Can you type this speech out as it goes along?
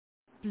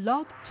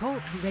Blog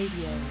Talk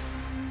Radio.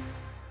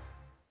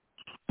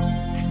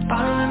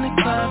 Bottle in the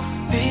club,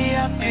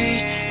 VIP.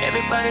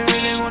 Everybody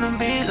really wanna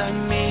be like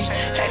me.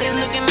 Haters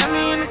looking at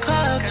me in the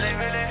club,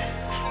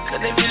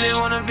 cause they really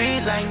wanna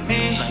be like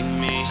me. Like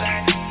me,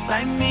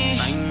 like me,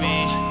 like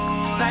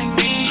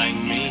me, like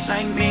me,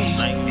 like me,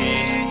 like me,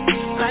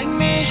 like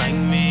me, like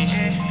me,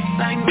 like me,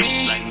 like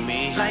me, like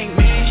me, like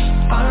me.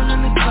 Bottle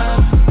in the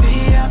club,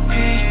 VIP.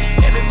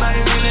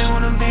 Everybody really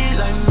wanna be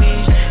like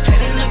me.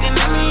 Haters looking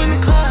at me in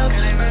the club,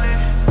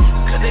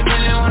 cause they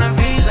really wanna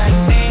be like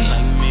me.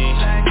 Like me,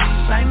 like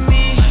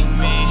me, like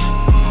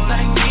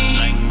me,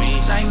 like me,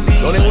 like me.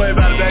 Don't even worry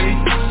about it, baby.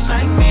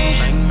 Like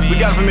me, we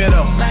got it from here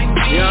though. Like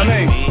me, you know what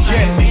I mean?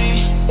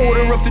 Yeah.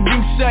 Order up the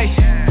Douce.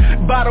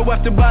 Bottle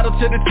after bottle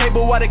to the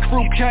table while the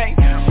crew came.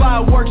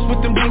 Fireworks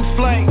with them blue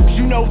flames.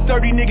 You know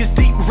 30 niggas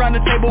deep round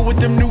the table with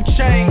them new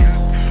chains.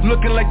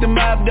 Looking like the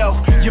mob though.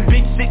 Your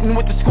bitch sitting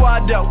with the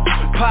squad though.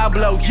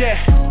 Pablo, yeah.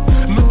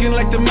 Looking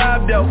like the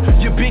mob though.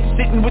 Your bitch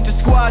sitting with the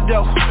squad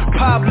though.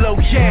 Pablo,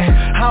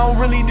 yeah. I don't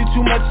really do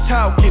too much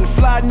talking.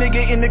 Fly nigga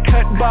in the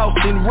cut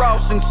Boston.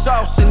 Ross and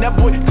sauce and that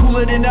boy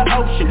cooler than the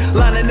ocean.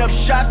 Lining up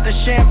shots, the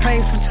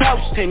champagne's for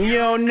toasting. You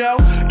don't know?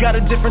 Got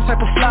a different type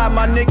of fly,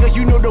 my nigga.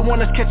 You know the one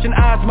that's catching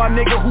eyes, my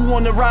nigga. Who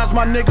on the rise,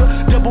 my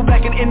nigga? Double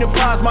back in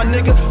enterprise, my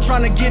nigga.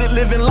 Trying to get it,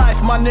 living life,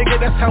 my nigga.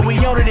 That's how we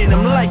own it and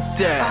I'm like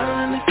that.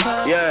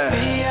 Yeah.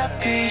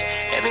 VIP.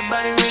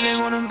 Everybody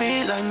really wanna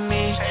be like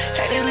me.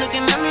 Haters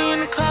looking at me in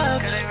the club,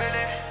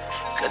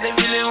 cause they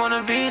really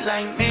wanna be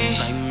like me.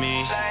 Like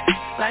me,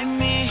 like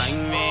me, like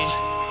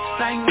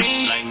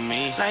me, like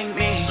me, like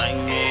me, like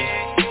me,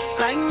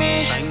 like me, like me,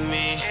 like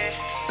me,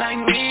 like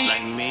me,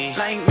 like me,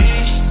 like me.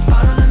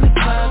 Bottle in the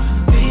club,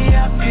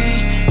 VIP.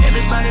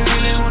 Everybody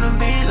really wanna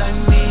be like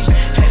me.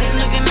 Haters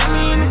looking at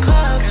me in the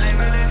club,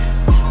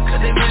 cause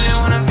they really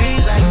wanna be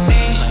like me.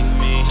 Like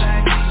me,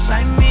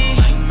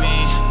 like me,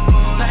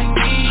 like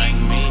me, like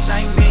me,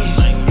 like me,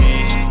 like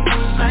me,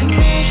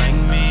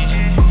 like me,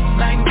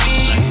 like me,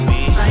 like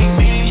me, like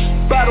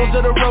me. Bottles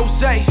of the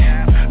rosé,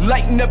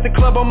 lighting up the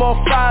club, I'm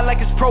on fire like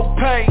it's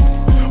propane.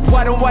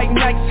 White and white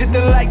nights, hit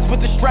the lights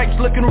with the stripes,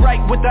 looking right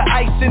with the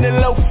ice in the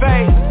low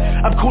fade.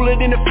 I'm cooler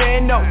than a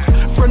fan note,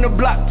 from the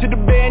block to the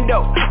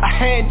bando, I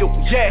handle,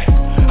 yeah.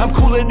 I'm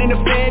cooler than a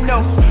fan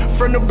note,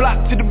 from the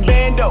block to the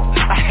bando,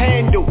 I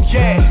handle,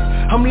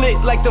 yeah. I'm lit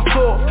like the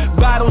fourth,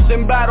 bottles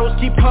and bottles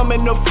keep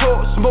coming, of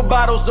course. More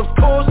bottles, of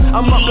course,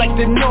 I'm up like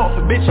the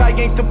north. Bitch, I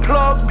ain't the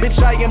plug,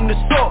 bitch, I am the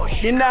source,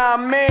 you know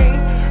what I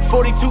mean?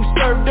 42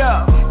 served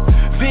up,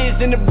 Viz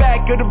in the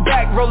back of the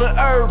back, rolling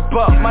herb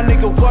up. My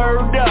nigga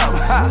word up,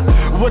 ha.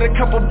 With a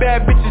couple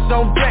bad bitches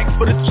on deck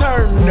for the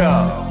turn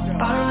up.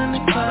 Bottle in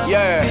the club,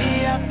 yeah.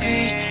 VIP.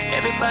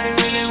 Everybody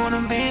really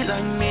wanna be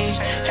like me.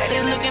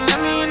 Haters looking at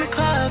me in the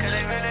club,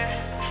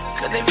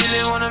 cause they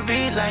really wanna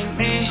be like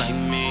me. Like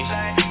me,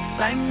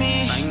 like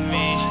me, like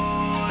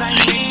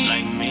me,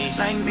 like me,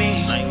 like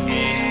me, like me,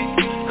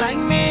 like me, like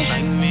me,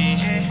 like me,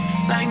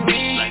 like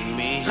me, like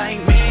me, like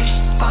me.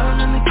 Bottle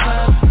in the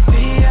club,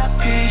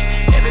 VIP.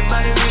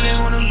 Everybody really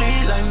wanna be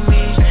like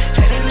me.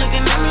 Haters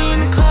looking at me in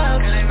the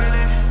club,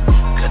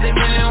 cause they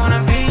really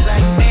wanna be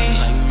like me.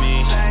 Like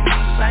me, like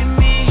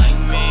me, like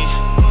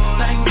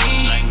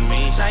me, like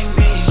me, like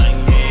me, like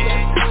me,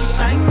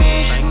 like me,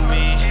 like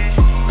me,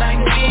 like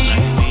me,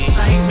 like me,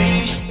 like me.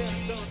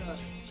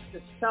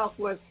 The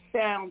Southwest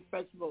Sound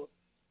Festival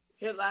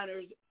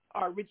headliners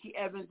are Richie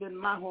Evans and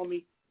my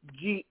homie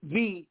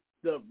G.V.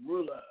 the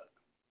Ruler.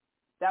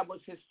 That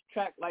was his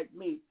track, Like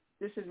Me.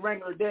 This is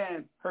Wrangler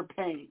Dan, Her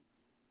Pain.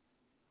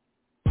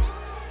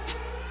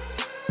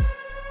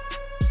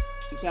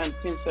 It's on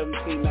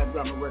 1017 Matt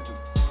Drummer Records.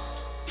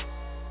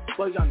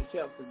 Close on the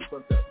shelf because you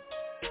fucked up.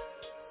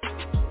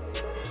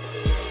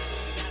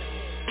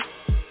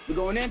 We're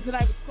going in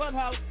tonight with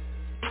Clubhouse.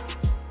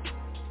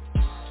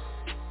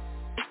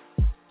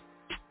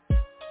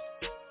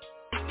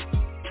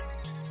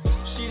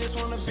 She just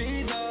wanna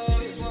be loved.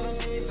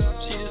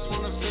 She just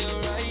wanna feel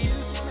right.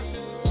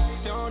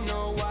 Don't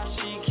know why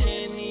she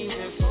can't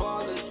even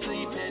fall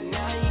asleep at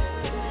night.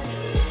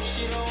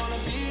 She don't wanna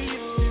be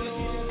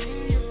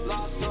used,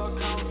 lost or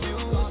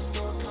confused.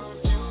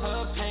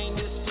 Her pain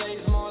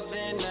displays more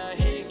than a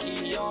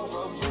hickey or a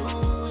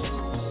bruise.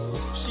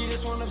 She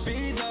just wanna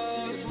be loved.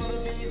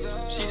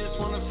 She just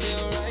wanna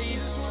feel right.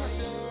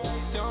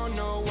 Don't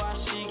know why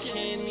she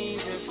can't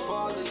even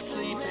fall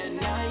asleep at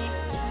night.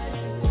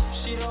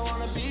 She don't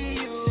wanna be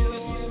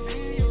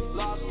used,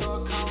 lost or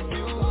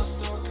confused.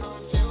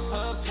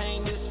 Her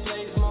pain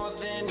displays more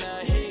than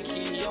a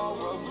hickey or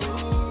a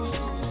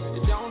bruise.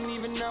 They don't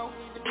even know,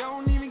 they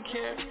don't even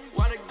care.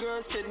 Why the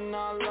girl sitting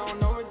all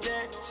alone over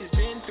there? She's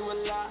been through a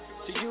lot,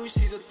 to you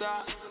she's a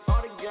thought.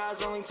 All the guys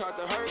only talk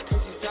to her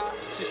cause she's hot.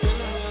 She's feeling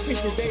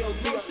real low,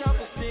 no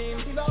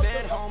self-esteem. Stay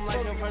at home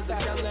like no person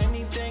tell her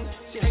anything.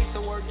 She hates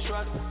the word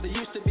trust, there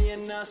used to be a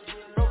us.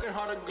 Broken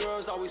hearted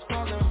girls always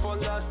falling for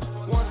lust.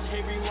 Once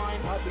hit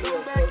rewind,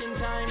 go back in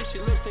time. She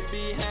looks to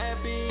be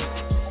happy,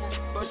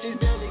 but she's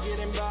barely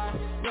getting by.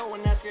 No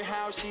one asks her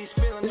how she's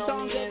feeling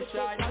on the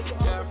inside.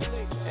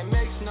 Yeah, it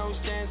makes no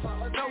sense.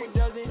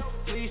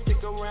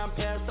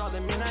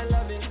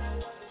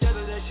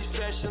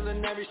 special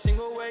in every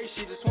single way.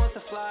 She just wants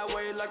to fly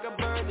away like a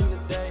bird in the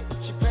day.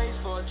 She pays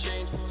for a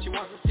change, she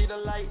wants to see the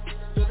light.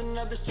 Building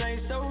up the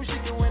strength so she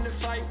can win the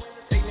fight.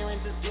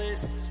 Ignorance is bliss,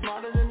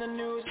 smarter than the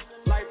news.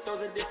 Life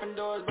throws at different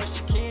doors, but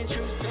she can't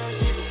choose. Cause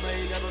she's a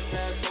play double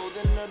pass,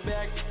 holding her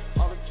back.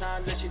 All the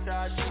times that she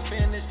thought she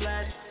finished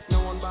last.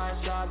 No one by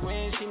her side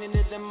when she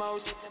needed the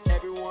most.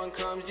 Everyone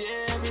comes,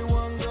 yeah,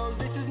 everyone goes.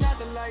 This is not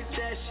the life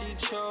that she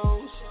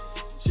chose.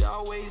 She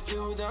always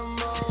do the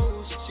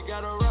most. She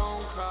got her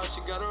own car,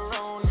 she got her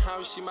own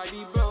house. She might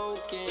be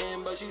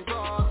broken, but she's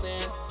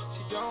ballin'.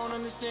 She don't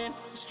understand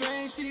the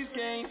strength she's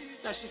gained.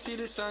 Now she see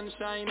the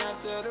sunshine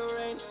after the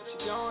rain.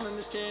 She don't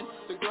understand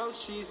the growth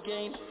she's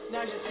gained.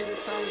 Now she see the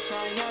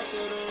sunshine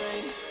after the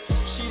rain.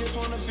 She just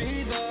wanna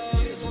be there.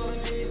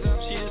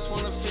 She just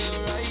wanna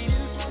feel right.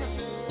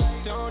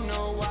 Don't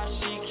know why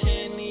she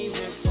can't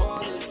even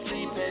fall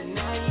asleep at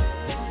night.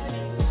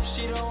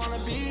 She don't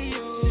wanna be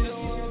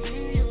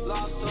you,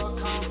 lost or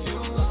confused.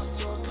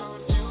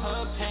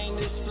 Her pain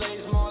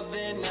displays more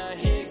than a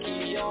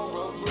hickey or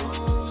a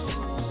bruise.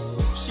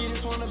 She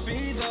just wanna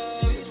be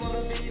there.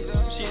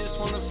 She just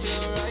wanna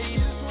feel right.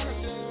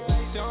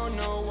 Don't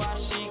know why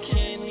she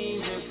can't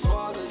even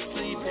fall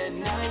asleep at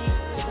night.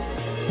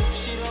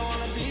 She don't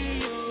wanna be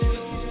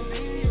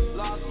you,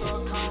 lost or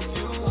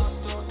confused.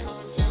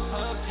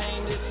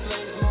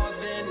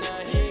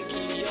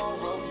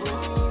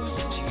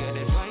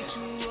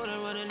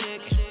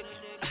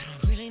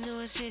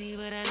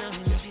 But I know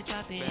you know she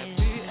poppin'.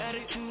 Big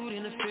attitude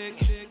in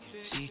effect.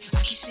 See, I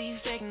can see you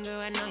faking, girl.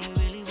 I know you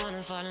really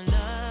wanna fall in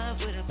love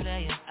with a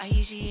player. I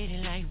usually hit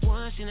it like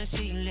once and I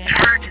see you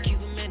later.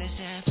 Cuban minutes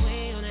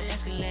halfway on the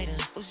escalator.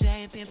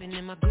 Uzziah pimpin'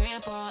 in my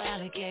grandpa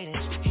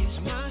alligators. Here's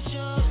my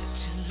shoulder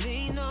to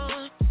lean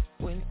on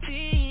when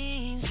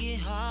things get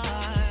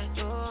hard.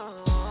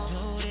 Oh,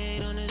 no, they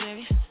don't deserve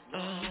you.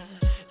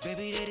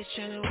 Baby, they just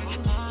tryna win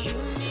you all. You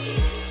need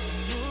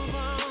to move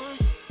on.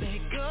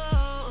 Let go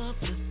of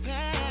the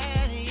past.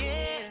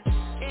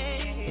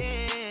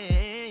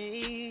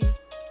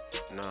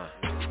 Nah,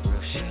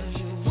 real shit.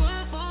 You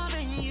work more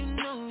than you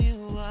know you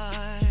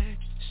are.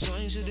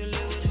 Signs to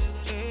deliver,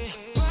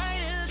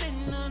 brighter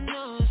than a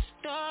North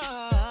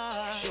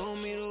Star. Show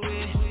me the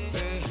way,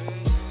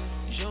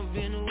 jump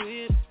in the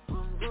whip,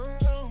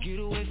 get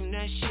away from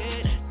that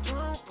shit.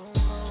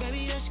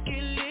 Baby, let's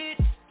get lit,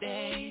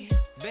 hey.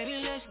 Baby,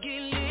 let's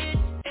get lit,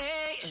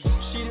 hey.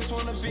 She just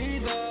wanna be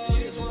there.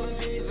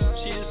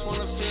 She just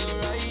wanna feel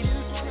right.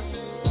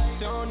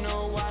 Don't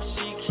know why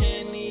she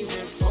can't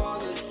even fall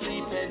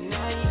asleep at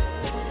night.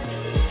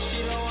 She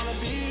don't wanna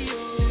be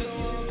you,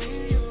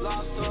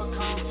 lost or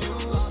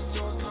confused.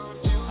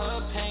 Her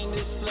pain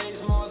displays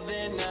more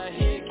than a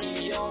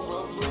hickey or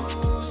a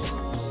bruise.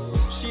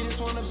 She just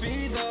wanna be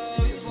there.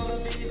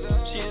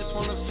 She just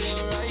wanna feel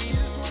right.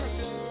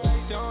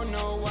 Don't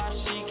know why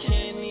she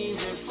can't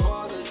even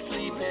fall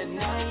asleep at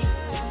night.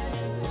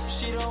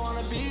 She don't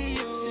wanna be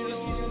you,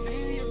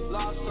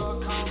 lost or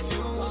confused.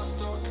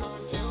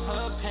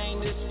 Her pain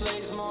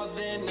displays more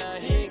than a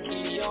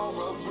hickey or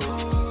a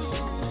bruise.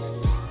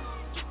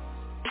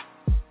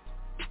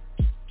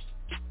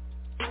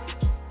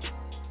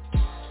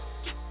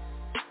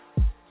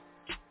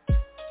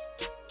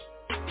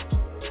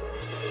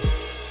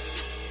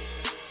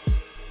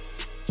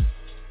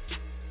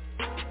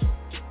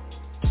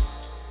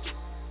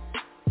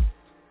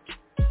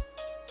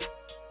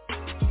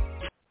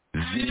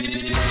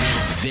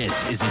 This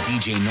is a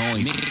DJ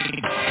Noise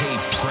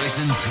mixtape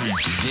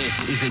presentation. This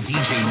is a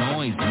DJ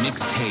Noise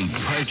mixtape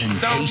presentation.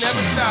 Don't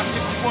never stop if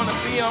you wanna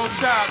be on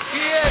top.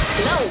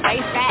 Yeah. Low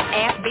waist, fat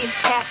ass, bitch,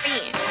 tap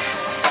in.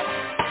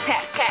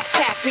 Tap, tap,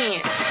 tap in.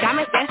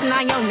 Diamonds dancing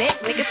on your neck,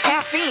 nigga,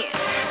 tap in.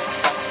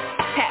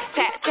 Tap,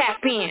 tap,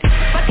 tap in.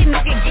 Fucking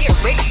nigga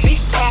get rich,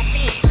 bitch, tap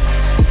in.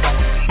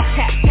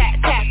 Tap, tap,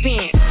 tap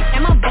in.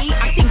 MLB,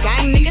 I think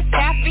gang nigga,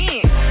 tap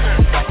in.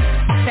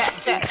 Tap,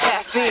 tap,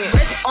 tap in.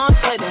 Wrist on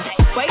glitter,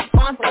 waist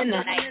on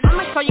thinner.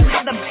 I'ma show you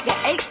how to make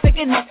an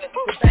 8-figure nigga.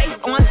 Face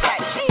on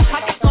tight,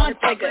 pockets on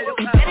bigger.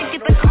 You better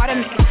get the card and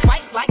make it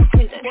swipe like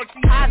Tinder.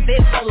 High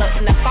bid puller,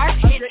 and the first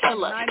hit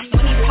killer.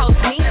 When he post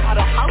me, all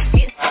the hoes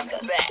get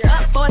sicker.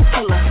 Up for a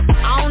killer,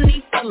 I don't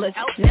need fillers.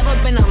 Never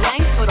been a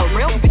lame, so the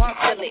real bitch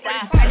feel it.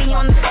 Ready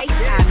on the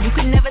FaceTime, you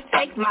can never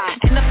take mine.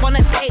 End up on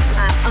the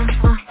FaceTime,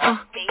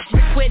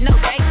 Bitch with no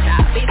face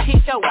job, bitch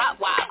hit your wop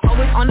wop.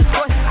 Always on the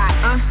source side,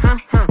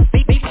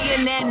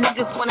 Billionaire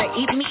niggas wanna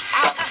eat me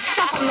out.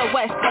 I'm from the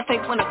west, but they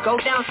wanna go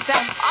down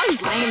south. All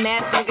these lame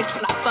ass niggas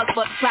tryna fuck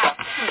for clout.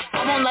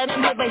 I won't let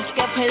him live, but you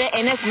can put it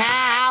in his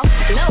mouth.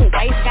 Little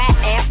waist, fat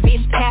ass,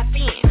 bitch, tap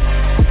in.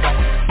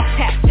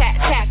 Tap, tap,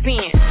 tap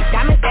in.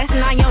 Diamonds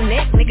dancing on your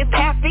neck, nigga,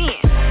 tap in.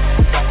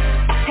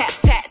 Tap,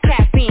 tap,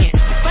 tap in.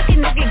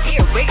 Fucking nigga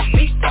get rich,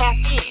 bitch, tap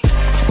in.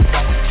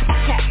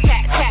 Tap,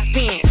 tap, tap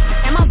in.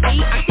 MLB,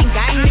 I think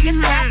gang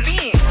niggas tap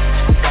in.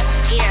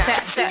 Yeah,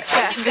 tap, tap,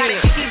 tap in. Got a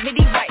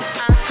itty-bitty right.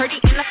 Pretty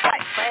in the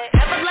fight.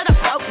 Never let a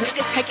broke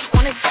nigga take it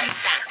on his face.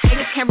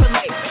 Niggas can't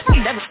relate.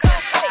 I'm never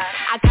gonna say.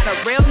 I got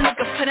a real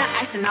nigga putting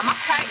icing on my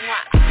pipe.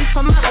 Ice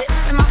for my lips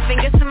and my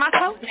fingers and my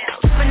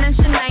toenails.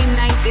 Exponential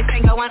 9-9.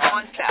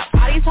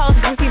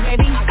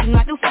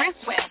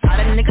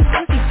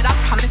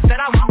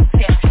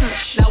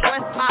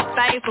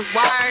 a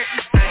word.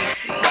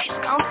 Bitch,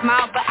 I'm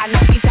smile, but I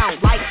know he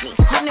don't like me.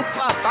 100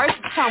 for a verse,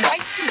 bitch, I'm way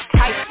too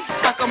tight.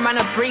 Fuck around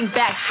to bring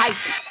back hype.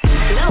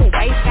 Little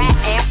waist, fat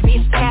ass,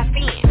 bitch, tap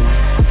in.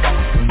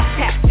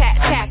 Tap, tap,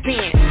 tap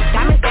in.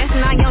 Diamonds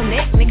dancing on your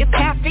neck, nigga,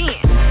 tap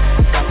in.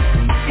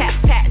 Tap,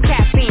 tap,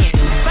 tap in.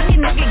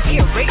 Fucking nigga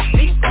get rich,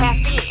 bitch, tap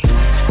in.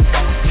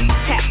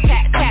 Tap,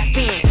 tap, tap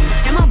in.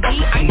 MLB,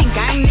 I think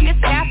gang, nigga,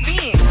 tap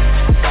in.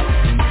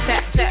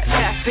 Tap, tap,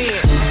 tap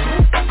in.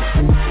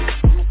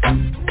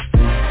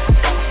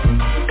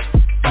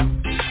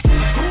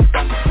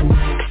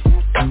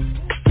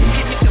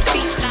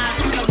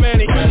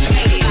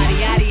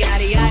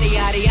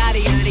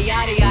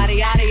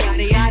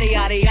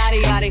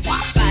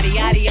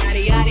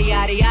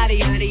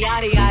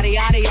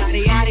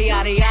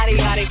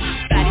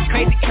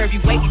 Crazy curvy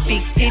wavy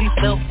big titties,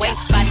 little waist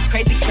body.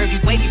 Crazy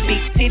curvy wavy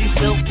big titties,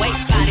 little waist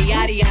body.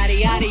 Yaddy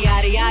yaddy yaddy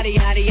yaddy yaddy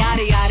yaddy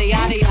yaddy yaddy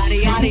yaddy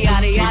yaddy yaddy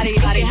yaddy yaddy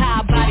yaddy.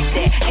 How I body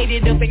that? Ate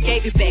it up and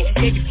gave it back.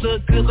 Babies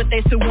look good, but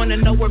they still wanna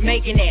know we're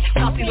making that.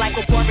 Saucy like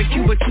a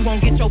barbecue, but you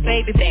won't get your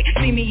baby back.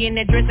 See me in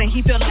that dress and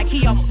he feel like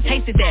he almost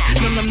tasted that.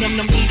 Num num num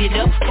num, eat it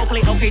up. Go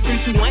play okay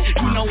 3, 2, 1.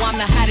 You know I'm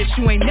the hottest.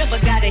 You ain't never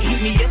gotta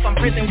hit me up. I'm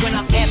prison when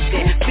I'm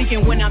absent,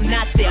 speaking when I'm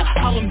not there.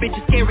 Call them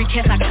bitches scary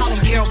cats. I call them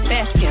Carol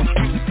Baskin.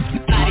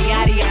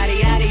 Yaddy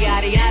yaddy yaddy yaddy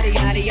yaddy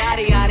yaddy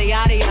yaddy yaddy yaddy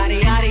yaddy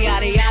yaddy yaddy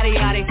yaddy yaddy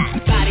yaddy.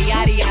 Body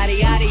yaddy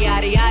yaddy yaddy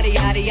yaddy yaddy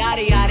yaddy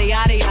yaddy yaddy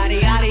yaddy yaddy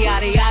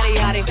yaddy yaddy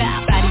yaddy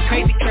yaddy. Body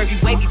crazy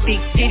curvy wavy big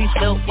titties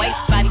little waist.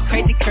 Body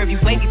crazy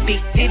curvy wavy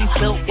big titties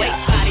little waist.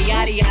 Body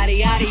yaddy yaddy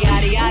yaddy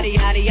yaddy yaddy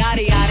yaddy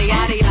yaddy yaddy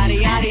yaddy yaddy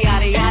yaddy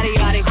yaddy yaddy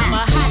yaddy. I'm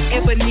a hot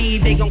ebony,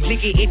 they gon'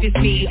 click it if it's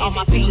me. All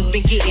my features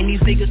been getting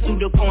these niggas through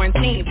the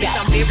quarantine. Bitch,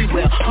 I'm very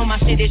well on my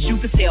shit that you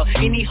can sell.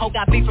 Any hoe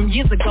got beef from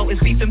years ago is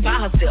beefing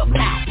by herself.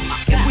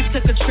 If we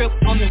took a trip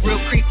on the real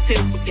creep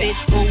tip, bitch,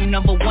 rule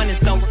number 1 is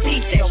don't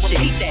repeat that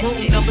shit.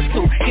 Rule number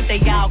 2, if they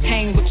all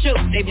came with you,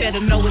 they better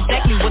know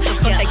exactly what the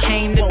fuck they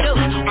came to do.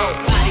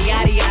 Body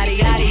yaddy yaddy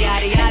yaddy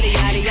yaddy yaddy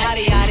yaddy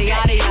yaddy yaddy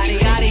yaddy yaddy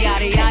yaddy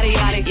yaddy yaddy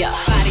yaddy.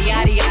 Body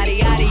yaddy yaddy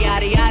yaddy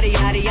yaddy yaddy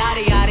yaddy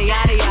yaddy yaddy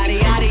yaddy yaddy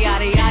yaddy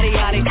yaddy yaddy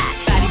yaddy.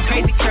 Body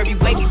crazy curvy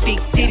wavy big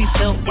titties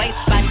little waist.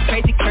 Body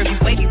crazy curvy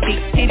wavy big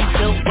titties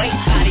little waist.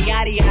 Body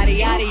yaddy yaddy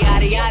yaddy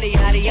yaddy yaddy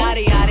yaddy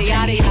yaddy yaddy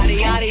yaddy yaddy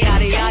yaddy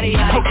yaddy yaddy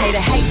yaddy. Okay,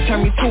 the hate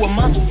turned me to a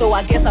monster, so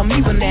I guess I'm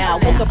evil now.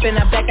 Woke up and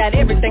I back out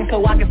everything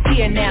so I can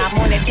see it now. I'm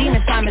on that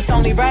demon time, it's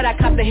only right I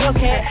cop the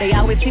Hellcat. They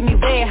always hit me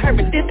where it hurt,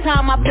 but this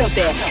time I felt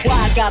that.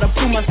 Why I gotta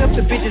prove myself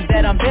to bitches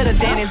that I'm better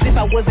than? As if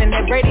I wasn't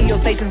at radio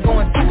stations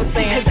going super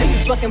saiyan. Cause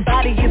this fucking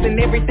body isn't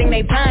everything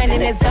they buying.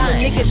 And that's got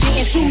niggas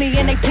getting to me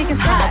and they picking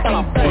sides.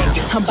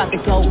 I'm about to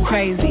go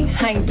crazy,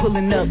 I ain't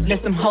pulling up,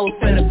 let some hoes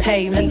finna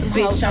pay me.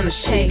 Bitch, I'm the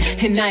shit,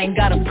 and I ain't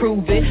gotta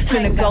prove it.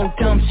 Finna go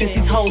dumb shit,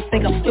 these hoes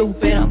think I'm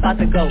stupid. I'm about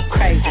to go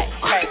crazy,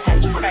 crazy,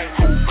 crazy,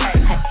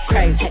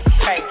 crazy,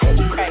 crazy,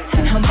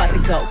 crazy. I'm about to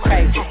go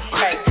crazy,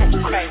 crazy,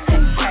 crazy,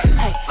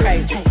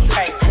 crazy,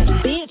 crazy.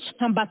 Bitch,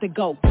 I'm about to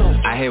go.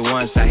 I hit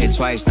once, I hit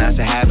twice, now it's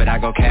a habit, I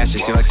go cash it.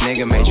 Your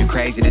ex-nigga made you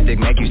crazy, this dick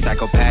make you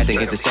psychopathic.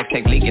 Get the sex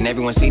tape leaking,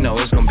 everyone see, no,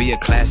 it's gonna be a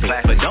classic.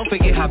 But don't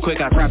forget how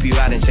quick I crop you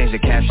out and change the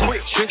caption.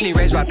 Strictly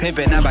raised by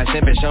pimping, not by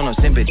simping, show no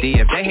sympathy.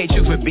 If they hate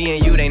you for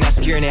being you, they not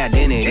securing their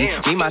identity.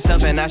 Me,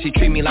 myself, and I, she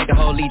treat me like the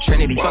Holy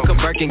Trinity. Fuck a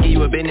Birkin, give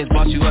you a business,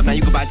 boss you up, now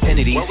you can buy 10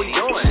 of these.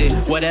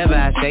 Shit, whatever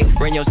I say,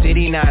 bring your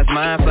city, now it's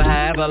mine for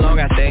however long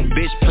I stay.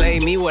 Bitch, play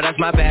me, well that's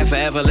my bad,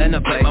 forever letting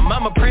her play. My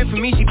mama pray for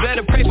me, she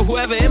better pray for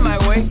whoever in my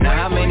way. Now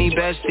how many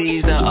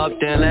besties done up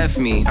and left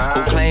me?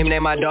 Who claim they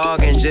my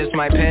dog and just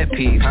my pet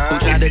peeve? Who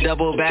tried to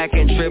double back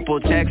and triple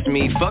text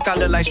me? Fuck, I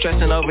look like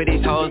stressing over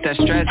these hoes that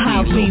stress me.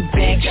 I'll be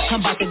back,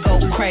 I'm about to go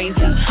crazy.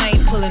 I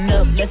ain't pulling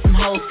up, let some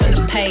hoes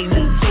finna pay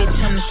me.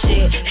 Bitch, I'm the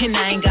shit, and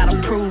I ain't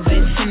gotta prove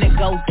it. Finna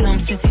go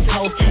dumb since these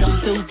hoes think I'm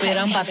stupid.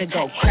 I'm about to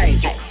go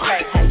crazy,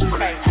 crazy,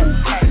 crazy,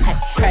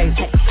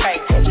 crazy,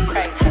 crazy,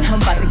 crazy.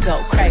 I'm about to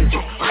go crazy,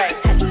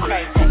 crazy,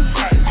 crazy,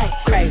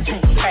 crazy,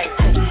 crazy.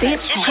 Bitch,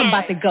 I'm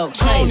about to go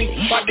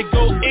crazy. About to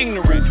go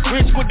ignorant,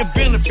 rich with the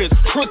benefits.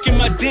 Crook in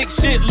my dick,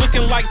 shit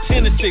looking like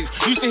Tennessee.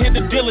 Used to hit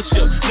the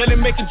dealership, let it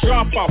make a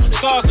drop off.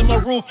 Stars in my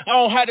roof, I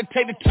don't have to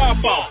take the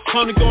top off.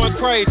 Tony going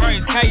crazy,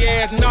 had your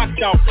ass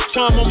knocked off.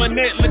 Charm on my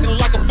neck, looking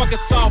like a fucking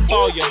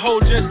softball. Your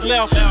hoe just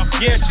left,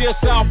 yeah, she a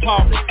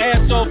southpaw.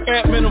 Ass so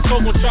fat, man, them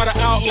folk gon' try to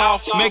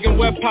outlaw. Making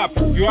web pop,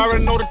 you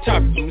already know the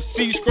topic. Let me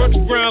see you scrub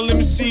the ground, let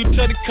me see you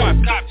touch the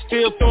cop.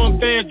 Still throwing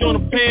fans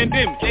during the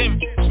pandemic.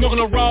 Smoking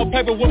a raw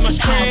paper with my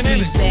strand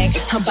in it.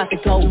 I'm about to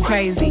go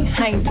crazy,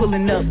 I ain't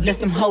pulling up, let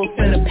some hoes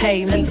finna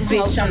pay me.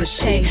 Bitch, I'm the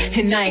shit,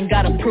 and I ain't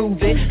gotta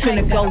prove it.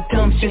 Finna go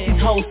dumb shit,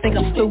 these hoes think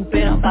I'm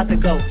stupid. I'm about to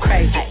go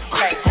crazy,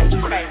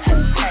 crazy, crazy,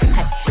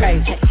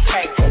 crazy,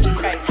 crazy,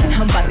 crazy.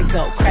 I'm about to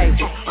go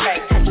crazy,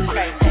 crazy,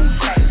 crazy,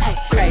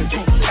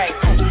 crazy,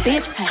 crazy.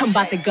 Bitch, I'm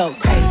about to go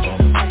crazy.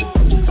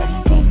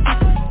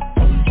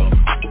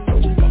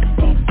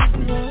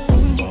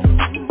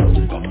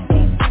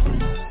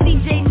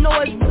 DJ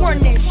Noise, born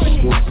that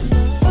shit.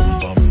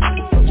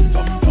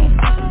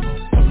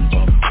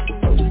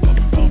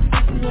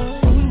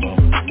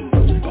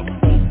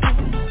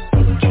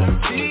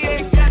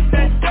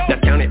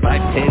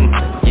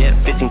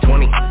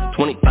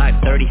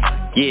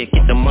 Yeah,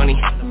 get the money,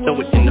 throw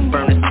it in the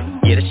furnace.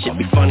 Yeah, that shit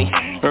be funny.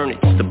 Earn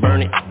it just to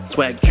burn it.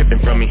 Swag dripping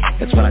from me.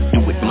 That's what I do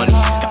with money.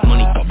 Got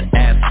money off the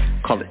ass.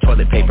 Call it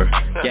toilet paper.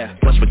 Yeah,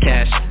 flush with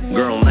cash.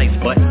 Girl, nice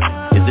butt.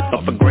 Is it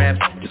up for grabs?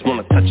 Just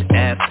wanna touch your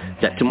ass.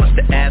 That too much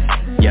to ask?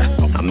 Yeah,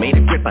 I made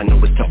a grip. I know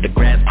it's tough to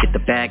grab. Get the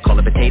bag, call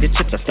it potato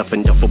chips. I stuff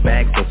in duffel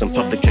bags. On some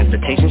public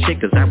transportation shit,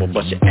 cause I will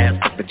bust your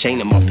ass. Fuck the chain,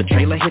 I'm off the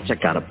trailer hitch. I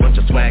got a bunch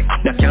of swag.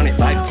 Now count it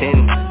 5,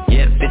 10.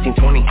 Yeah, 15,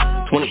 20,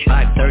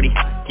 25, 30.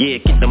 Yeah,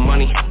 get the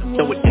money.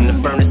 Throw it in the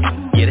furnace.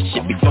 Yeah, that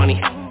shit be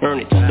funny. Earn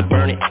it just to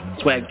burn it.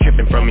 Swag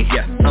tripping from me.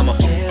 Yeah, I'm a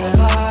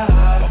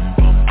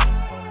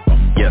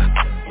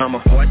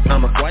what?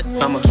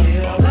 I'm a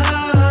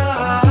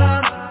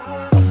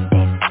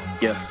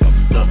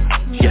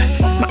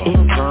my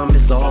income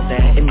is all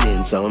that and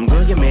then some.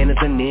 Girl, your man is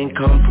an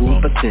income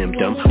proof, a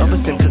symptom of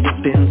a symptom to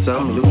spend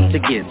some, lose to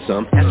get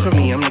some. As for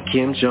me, I'm the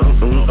Kim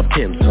Jong-un, a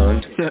pimp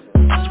son.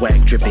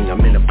 Swag dripping,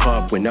 I'm in a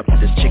pub. Went up to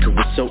this chick who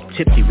was so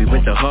tipsy, we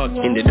went to hug.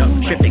 Ended up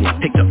tripping, I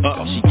picked her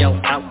up. She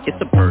yelled out, it's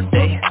a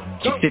birthday.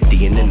 She's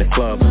 50 and in the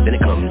club, then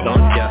it comes on.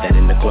 Yeah, that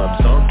in the club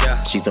song.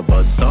 Yeah, she's a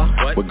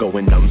buzzsaw. We're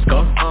going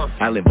numbskull.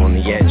 I live on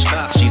the edge.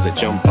 She's a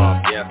jump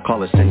off. Yeah, call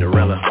her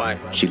Cinderella.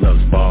 She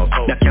loves balls.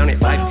 Now count it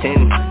 5,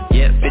 10.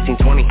 Yeah, 15,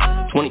 20,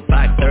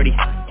 25, 30.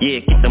 Yeah,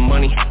 get the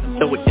money.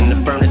 Throw it in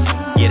the furnace.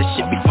 Yeah, this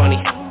shit be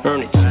funny.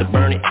 Earn it just to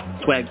burn it.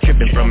 Swag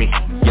tripping from me.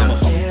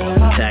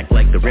 Yeah, attack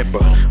like the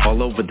Ripper.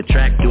 All over the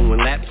track, doing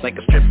laps like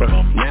a stripper.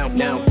 Now,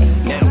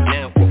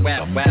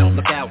 wow,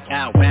 look out,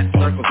 rap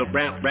circles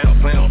around,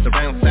 clowns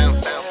around,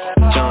 sound.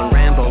 John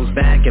Rambo's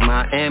back and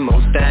my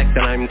ammo stacked,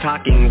 and I'm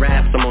talking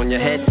raps. I'm on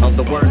your head of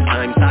the work.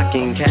 I'm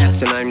talking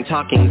caps and I'm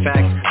talking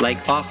facts like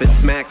office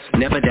smacks.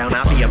 Never down,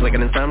 I'll be up like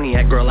an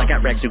insomniac. Girl, I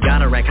got racks, you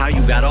got a rack. How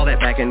you got all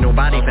that back and no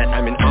body fat?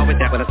 I'm in awe with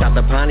that when I stopped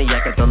the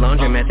Pontiac at the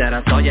laundromat that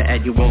I saw you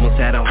at. You almost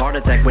had a heart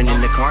attack when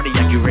in the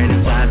cardiac. You ran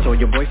inside, told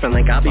your boyfriend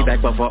like I'll be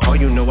back, but for all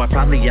you know, I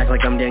probably act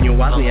like I'm Daniel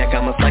Wozniak.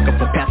 I'm a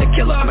psychopathic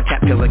killer. I'm a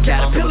caterpillar,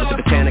 caterpillar with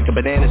the botanica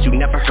bananas. You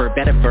never heard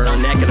better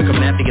vernacular.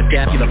 Coming after your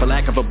scapula for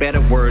lack of a better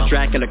word.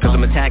 Dracula, cause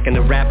I'm attacking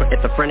the rapper.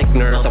 It's a phrenic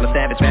nurse. I'm a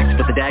savage vax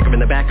with a dagger in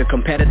the back of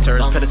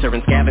competitors. Predator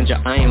and scavenger.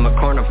 I am a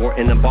carnivore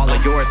in the ball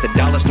of yours. The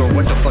dollar store.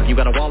 What the fuck you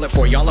got a wallet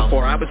for? Y'all are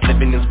for. I was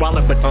living in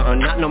squalor, but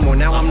not no more.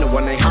 Now I'm the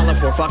one they holler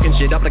for. Fucking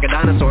shit up like a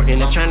dinosaur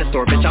in a China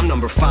store. Bitch, I'm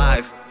number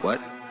 5. What?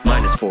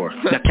 -4.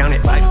 Now count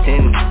it 5,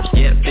 10.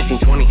 Yeah, 15,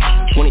 20,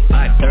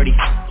 25, 30.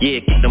 Yeah,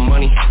 get the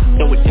money.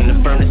 Throw it in the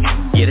furnace.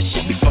 Yeah, this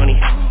shit be funny.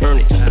 Earn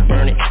it just to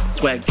burn it.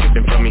 Swag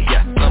tripping from me.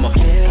 Yeah, I'm a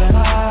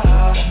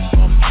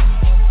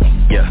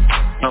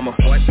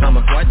what?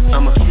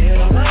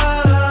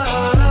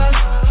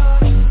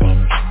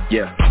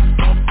 Yeah.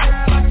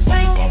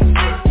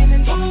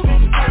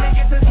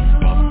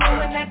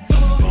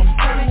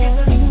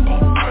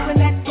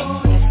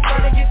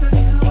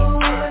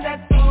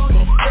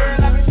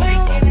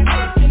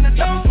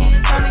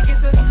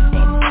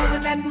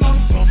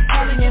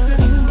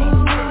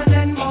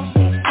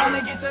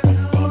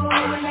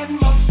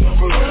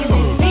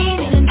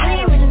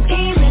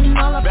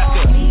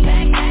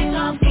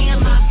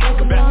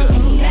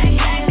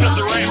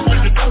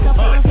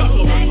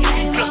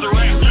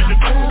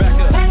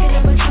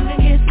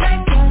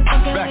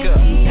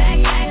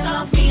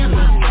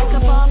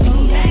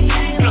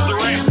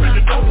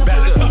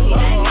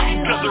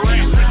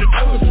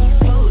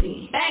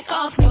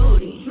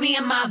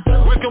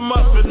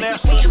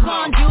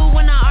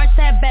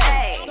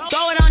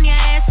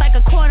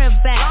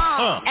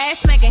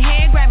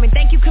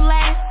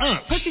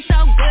 Pussy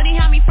so good, he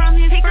held me from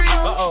his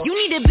friend. You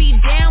need to be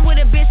down with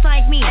a bitch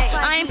like me.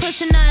 I ain't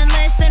pushing nothing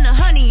less than a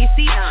honey, you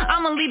see.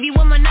 I'ma leave you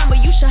with my number,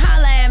 you should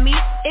holla at me.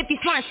 If you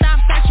smart, stop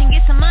searching,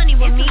 get some money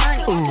with me.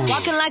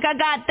 Walking like I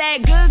got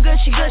that good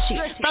gushy.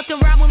 Fuck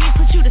around with me,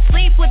 put you to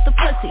sleep with the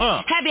pussy.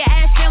 Have your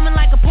ass filming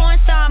like a porn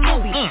star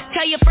movie.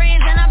 Tell your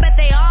friends and I bet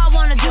they all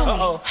wanna do me.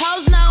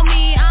 Hoes know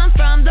me, I'm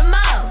from the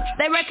mall.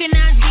 They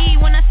recognize me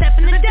when I step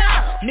in the door.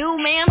 New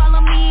man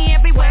follow me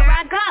everywhere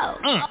I go.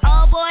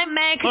 Oh boy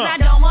mad cause I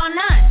don't want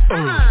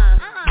none.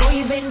 Boy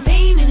you been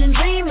fiending and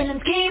dreaming and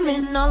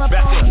scheming all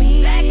about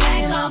me.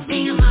 Back off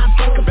me in my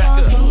book of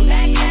all food.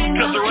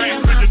 Cause the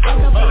rain back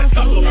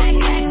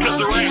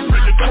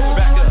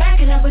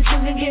it up but you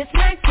can get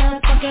smacked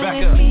up. Fucking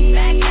with me.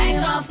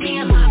 Back off me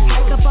in my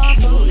book of all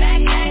food.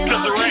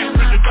 Cause the rain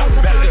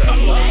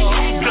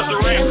cause the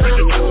rain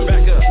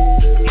back up.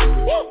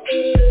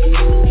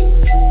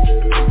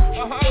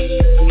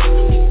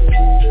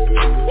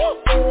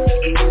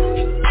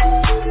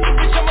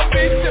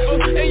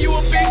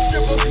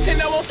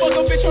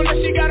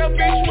 Unless she got a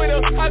bitch with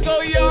her, I go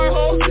yard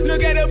ho.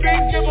 Look at a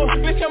big dipper,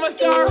 bitch I'm a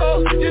star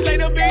ho. Just like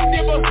the big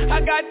dipper,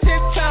 I got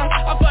 10 times,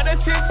 I fuck her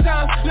 10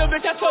 times. Little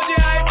bitch I told you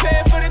I ain't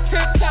paying for the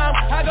 10th time.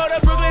 I go to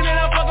Brooklyn and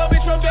I fuck a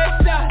bitch from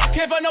Bed-Stuy.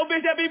 Can't fuck no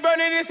bitch that be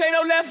burning, this ain't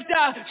no left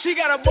eye. She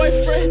got a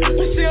boyfriend,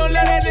 but she don't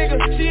let that nigga.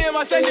 She in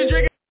my section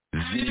drinking.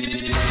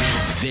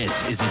 This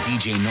is a DJ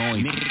DJ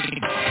Noise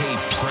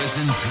mixtape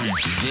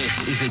presentation. This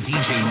is a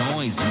DJ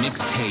Noise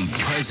mixtape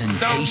presentation.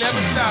 Don't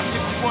never stop if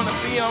you wanna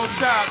be on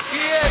top,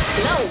 yeah.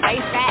 Low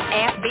waist, fat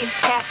ass bitch,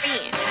 tap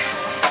in.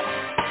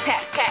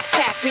 Tap, tap,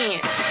 tap in.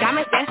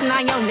 Diamonds dancing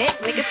on your neck,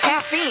 nigga,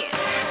 tap in.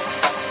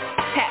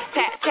 Tap,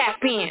 tap,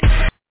 tap in.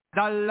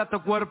 Dale a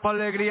tu cuerpo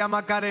alegría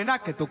Macarena,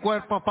 que tu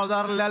cuerpo es para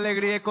darle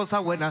alegría y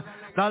cosas buenas.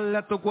 Dale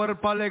a tu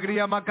cuerpo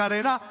alegría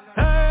Macarena,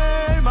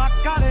 hey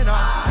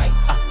Macarena.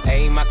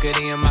 Hey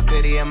Macarena,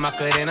 Macarena,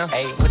 Macarena.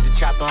 Hey, put the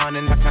chopper on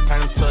and I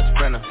turn him to a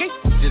sprinter.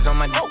 Just on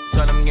my dope,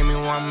 tell them give me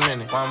 1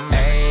 minute.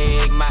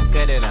 Hey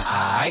Macarena,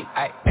 aight.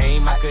 Hey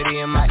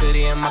Macarena,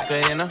 Macarena,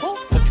 Macarena.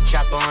 Put the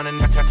chopper on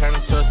and I turn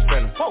him to a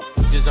sprinter.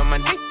 Just on my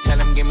dick, tell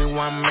him give me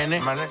 1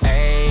 minute.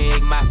 Hey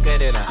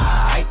Macarena,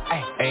 aight.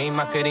 Hey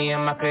Macarena,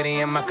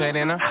 Macarena,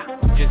 Macarena.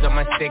 Just on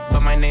my stick,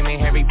 but my name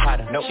ain't Harry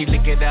Potter. Nope. She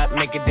lick it up,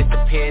 make it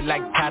disappear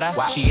like Tata.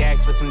 Wow. She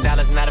asked for some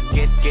dollars, not a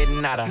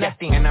getting out of.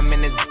 And I'm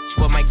in this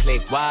bitch with my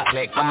click. Why?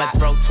 I'ma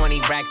throw 20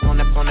 racks on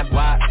the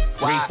block.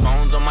 3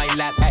 phones on my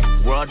lap,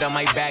 world on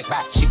my back.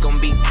 She gon'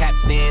 be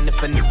tapped in if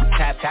a nigga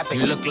tap.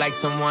 You look like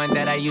someone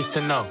that I used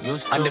to know.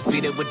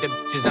 Undefeated with the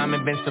bitches, I'm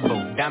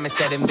invincible. Diamond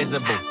said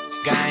invisible.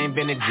 Guy ain't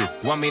been a Jew.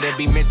 Want me to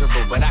be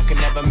miserable, but I can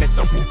never miss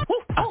them.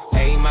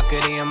 Hey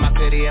Macarena,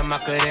 Macarena,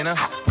 Macarena.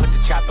 Put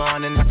the chopper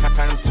on and I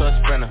turn him to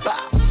a sprinter.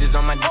 Just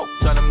on my dope,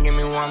 tell them give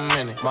me 1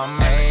 minute.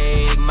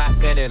 Hey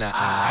Macarena,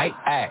 aight.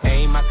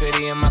 Hey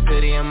Macarena,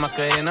 Macarena,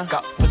 Macarena.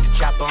 Put the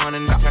chopper on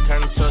and I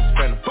turn him to a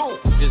sprinter.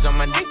 Just on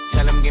my dick,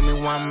 tell him give me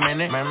 1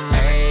 minute.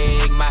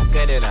 Hey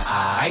Macarena,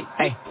 aight.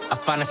 Hey, I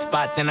find a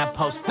spot, then I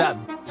post up.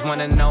 Just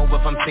wanna know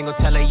if I'm single,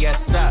 tell her yes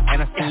up.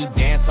 And I see you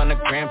dance on the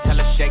gram, tell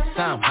her shake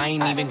some. I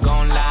ain't even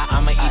gon' lie,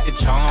 I'ma eat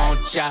the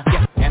choncha.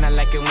 Yeah, and I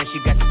like it when she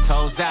got the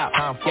toes out.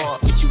 Yeah,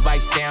 get you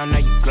vice down, now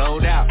you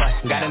glowed out.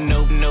 Got a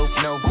noob,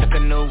 took a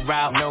new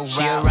route.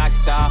 She a rock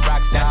star,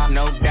 that's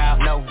no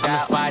doubt. I'm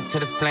the fire to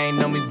the flame,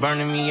 don't be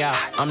burning me out.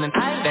 I'm the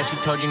that she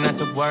told you not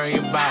to worry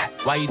about.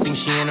 Why you think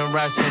she in a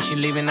rush when she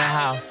leaving the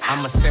house?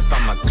 I'ma sip,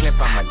 I'ma clip,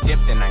 I'ma dip,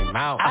 then I'm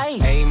out.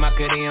 Hey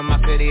Macarena,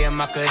 Macarena,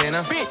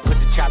 Macarena. Put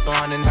the chopper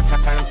on and I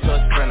turn him to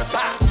a sprinter.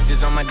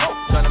 Just on my dope,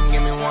 tell him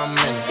give me 1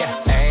 minute.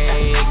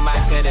 Hey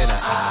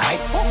Macarena,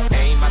 aight.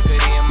 Hey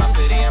Macarena,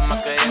 Macarena,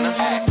 Macarena.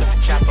 Put the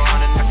chopper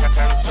on and I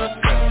turn him to a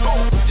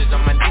sprinter. Just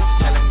on my dick,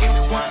 tell him give me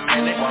 1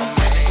 minute.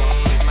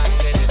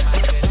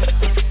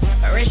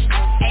 A rich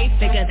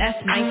 8-figure, that's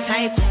my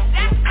type.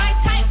 That's my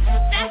type,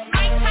 that's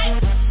my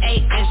type.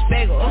 8-inch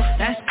bagel,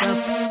 that's the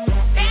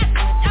best.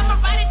 I'ma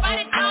ride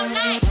it all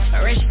night.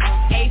 A rich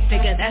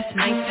 8-figure, that's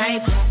my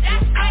type.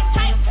 That's my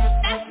type,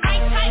 that's my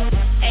type.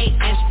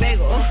 8-inch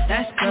bagel,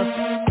 that's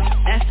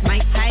my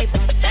type.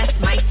 That's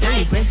my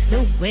type.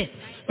 New whip,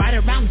 right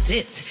around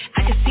zips. I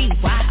can see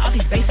why all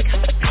these basic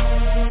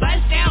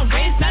buzz down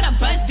wrist, not a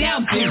buzz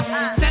down bitch.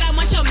 Said I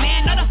want your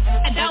man, not a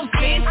down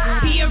fist.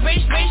 He a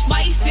rich,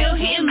 why he still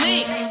hitting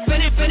lick?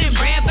 Spinning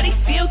bread, but he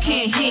still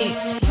can't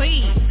hit.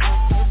 Please,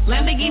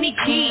 Lamborghini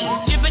keys,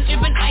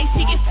 drippin' ice,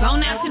 he gets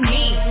flown out to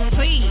me.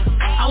 Please,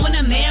 I want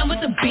a man with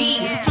a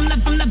beat. From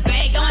the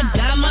bag, I'm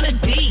dumb on a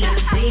D.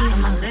 See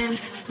on my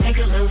lips, take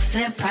a little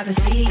sip,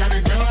 privacy on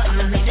the door,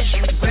 I'ma make the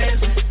shit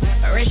grip.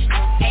 A rich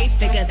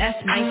 8-figure,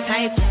 that's my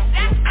type.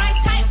 That's my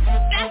type,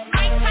 that's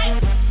my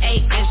type.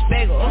 8-inch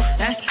bagel,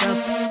 that's the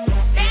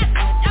best.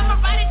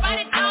 I'ma ride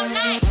it all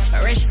night.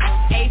 A rich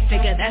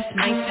 8-figure, that's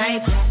my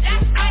type.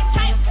 That's my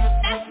type,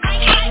 that's my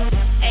type.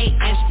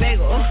 8-inch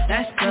bagel,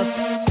 that's my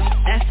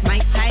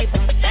type.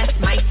 That's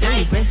my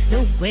type.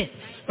 New whip,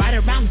 right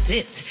around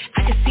zips. I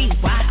can see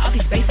why all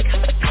these basic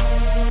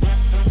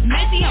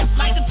messy up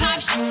like the pop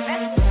shit.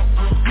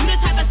 You the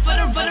type that's for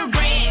the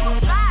red.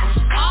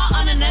 All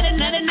on another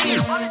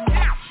nigga.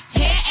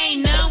 Hair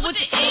ain't none with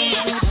the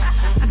end.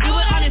 I do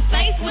it on his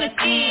face with a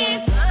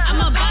thin. I'm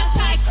a boss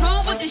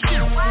tycoon with the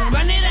shit.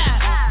 Run it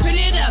up, print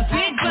it up,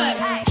 big butt.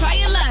 Try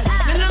your luck,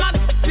 none of my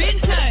big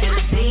touch.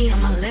 See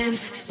on my lips,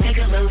 take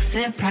a little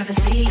sip.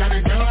 Privacy on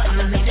the door,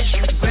 I'ma make the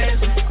shit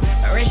grip.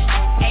 A rich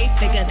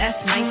 8-figure, that's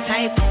my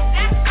type.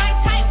 That's my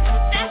type,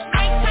 that's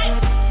my type.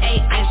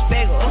 8-inch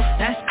bagel,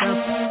 that's the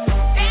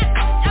best.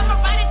 I'ma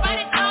ride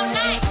it all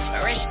night. A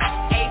rich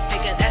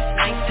 8-figure, that's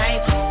my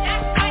type.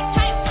 That's my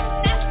type,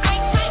 that's my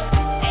type.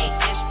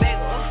 8-inch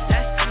bagel,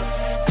 that's my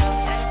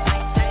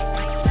type.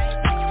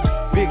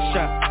 Big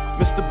shot,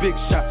 Mr. Big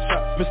Shot,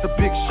 Mr.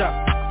 Big Shot,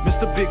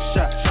 Mr. Big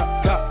Shot.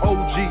 Got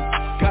OG,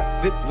 got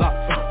Ziploc,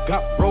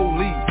 got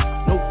Rollies,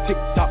 no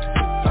TikTok.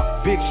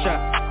 Big shot,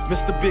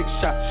 Mr. Big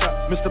Shot,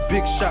 Mr.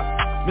 Big Shot,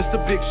 Mr.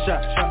 Big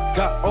Shot.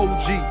 Got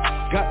OG,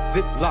 got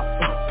Ziploc,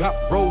 got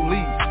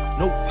Rollies,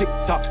 no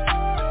TikTok.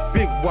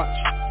 Big watch,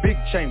 big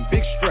chain,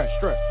 big strap.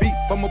 Beef,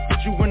 I'ma put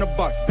you in a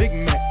box. Big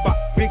Mac, box,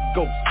 big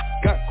ghost.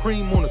 Got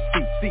cream on the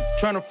seat.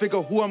 Tryna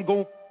figure who I'm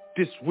gon'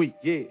 this week.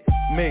 Yeah,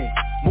 man,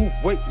 move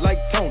weight like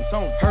Tone.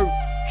 Heard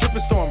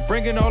trippin', so I'm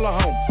bringing all her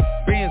home.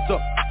 Bands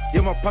up,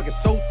 yeah, my pocket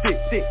so thick.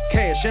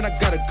 Cash, and I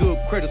got a good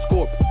credit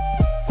score.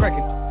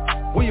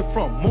 Crackin', where you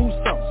from? Move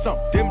something.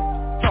 Them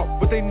talk,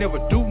 but they never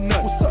do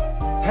nothing. What's up?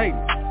 Hey,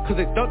 cause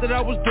they thought that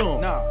I was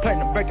dumb.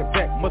 Platinum back to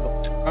back, mother,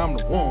 I'm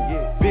the one.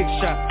 Big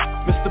shot,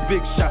 Mr.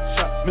 Big Shot,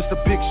 Mr.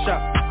 Big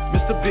Shot,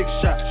 Mr. Big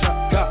Shot.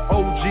 Got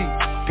OG,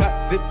 got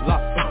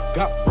Ziploc,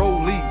 got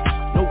Rollies,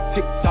 no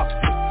TikTok.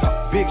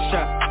 Big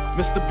shot,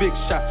 Mr. Big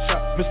Shot,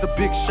 Mr.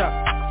 Big Shot,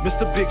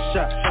 Mr. Big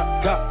Shot.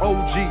 Got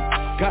OG,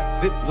 got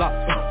Ziploc,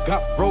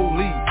 got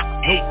Rollies,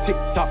 no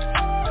TikTok.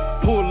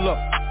 Pull up,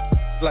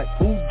 like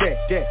who that?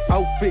 That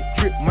outfit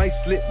drip, might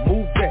slip,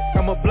 move back.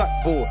 I'm a block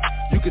boy,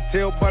 you can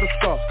tell by the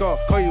scar.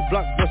 Call you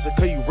blockbuster,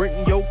 cause you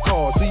renting your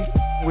car. See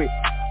with,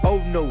 oh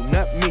no,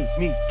 not me.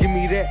 Give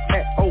me that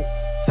hat, oh,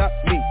 top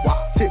me.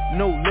 Tip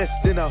no less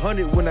than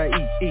 100 when I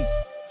eat.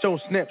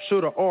 Don't snap,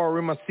 show the R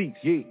in my seats.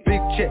 Big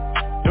check,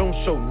 don't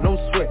show no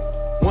sweat.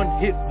 One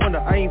hit wonder,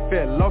 I ain't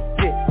fell off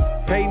yet.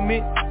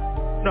 Payment,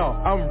 no,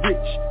 I'm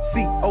rich.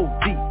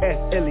 C-O-D-S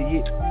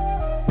Elliot.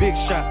 Big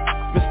shot,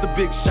 Mr.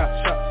 Big Shot,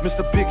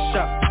 Mr. Big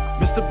Shot,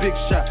 Mr. Big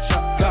Shot.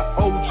 Got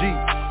OG,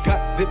 got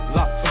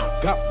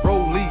Ziploc, got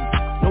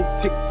Rollies, no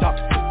TikTok.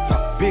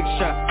 Big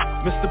shot,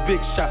 Mr.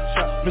 Big Shot,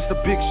 Mr.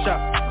 Big Shot,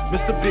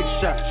 Mr. Big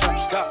Shot.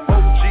 Got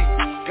OG,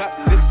 got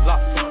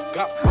Ziploc,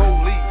 got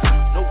Rollies,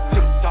 no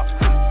TikTok.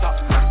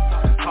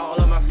 All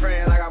of my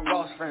friends, I got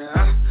boss friends.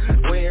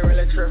 We ain't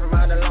really tripping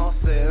about the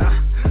losses.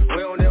 We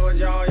don't deal with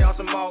y'all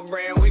some more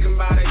brand. We can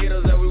buy the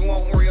hitters that we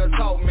want, real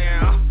talk,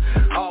 man.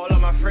 All of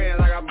my friends,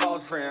 I got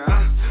boss friends.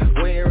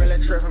 We ain't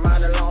really tripping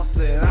about the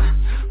losses.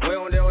 We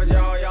don't deal with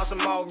y'all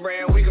some more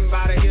brand. We can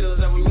buy the hitters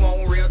that we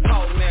want, real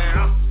talk,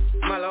 man.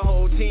 My little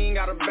whole team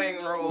got a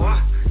bankroll.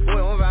 We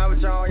don't vibe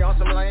with y'all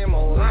some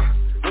lame-os.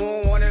 We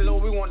don't want it low,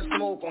 we want to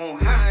smoke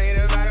on.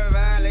 Anybody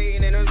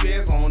violating in a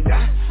vehicle on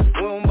die.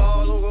 We don't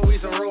ball over, we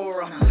some roll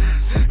runners.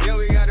 Yeah,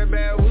 we got the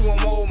bag, we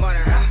want more money.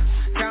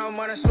 Count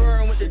money,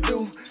 swearing what to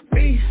do.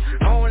 Me,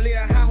 I don't leave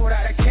the house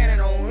without a cannon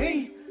on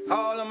me.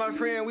 All of my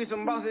friends, we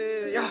some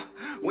bosses, yeah.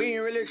 We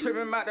ain't really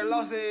tripping about the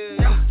losses,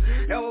 yeah.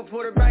 Ever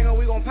put a bang on,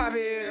 we gon' pop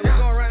it. We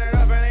gon' run it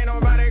up and ain't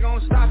nobody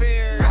gon' stop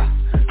it, yeah.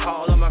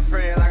 All of my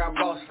friends, I got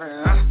boss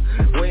friends,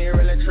 we ain't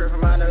really tripping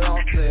about the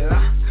losses,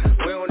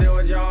 We don't deal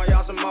with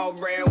y'all some more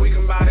brand. We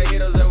can buy the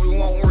hitters that we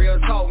want, real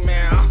talk,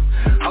 man.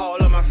 All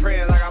of my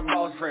friends, I got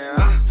boss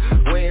friends,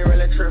 we ain't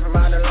really tripping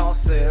about the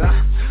losses,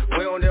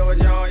 We don't deal with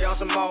y'all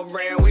some more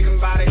brand. We can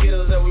buy the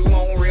hitters that we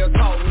want, real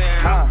talk,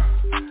 man.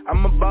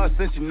 I'm a boss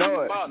since you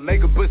know it.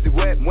 Make a pussy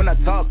wet when I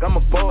talk, I'm a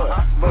boy.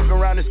 Fuck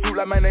around the street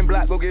like my name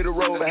Black, go get a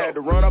robe. I had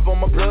to run up on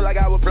my plug like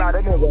I was fly,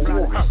 that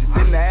nigga. She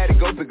sit in the attic,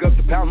 go pick up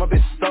the pound, my bitch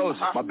is soldier.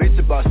 My bitch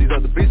a boss, these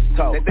other bitches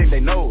talk, they think they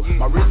know.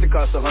 My wrist it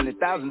cost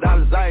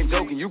 $100,000, I ain't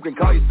joking. You can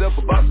call yourself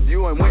a boss if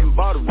you ain't went and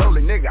bought a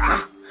rolling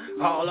nigga.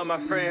 All of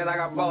my friends, I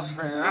got boss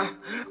friends,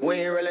 we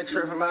ain't really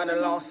tripping about the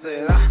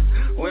losses,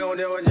 We don't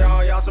deal with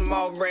y'all some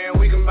more brand.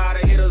 We can buy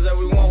the hitters that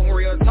we want,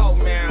 real talk,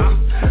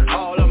 man.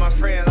 All of my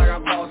friends, I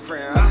got boss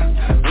friends,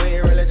 we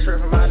ain't really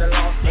tripping about the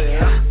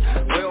losses,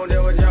 We don't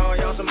deal with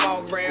y'all some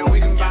more brand. We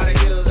can buy the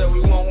hitters that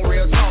we want,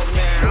 real talk,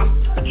 man.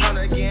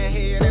 100 again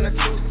here, then a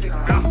 2-6,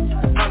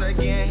 100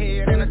 again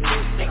here, then a 2-6,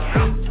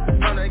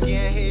 100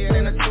 again here,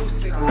 then a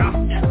 2-6,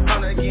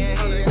 100 again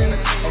here, then a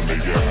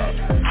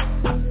 2-6.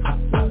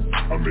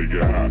 I'll make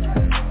it hot.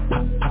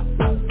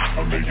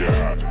 I'll make it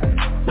hot.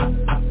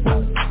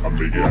 I'll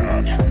make it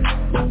hot.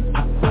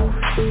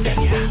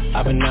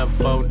 I've been up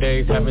 4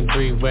 days, having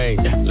 3 ways.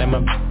 Let my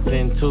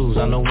in twos,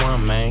 I'm the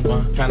one, man.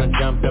 Tryna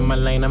jump in my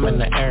lane, I'm in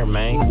the air,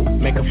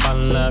 man. Make her fall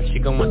in love, she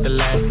gon' want the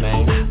last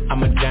name.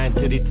 I'm a giant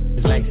to these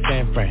like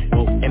San Fran.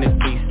 And it's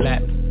beat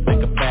slap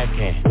like a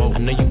backhand. I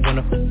know you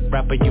wanna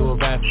rapper, you a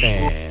rap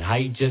fan. How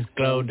you just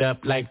glowed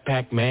up like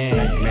Pac-Man?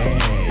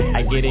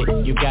 I get it,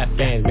 you got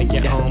fans. Make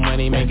your own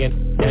money, make it,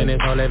 and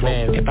it's all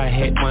advance. If I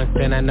hit once,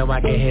 then I know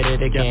I can hit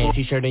it again.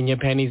 T-shirt and your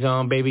panties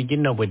on, baby, you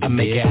know what it is. I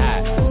make it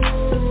hot.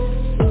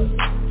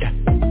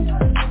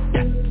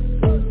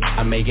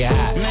 I make it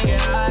hot. Make it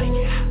hot.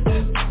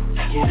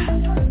 Yeah.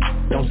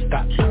 Don't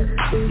stop.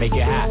 Make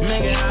it hot.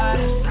 Make it hot.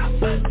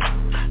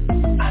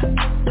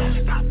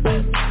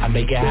 I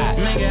make it hot.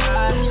 Make it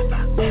hot.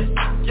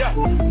 Yeah,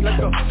 let's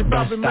go.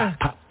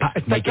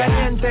 Está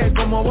caliente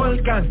como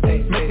volcán.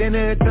 Me tiene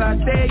detrás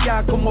de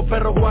ella como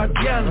perro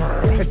guardián.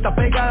 Está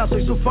pegada,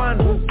 soy su fan.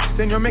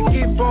 Señor mi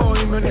equipo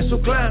y me une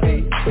su clan.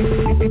 Y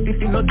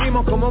nos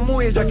dimos como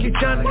muy Jackie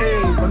Chan.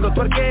 Cuando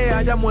tu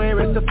arquea ya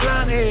mueve este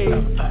plan.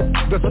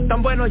 Besos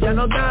tan buenos ya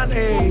no dan.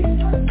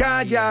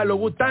 Calla, lo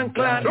Wu-Tang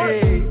Clan.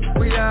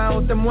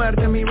 Cuidado, te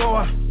muerde mi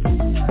boa.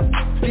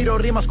 Tiro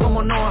rimas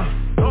como Noah.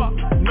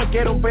 No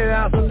quiero un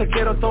pedazo, te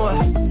quiero toda.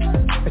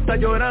 Está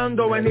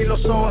llorando, ven y lo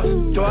sobas.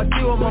 Yo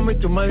activo, mami,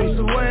 tú me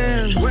dices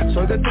buen.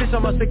 Soy de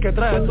Trisoma, así que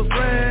trae a tu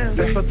friend.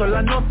 Le soltó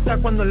la nota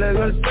cuando le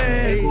dio el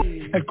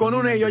pen. Él con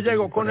una y yo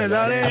llego con el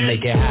arena. I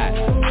make it hot.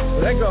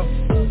 Let's go.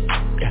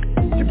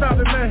 Keep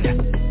poppin', man.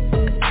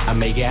 I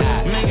make it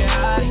hot. Make it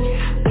hot.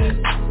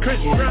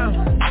 Chris Brown,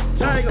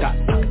 Tiger.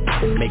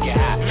 Make it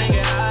hot. Make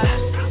it hot.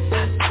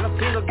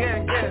 Latino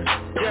gang,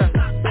 yeah.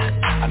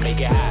 I make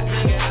it hot.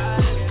 Make it hot.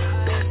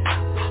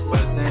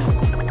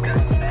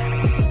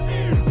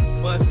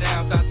 Bust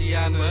down,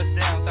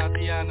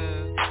 Tatiana.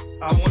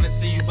 I wanna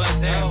see you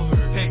bust down.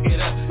 Pick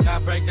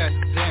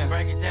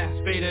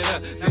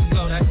up, now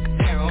slow that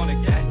down on the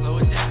gas, slow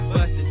it down,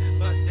 bust it,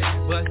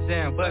 bust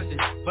down, bust it,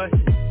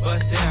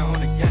 bust down on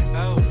the gas,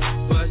 oh,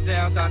 bust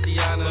down,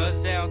 Tatiana,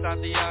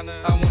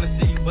 I wanna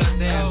see you bust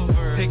down,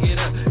 pick it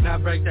up, now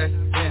break that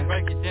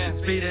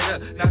down, speed it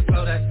up, now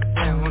slow that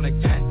down on the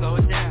gas, slow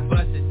it down,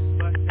 bust it,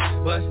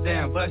 bust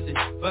down, bust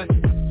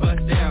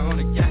down on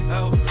the gas,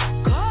 oh.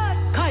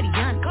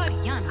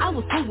 Cardiana, I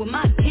was cool with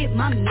my kid,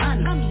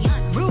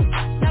 Mamiana, Rude,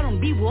 I don't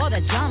be with all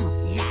that drama,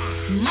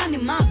 money,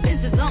 my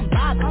business, I'm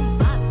bothered,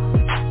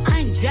 I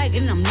ain't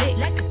dragging, I'm lit,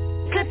 like a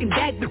clapping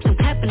back, bitch, I'm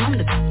clapping on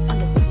the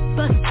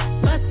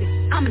bust it,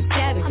 I'm a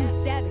savage,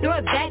 throw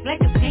it back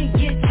like a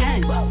 10-year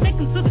challenge, take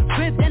him to the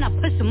crib, then I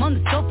push him on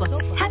the sofa,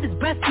 have his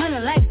breath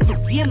smelling like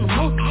pussy and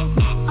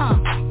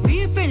mimosa,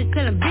 we ain't finished,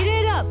 tell him beat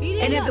it up,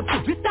 and if the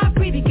pussy stop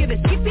breathing, give it,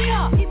 skip it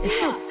up,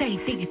 it's so steady,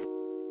 think it's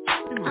I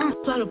don't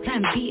swallow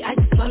plan B, I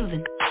just swallow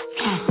them.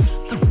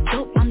 For the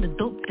dope, I'm the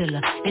dope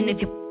dealer. And if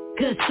you're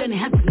good, shouldn't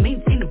have to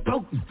maintain the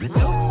broken.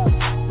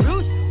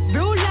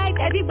 Real life,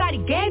 everybody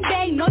gang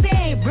bang, no they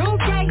ain't real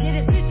right.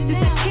 Since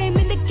I came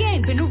in the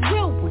game, been a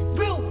real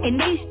one. And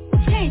they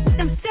changed,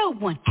 I'm still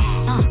one.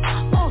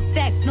 All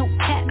facts, no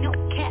cap.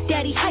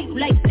 Daddy, how you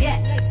like that?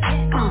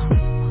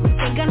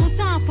 Ain't got no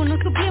time for no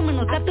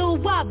subliminals. After a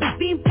while, but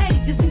being petty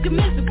just seems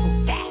miserable.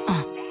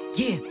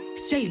 Yeah,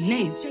 say your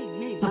name.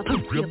 My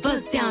pussy a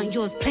buzz down,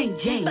 yours plain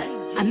Jane.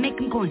 I make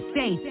him go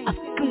insane. I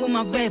fucking with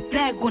my red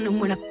flag on him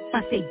when I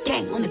say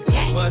gang on the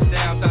gang. Buzz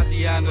down,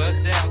 Tatiana.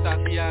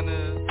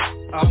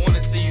 I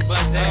wanna see you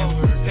buzz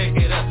down. Pick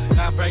it up,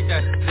 now break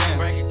that down.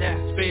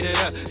 Speed it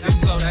up,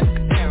 now slow that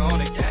down on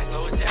the gas.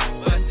 Slow it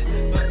down, bust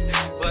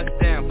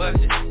down, bust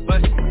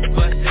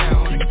down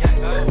on the gas.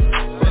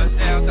 Buzz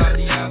down,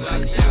 Tatiana.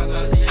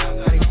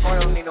 I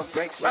don't need no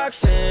breaks.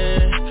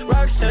 Roxanne,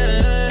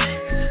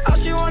 all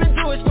she wanna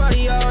do is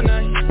party all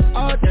night.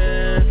 All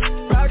day,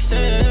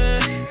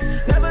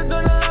 Roxanne, never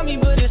gonna love me,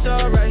 but it's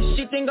alright.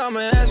 She think I'm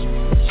an ass,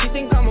 she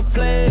think I'm a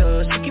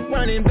player. She keep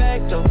running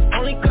back though,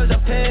 only cause I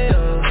pay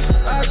her.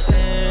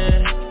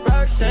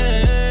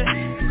 Roxanne,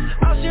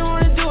 all she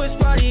wanna do is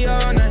party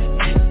all night.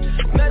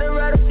 Met her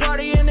at a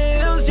party in the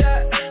hills,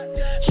 yeah.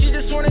 She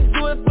just wanna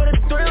do it for the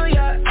thrill,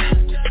 yeah.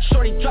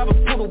 Shorty drive a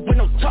poodle with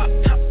no top.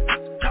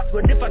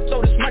 But if I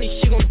throw this money,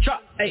 she gon'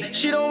 drop. Ay.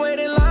 She don't wait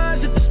in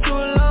lines if it's too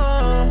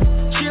long.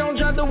 She don't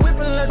drive the whip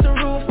unless the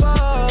roof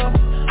fall.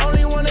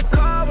 Only wanna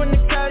call when the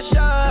cash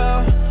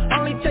out.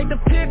 Only take the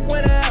pic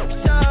when the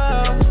house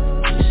out.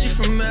 She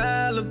from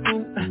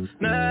Malibu.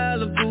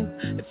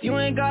 If you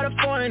ain't got a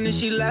foreign, then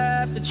she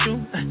laugh at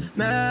you.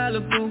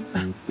 Malibu.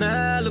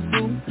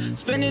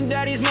 Spending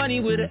daddy's money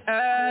with an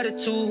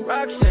attitude.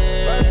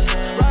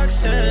 Roxanne,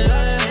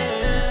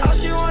 all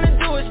she wanna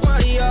do is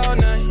party all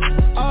night,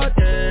 all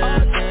day.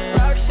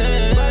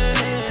 Roxanne,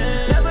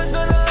 never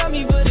gonna love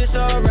me, but it's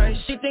alright.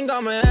 She think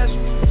I'm an ass,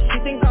 she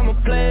think I'm a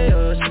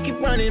player. She keep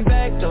running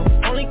back though,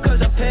 only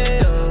cause I pay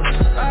her.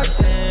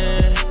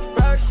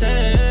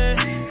 Roxanne,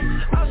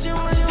 all she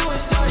wanna do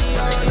is party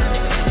all night.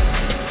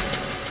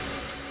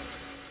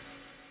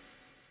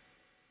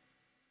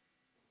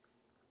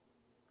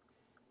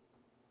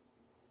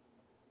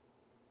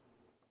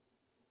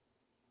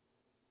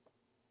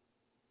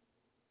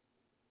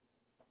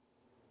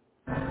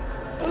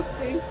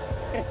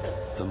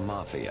 The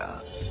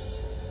Mafia,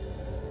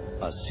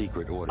 a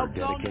secret order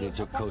dedicated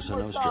to Cosa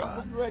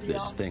Nostra,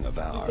 this thing of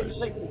ours.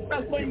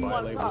 You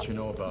violate what you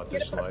know about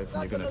this life,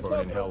 and you're gonna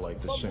burn in hell like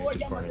the saint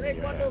is burning in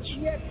your hands.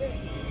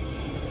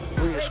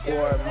 Real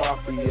Squad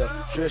Mafia,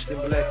 Tristan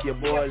Black, your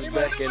boys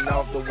backing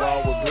off the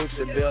wall with bricks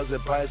and bells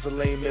and pipes and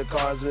lame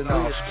cars and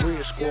all.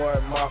 Real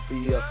Squad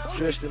Mafia,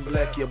 Tristan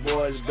Black, your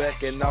boys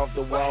backing off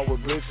the wall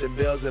with bricks and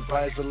bells and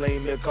pipes and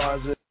lame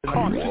cars and all.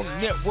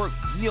 Cartoon Network,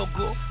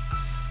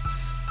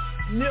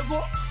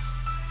 nigga.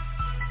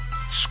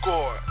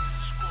 Score.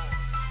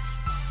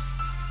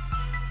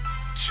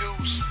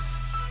 Juice.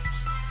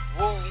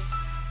 Woo.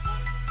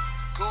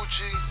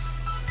 Gucci.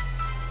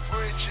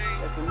 Free G.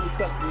 That's a new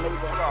custom made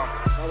by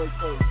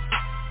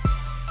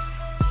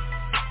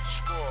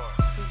Score.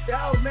 Peace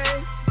out, man.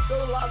 So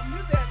a lot of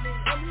music at me,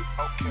 homie.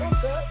 Okay.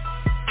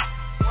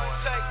 One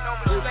take, no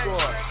mistakes,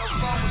 man. No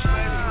promise,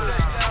 man.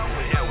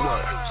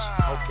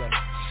 Okay.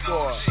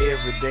 Score.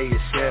 Every day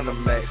is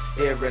Cinemax,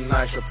 every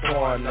night's a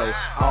porno.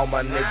 All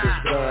my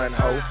niggas gun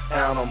ho,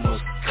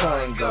 animals,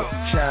 Congo.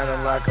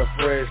 Shining like a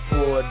fresh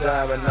poor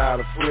diamond out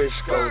of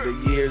Frisco.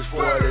 The year's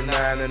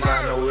 49 and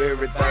I know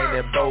everything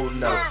that Bo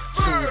know.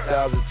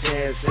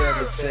 2010,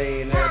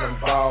 17 and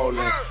I'm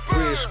ballin'.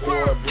 Free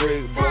Squad,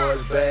 brick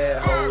boys,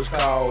 bad hoes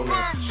callin'.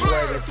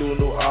 Swaggin' through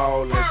New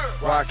Orleans,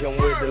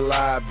 rockin' with the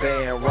live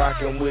band,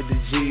 rockin' with the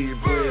G's.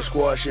 Brick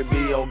Squad should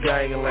be on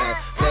gangland.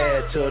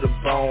 Bad to the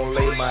bone,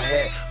 lay my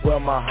hat where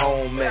my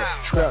home at.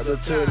 Strapped her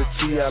to the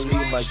T, I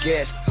leave my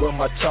gas where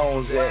my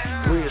tones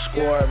at. Brick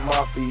Squad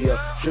Mafia,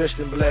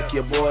 Tristan Black,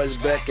 your boys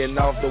backing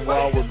off the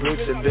wall with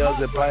bricks and bells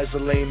and pipes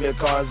and lame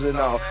cars and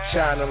all.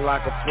 Shining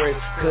like a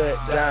fresh cut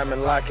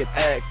diamond like an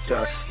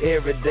actor.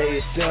 Every day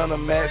is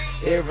Cinemax,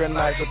 every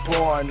night's a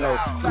porno.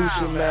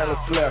 Gucci, Mane,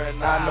 Flair,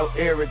 I know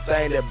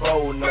everything that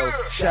Bo knows.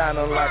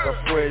 Shining like a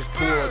fresh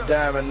pool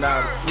diamond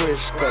out of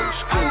Frisco.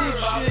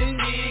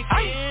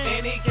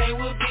 And he came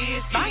with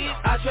biscuits.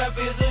 I trap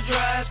is a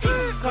dry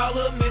skin. Call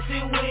her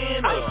missing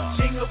winner.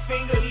 Jingle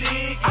finger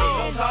lick.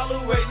 Don't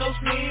tolerate no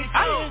snitch.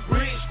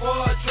 Rich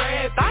squad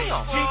trap.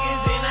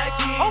 Chickens in our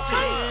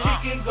kitchen.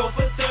 Chicken go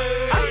for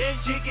 30.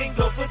 Chicken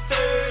go for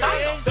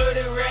 30. 30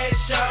 rat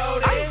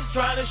short.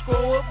 Tryna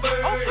score a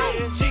bird.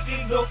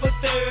 Chicken go for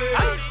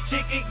 30.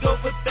 Chicken go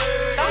for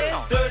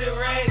 30. 30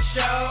 rat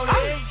short.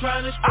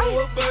 Tryna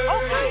score a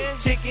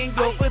bird. Chicken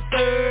go for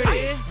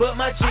 30. But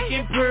my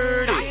chicken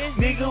pretty.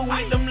 Nigga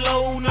with them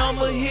low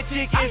number, hit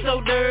chicken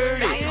so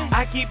dirty.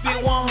 I keep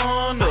it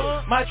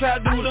 100, my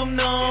trap do them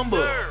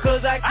numbers.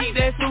 Cause I keep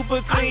that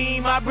super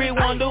clean, my breed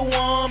Wonder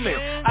Woman.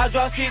 I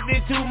drop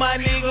 62, my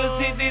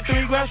niggas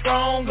 63 grams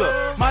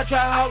stronger. My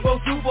trap hog go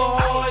super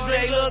hard,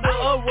 they love the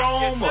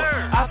aroma.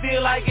 I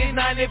feel like it's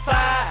 95,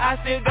 I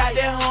still got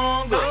that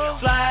hunger.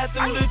 Slide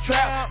through the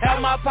trap, have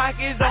my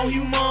pockets on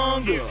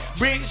humongous.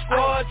 Brick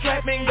squad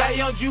trapping, got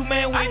young Jew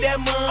man with that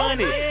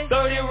money.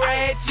 30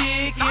 rat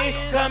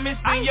chicken, come and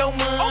spend your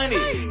money.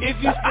 If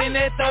you spend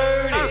that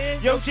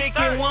 30, your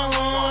chicken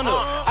 100.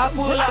 I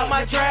pull out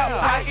my trap,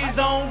 pockets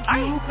on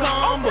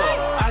cucumber.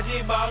 I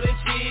just bought a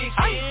chicken,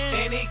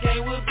 and it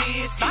came with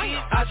biscuits.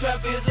 I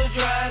trap is a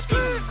dry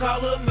skin,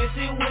 call her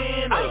missing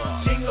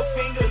winner. Jingle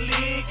finger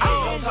lick,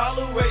 don't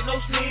tolerate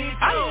no snitch.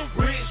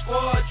 Rich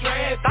squad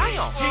trap,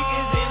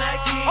 chickens in our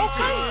kitchen.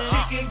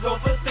 Chicken go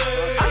for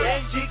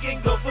 30,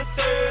 chicken go for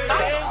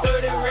 30.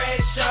 30 rat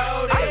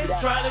short,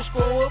 tryna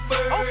score a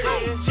bird.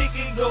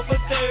 Chicken go for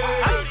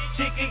 30,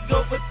 chicken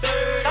go for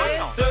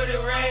 30. 30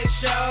 rat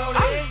short,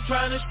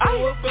 tryna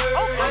score a bird.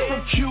 I'm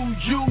from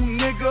QU,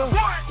 nigga.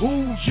 Who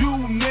you,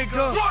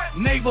 nigga?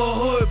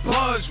 Neighborhood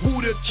buzz,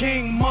 who the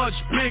king much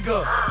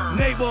bigger.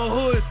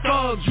 Neighborhood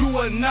thugs, you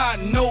are not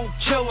no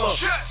killer.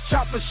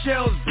 Chopper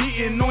shells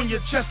beating on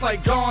your chest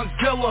like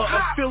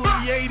Godzilla.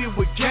 Affiliated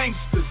with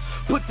gangsters.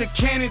 Put the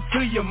cannon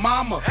to your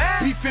mama.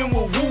 Beefing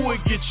with who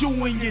would get you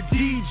and your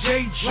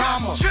DJ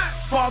drama.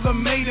 Father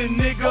made a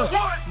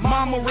nigga,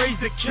 mama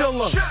raised a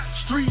killer.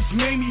 Streets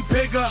made me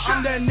bigger,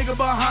 I'm that nigga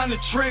behind the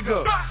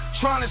trigger.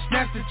 Trying to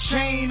snap the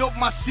chain off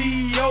my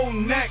CEO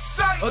neck,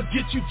 or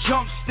get you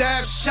jump,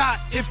 stab, shot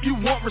if you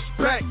want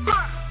respect.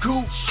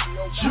 Gooch,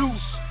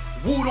 juice,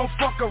 woo don't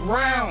fuck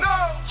around.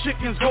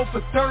 Chickens go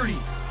for 30.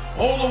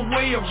 All the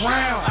way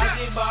around.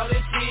 I just bought a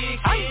chicken,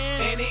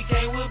 and it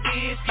came with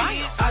biscuits.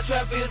 I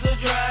trap is a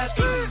dry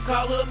skin,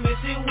 call her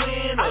missing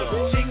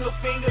winner. Jingle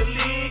finger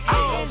lick,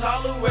 don't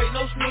tolerate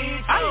no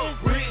snitch.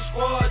 Rich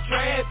squad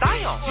trap,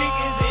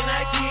 chickens in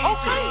our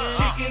kitchen.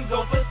 Chicken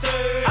go for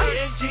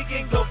 30,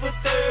 chicken go for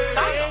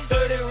 30.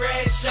 30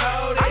 rat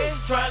short,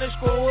 tryna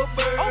score a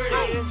bird.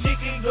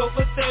 Chicken go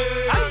for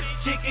 30,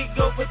 chicken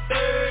go for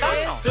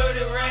 30.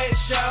 30 rat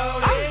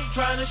short,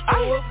 tryna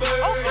score a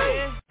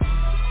bird.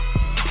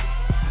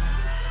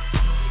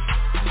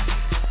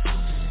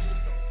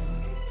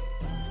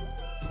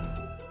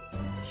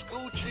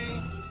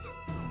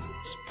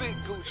 Big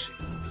Gucci,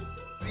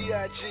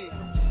 B.I.G.,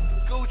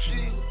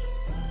 Gucci,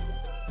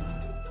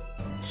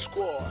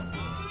 Squad,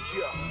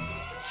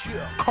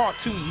 yeah.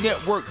 Cartoon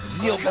Network,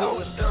 nigga. When I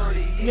was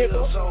 30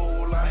 years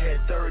old, I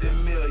had 30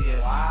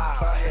 million. Wow.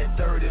 I had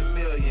 30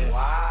 million.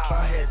 Wow.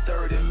 I had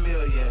 30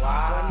 million.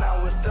 Wow. When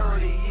I was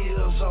 30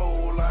 years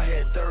old, I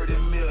had 30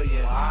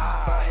 million.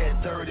 Wow. I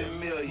had 30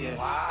 million.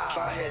 Wow.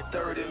 I had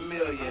 30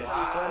 million.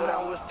 Wow. When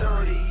I was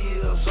 30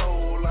 years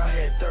old, I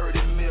had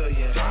 30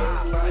 million.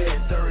 I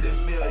had 30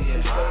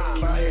 million.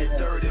 I had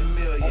 30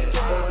 million.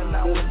 When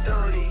I was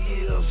 30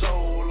 years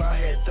old, I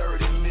had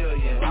 30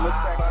 million.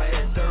 I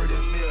had 30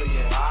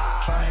 million.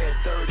 I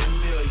had 30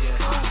 million.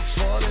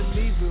 Pardon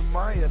me, but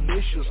my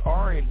initials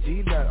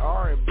R&D, not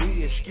R&B.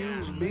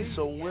 Excuse me,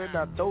 so when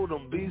I throw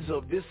them B's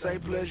up, this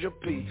ain't Pleasure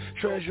P.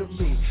 Treasure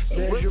me,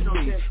 measure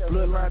me.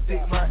 Bloodline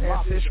thick, my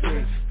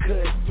ancestry.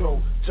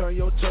 Cutthroat, turn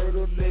your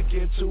turtleneck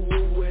into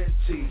a wet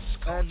tease.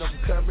 And I'm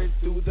coming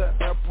through the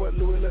airport,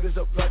 Louis letters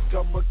up like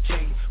I'm a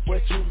king.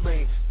 What you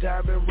mean?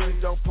 Diamond ring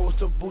don't supposed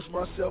to boost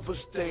my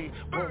self-esteem.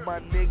 Want my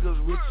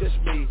niggas rich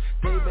as me,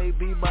 they may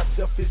be my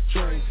selfish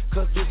dream.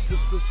 Cause this is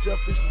a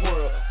selfish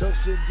world, Ducks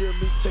and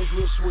Jimmy taste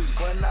real sweet.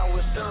 When I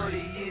was 30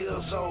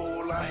 years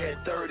old, I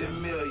had 30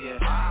 million.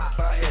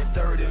 I had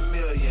 30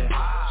 million.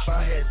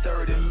 I had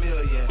 30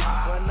 million.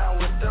 When I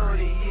was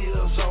 30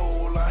 years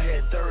old, I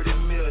had 30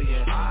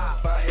 million.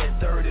 I had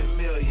 30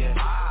 million.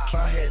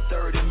 I had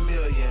 30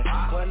 million.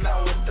 When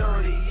I was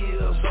 30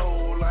 years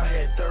old, I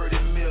had 30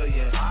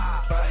 million.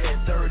 I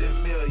had 30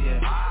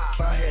 million.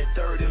 I had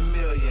 30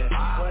 million.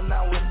 When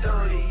I was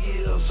 30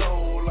 years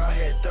old, I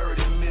had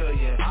 30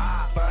 million.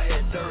 I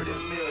had 30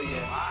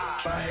 million.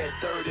 I had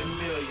 30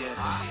 million.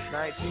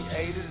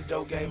 1980s,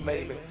 dope game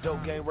made me.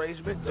 Dope game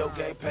raised me, dope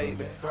game paid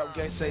me. Rap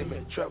game saved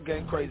me, trap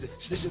game crazy.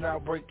 Snitching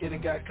outbreak,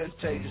 it got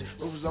contagious.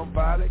 Moves on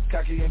violent,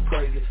 cocky and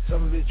crazy.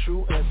 Some of it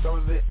true and some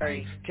of it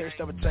ain't. Can't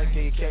stop a tank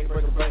and you can't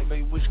break a bank.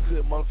 Maybe wish you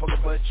could,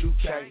 motherfucker, but you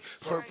can't.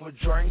 Purple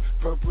drink,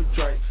 purple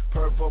drink.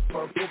 Purple,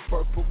 purple,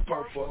 purple,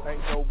 purple.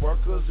 Ain't no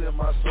workers in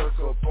my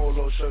circle.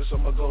 Polo shirts,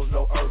 some of those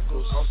no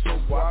Urkels. I'm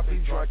so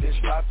whoppy, drunk and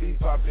sloppy,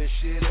 poppin'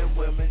 shit and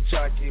women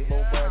jockey.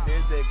 More money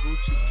than that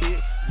Gucci kid.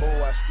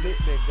 More I split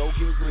than go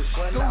get rich.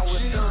 When I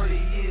was 30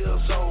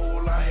 years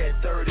old, I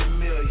had 30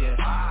 million.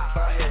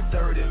 I had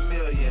 30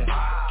 million.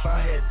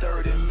 I had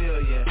 30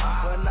 million.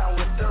 When I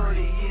was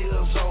 30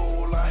 years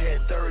old, I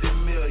had 30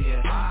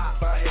 million.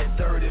 I had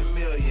 30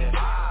 million.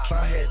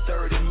 I had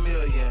 30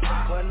 million.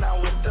 When I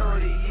was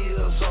 30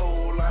 years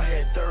old, I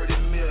had 30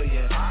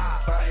 million.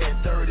 I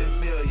had 30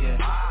 million.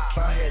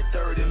 I had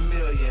 30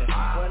 million.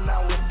 When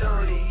I was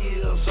 30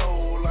 years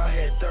old, I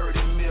had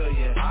 30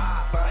 million.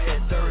 I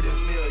had 30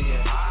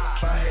 million.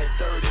 I had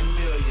 30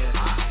 million.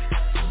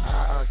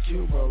 I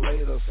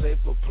accumulate a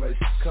safer place.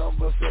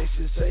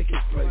 Conversations taking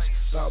place.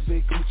 Saw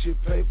big Gucci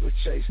paper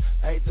chase.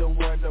 Ain't the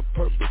one to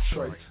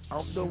perpetrate.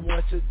 I'm the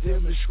one to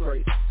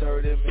demonstrate.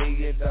 $30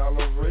 million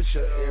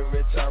richer.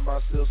 Every time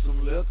I steal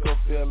some liquor,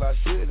 feel I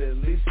should at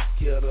least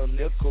get a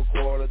nickel,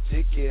 quarter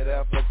ticket,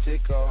 apple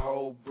tick, a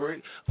whole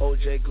brick.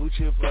 OJ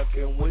Gucci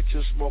fucking with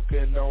you,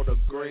 smoking on a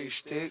green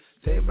stick.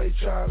 They may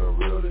try to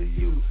riddle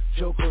you,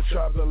 Joker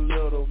try to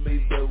little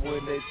me, but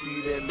when they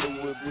see that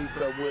Louis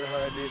V up with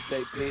hundreds,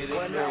 they pity.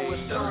 When I was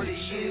 30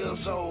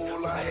 years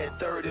old, I had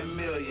 30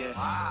 million.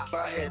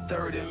 I had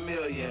 30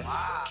 million.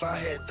 I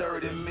had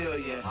 30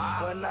 million.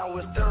 When I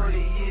was 30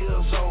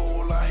 years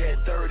old, I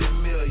had 30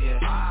 million.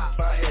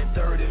 I had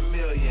 30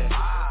 million.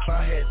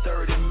 I had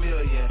 30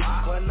 million.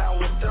 When I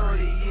was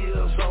 30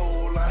 years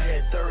old, I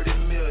had 30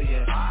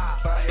 million.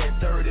 I had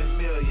 30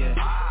 million.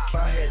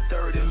 I had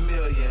 30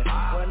 million.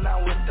 When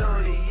I was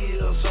 30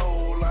 years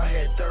old, I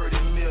had 30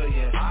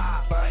 million.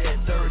 I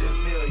had 30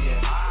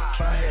 million.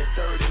 I had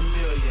 30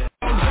 million.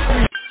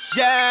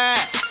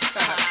 Yeah.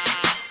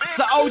 It's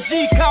an OG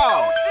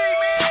call.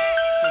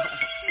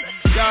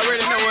 Y'all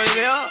already know what it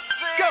is.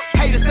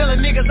 Haters telling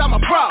niggas I'm a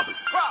problem.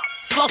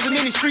 Flossing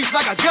in these streets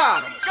like I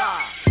got them.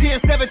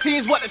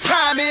 10-17's what the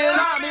time is.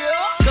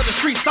 Cause the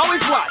streets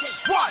always watch.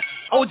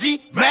 OG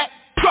Mac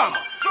Drama.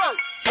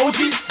 OG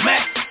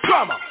Mac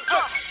Drama.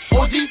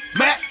 OG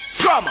Mac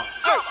Drama.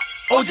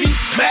 OG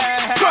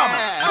Mac Drama.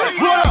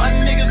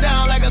 Hunting niggas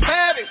down like a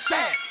savage.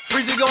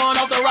 Breezy going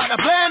off the rock the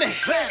planet.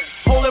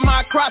 Holding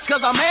my crotch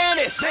cause I'm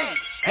managed.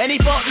 And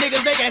these fuck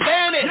niggas, they can't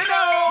stand it.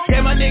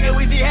 Damn, my nigga,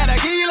 we see had a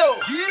kilo.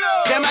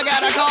 Damn, I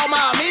gotta call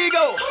my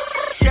amigo.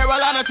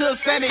 Carolina to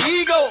San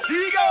Diego.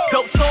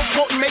 Dope so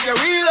potent, make it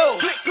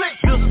reload.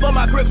 Just for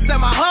my grips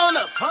and my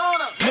hunters.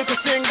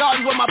 Nicholson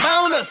Garden with my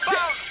bonus.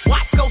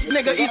 Watch Coast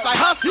nigga, east like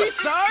hustlers.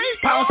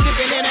 Pound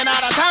shipping in and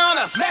out of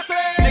towners.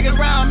 Niggas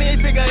round me,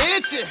 figure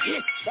itchin'.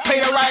 Pay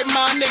the right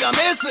mind, nigga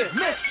missing.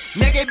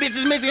 Naked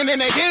bitches missing in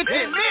the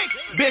kitchen.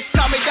 Bitch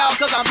call me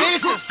dog cause I'm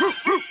bitches.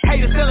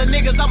 Haters telling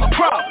niggas I'm a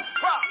problem.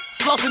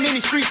 Flossing in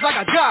these streets like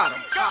I got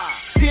them.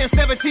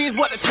 10-17's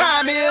what the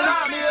time is.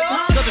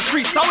 Cause the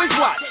streets always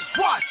watch.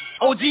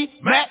 OG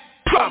Mac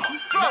Drama.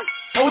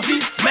 OG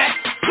Mac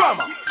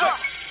Drama.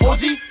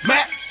 OG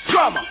Mac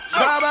Drama.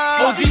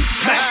 OG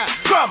Mac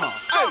Drama.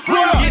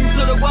 Getting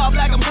to the wall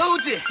like I'm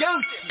Gucci.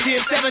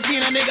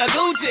 10-17 a nigga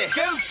Gucci.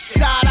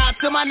 Shout out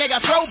to my nigga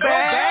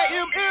Throwback.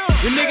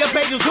 The nigga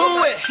pages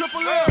do it.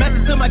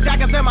 Message to my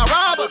jackets and my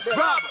robbers.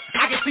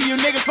 I can see you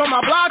niggas from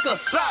my blockers.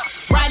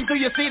 Riding through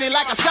your city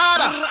like a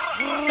shotter.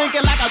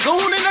 Thinking like a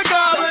goon in the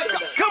gullet.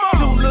 Come on.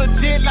 Too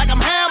legit like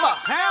I'm Hammer.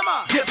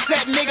 Dip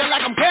set nigga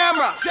like I'm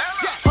Camera.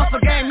 Hustle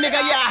game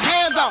nigga, yeah,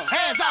 hands on.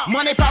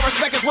 Money, power,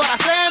 respect is what I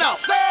stand on.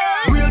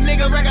 Real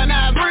nigga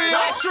recognize real.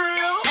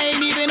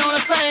 Ain't even on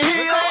the same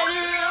hill.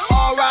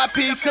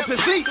 R.I.P. to the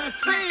seat.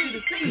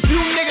 You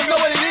niggas know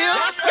what it is.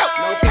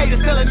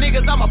 Haters telling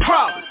niggas I'm a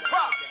problem.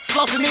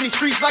 Flossing in these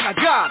streets like I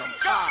got them.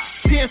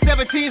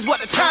 10-17's what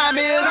the time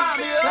is.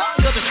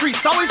 Cause the streets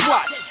always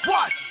watch.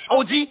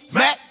 OG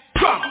Mac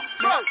Drama.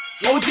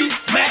 OG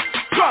Mac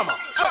Drama.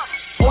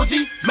 OG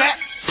Mac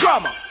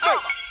Drama.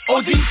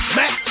 OG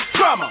Mac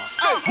Drama.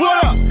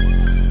 What up?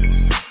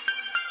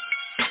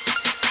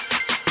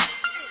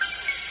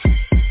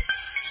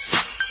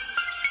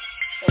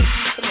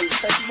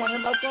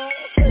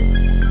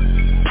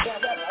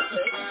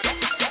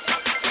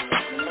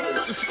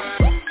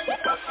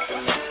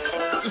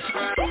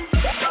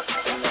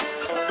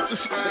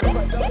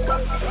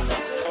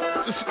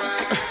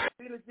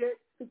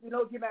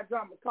 Get that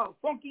drama. It's called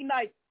Funky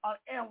Night on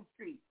Elm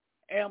Street.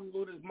 Elm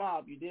Looters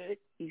Mob, you did?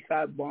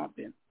 Eastside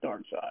Bumpton,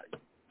 Dark Side.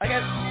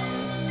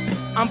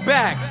 I'm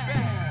back.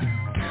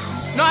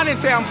 No, I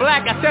didn't say I'm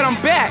black. I said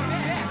I'm back.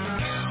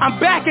 I'm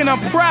back and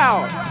I'm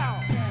proud.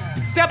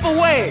 Step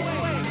away.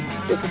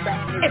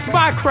 It's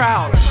my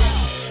crowd.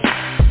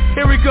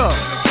 Here we go.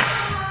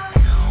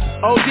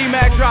 OG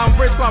Mac Drama,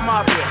 Bridge Squad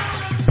Mafia.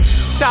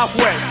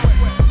 Southwest.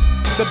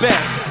 The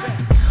best.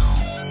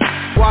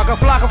 Walk a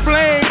flock of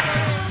flames.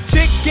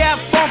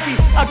 Got funky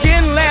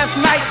again last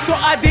night, so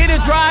I did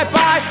a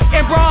drive-by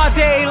in broad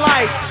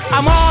daylight.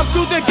 I'm all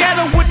through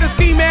together with the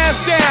ski mask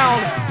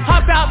down.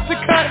 Hop out to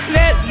cut,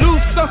 let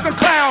loose on some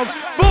clowns.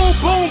 Boom,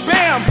 boom,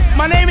 bam,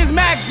 my name is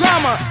Mac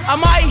Drama. I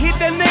might hit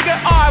the nigga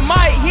or I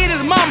might hit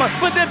his mama,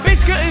 but the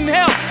bitch couldn't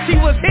help, she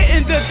was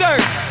hitting the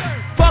dirt.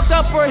 Fucked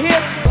up her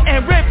hip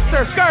and ripped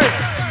her skirt.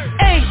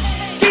 Ain't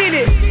seen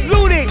it,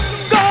 looted,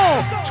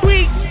 gone,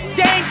 tweet,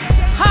 dank,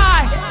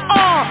 high,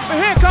 on.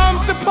 Here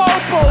comes the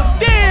popo,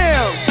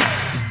 damn.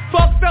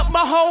 Fucked up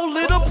my whole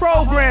little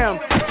program.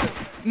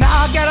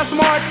 Now I got a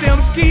smart sim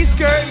ski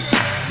skirt.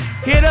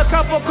 Hit a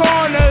couple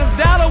corners,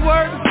 that'll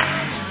work.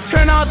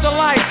 Turn out the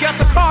lights,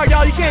 got the car,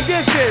 y'all, you can't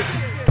diss this.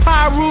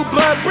 Pyro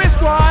Blood Brick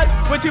Squad,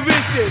 what you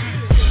wish this?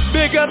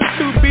 Big up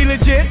to Be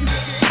Legit.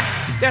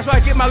 That's where I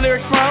get my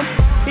lyrics from.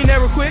 He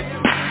never quit.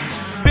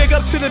 Big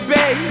up to the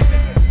Bay.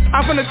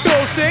 I'm from the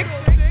 206.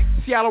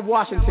 Seattle,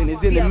 Washington is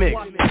in the mix.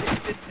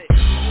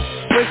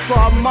 Brick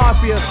Squad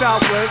Mafia,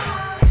 Southwest.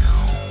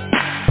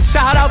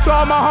 Shout out to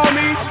all my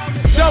homies.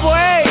 Double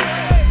A,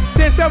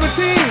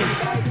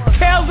 1017.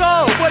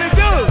 Kelzo, what it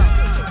do?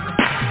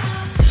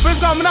 Brick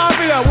Squad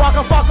Mafia,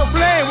 Waka Flocka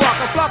Flame,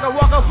 Waka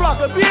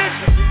Flocka, bitch.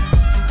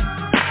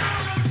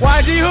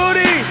 YG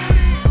Hoodie,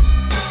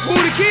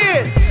 Woody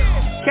Kid.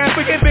 Can't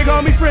forget big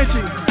homie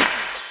Frenchie.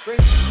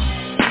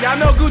 Y'all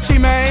know Gucci,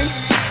 man.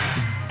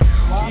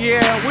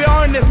 Yeah, we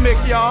are in this mix,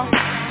 y'all.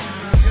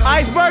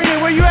 Ice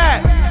Burgundy, where you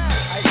at?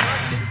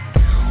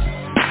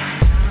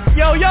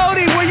 Yo,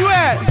 Yodi, where you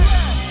at?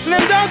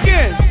 Slim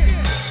Duncan,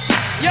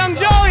 Young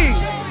Joey,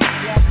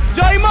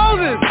 Joey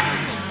Moses,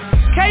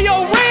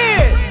 K.O.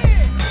 Red,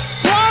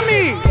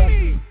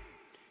 Kwame,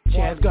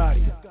 Chaz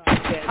Gotti.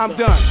 I'm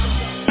done.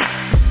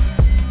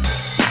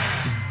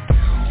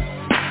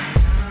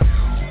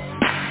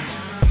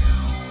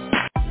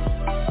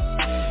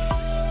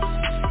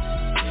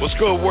 What's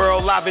good,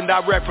 world? Live and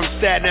direct from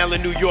Staten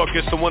Island, New York.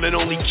 It's the one and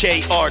only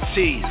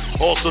KRT,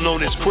 also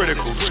known as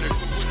Critical.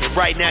 And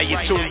right now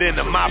you're tuned in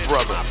to my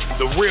brother,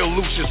 the real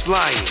Lucius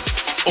Lyon,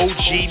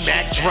 OG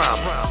Mac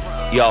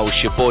Drama. Yo,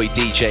 it's your boy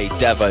DJ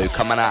Devo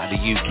coming out of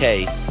the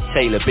UK,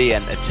 Taylor B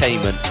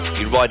Entertainment.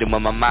 You're riding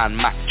with my man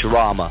Mac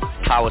Drama.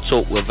 Power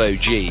Talk with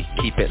OG.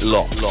 Keep it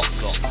locked.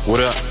 What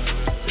up?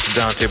 It's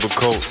Dante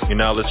Bacote. You're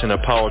now listening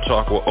to Power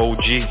Talk with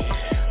OG.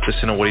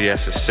 Listen to what he has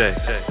to say.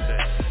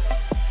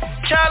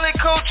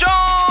 Calico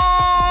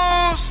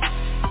Jones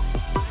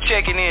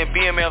checking in,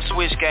 BMF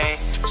Switch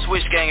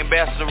Gang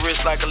ambassador, wrist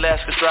like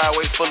Alaska,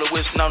 driveway full of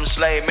whiskey on the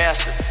slave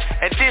master.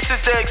 And this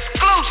is the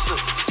exclusive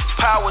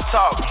Power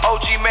Talk,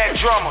 OG Mac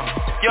Drummer,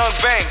 Young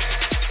Banks,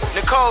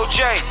 Nicole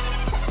J.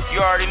 You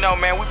already know,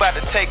 man, we about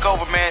to take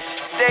over, man.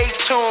 Stay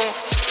tuned,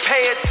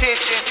 pay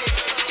attention,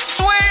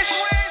 Swish.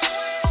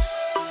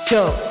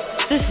 Yo,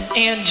 this is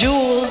Ann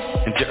Jules.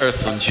 And to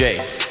Earthland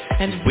J.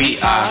 And we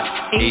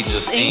are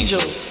Ageless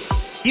Angels.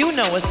 You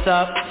know what's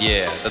up.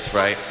 Yeah, that's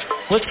right.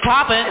 What's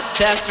poppin'?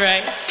 That's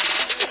right.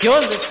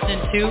 You're listening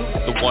to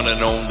the one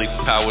and only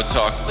Power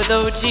Talk with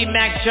OG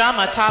Mac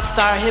Drama, Top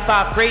Star Hip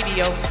Hop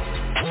Radio.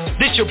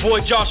 This your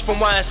boy Josh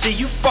from YNC.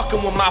 You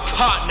fucking with my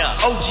partner,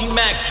 OG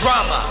Mac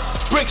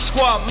Drama, Brick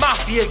Squad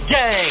Mafia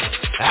Gang.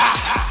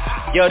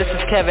 Yo, this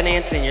is Kevin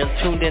Anthony. You're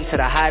tuned in to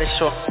the hottest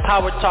show,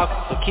 Power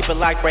Talk. So keep it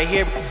locked right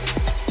here.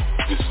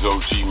 This is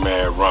OG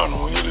Mad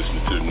Ronald, and you're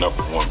listening to the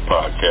 #1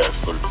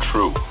 podcast for the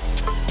truth.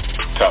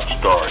 Top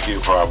Star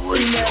Hip Hop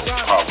Radio,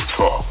 Power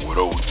Talk with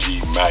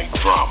OG Mac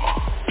Drama.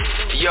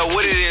 Yo,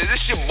 what it is?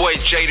 This your boy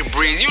Jada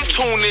Breeze. You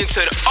tuned into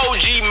the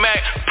OG Mac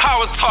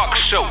Power Talk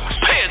Show.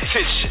 Pay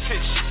attention.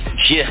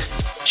 Yeah,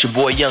 it's your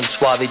boy Young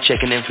Suave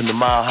checking in from the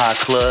Mile High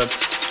Club.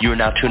 You are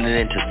now tuning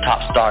in to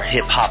Top Star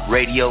Hip Hop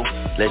Radio.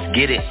 Let's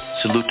get it.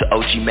 Salute to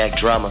OG Mac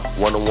Drama,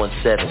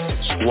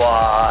 1017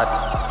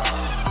 Squad.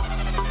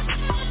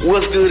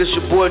 What's good, it's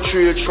your boy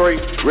Trio Trey,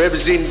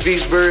 representing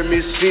Vicksburg,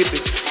 Mississippi.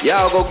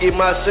 Y'all go get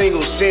my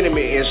single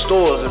Sentiment in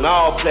stores and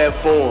all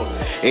platforms.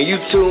 And you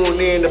tune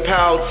in to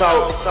Power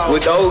Talk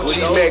with the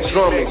OG Mac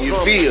Drama, you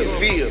feel?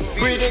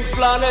 Greetings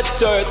planet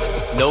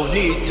Earth, no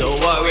need to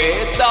worry.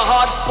 It's the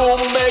hot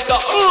boom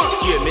maker,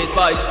 give me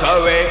my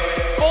story.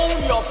 Phone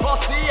your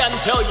posse and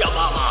tell your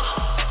mama.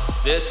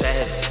 This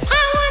is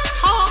Power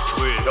Talk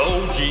with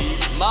OG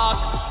Mac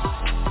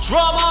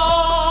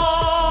Drama.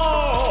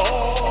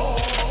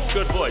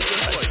 Good voice.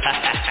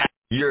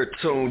 You're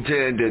tuned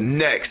in to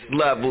Next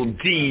Level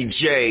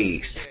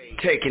DJs,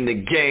 taking the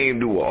game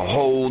to a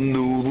whole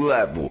new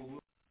level.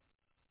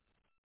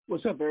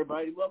 What's up,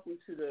 everybody? Welcome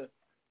to the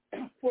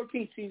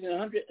 14th season,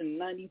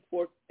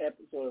 194th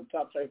episode of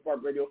Top Star Hip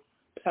Hop Radio,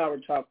 Power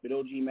Talk with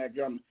OG Mac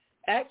Drama.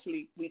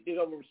 Actually, we did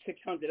over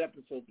 600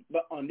 episodes,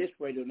 but on this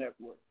radio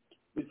network.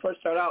 We first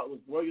started out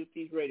with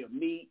Royalties Radio,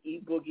 me,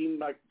 E Boogie,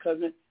 my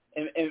cousin,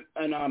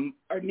 and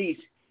our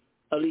niece,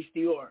 Elise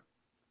Dior.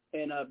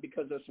 And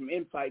because of some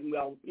infighting,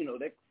 well, you know,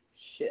 that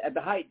shit, at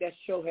the height, that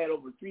show had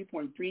over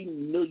 3.3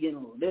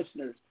 million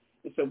listeners.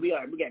 And so we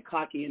got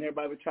cocky, and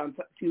everybody was trying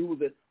to see who was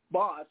the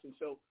boss. And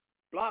so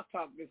Blog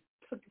Talk just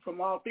took it from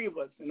all three of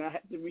us, and I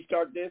had to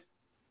restart this.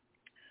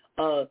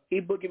 He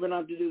booking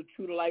on to do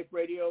True to Life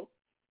Radio.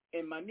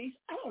 And my niece,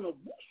 I don't know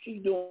what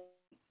she's doing.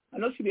 I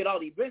know she be at all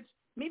the events.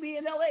 Meet me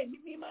in L.A.,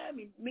 meet me in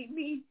Miami, meet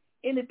me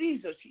in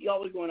Ibiza. She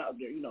always going out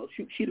there, you know.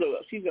 She's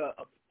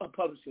a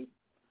publicist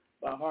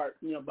by heart,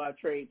 you know, by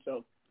trade,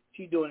 so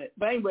she's doing it.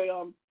 But anyway,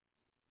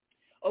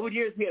 over the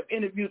years we have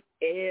interviewed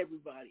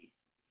everybody,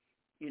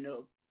 you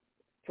know,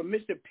 from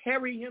Mr.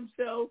 Perry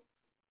himself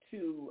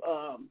to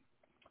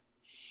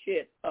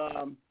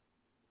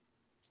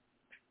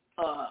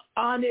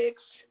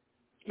Onyx,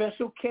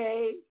 Special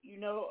K, you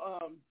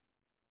know,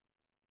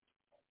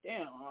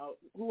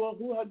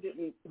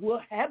 who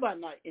have I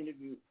not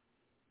interviewed?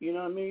 You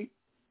know what I mean?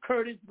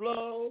 Curtis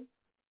Blow,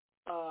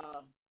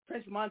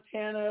 Prince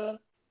Montana,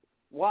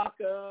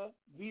 Waka,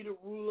 Vita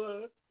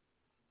Ruler.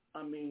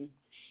 I mean,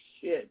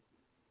 shit.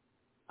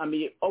 I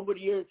mean, over the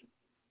years,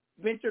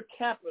 venture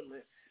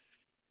capitalists,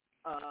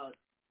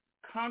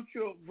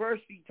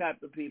 controversy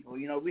type of people.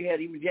 You know, we had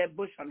even Jeb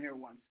Bush on here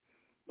once.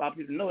 A lot of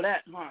people know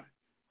that, huh?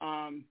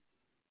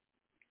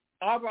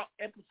 All of our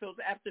episodes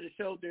after the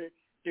show,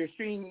 they're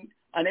streamed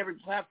on every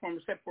platform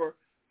except for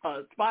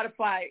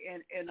Spotify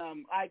and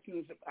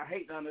iTunes are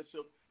hating on us.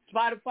 So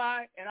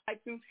Spotify and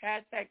iTunes,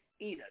 hashtag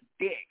eat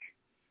a dick.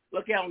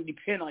 Look, I don't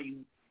depend on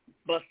you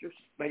busters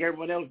like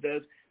everyone else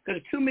does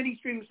because there's too many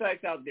streaming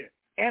sites out there.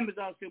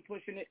 Amazon's still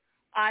pushing it.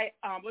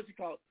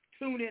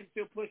 TuneIn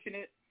still pushing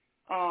it.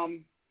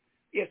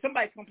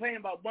 Somebody complained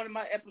about one of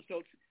my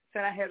episodes,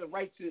 said I had the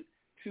right to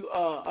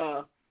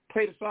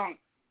play the song,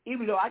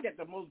 even though I got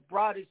the most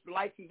broadest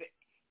license that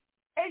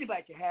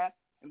anybody can have.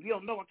 And if you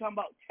don't know what I'm talking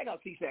about, check out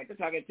CSAC. That's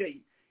all I can tell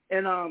you.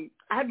 And I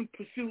haven't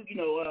pursued,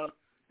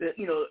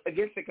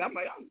 against it. I'm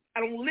like, I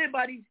don't live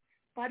by these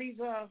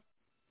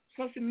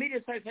social media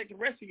sites like the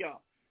rest of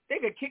y'all. They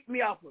could kick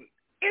me off of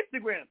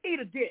Instagram, eat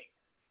a dick.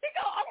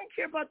 I don't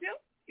care about them.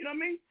 You know what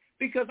I mean?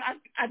 Because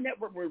I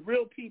network with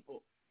real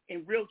people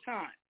in real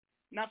time.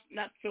 Not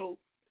so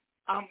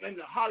I'm in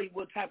the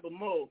Hollywood type of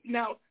mode.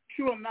 Now,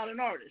 true, I'm not an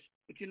artist,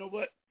 but you know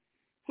what?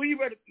 Who you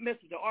rather mess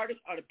with, the artist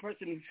or the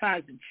person who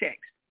signs the checks?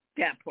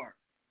 That part.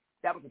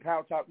 That was a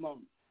Power Talk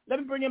moment. Let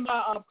me bring in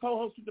my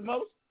co-host with the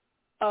most.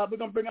 We're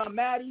going to bring on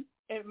Maddie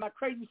and my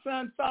crazy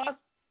son, Sauce,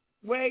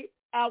 way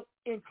out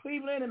in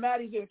Cleveland, and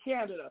Maddie's in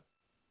Canada.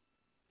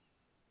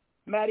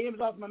 Maddie,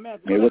 I'm off my man.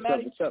 Hey, what's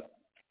up?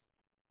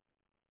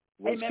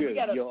 Hey, man, good?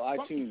 Yo,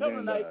 iTunes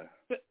and,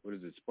 what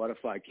is it,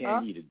 Spotify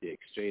can eat a dick,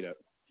 straight up.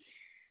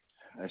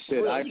 I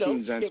said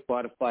iTunes and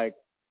Spotify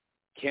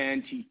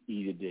can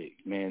eat a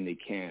dick. Man, they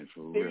can,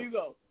 for real. There you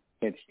go.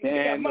 Can't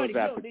stand those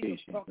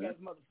applications.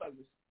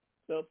 Motherfuckers.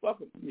 So fuck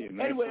them. Yeah,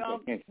 man, anyway,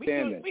 we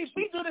do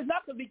this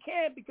not because we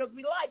can, because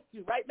we like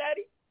to, right,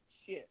 Maddie?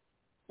 Shit.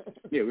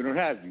 Yeah, we don't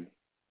have you.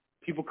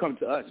 People come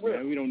to us,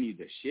 man. We don't need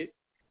that shit.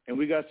 And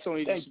we got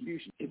Sony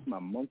distribution. It's my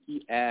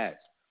monkey ass.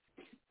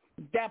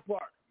 That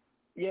part.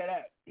 Yeah,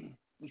 that.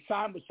 We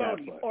signed with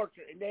Sony,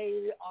 Orchard, and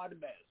they are the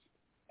best.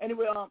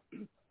 Anyway,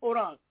 hold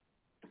on.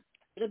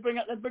 Let's bring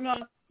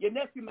on your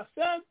nephew, my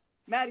son.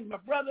 Maddie's my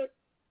brother.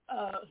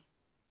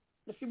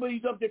 Let's see what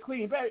he's up there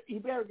cleaning. He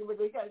better get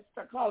ready. He got to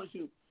start calling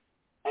you.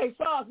 Hey,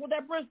 Sauce, what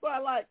that brisket I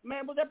like?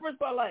 Man, what that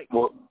brisket I like?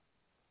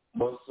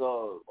 What's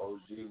up,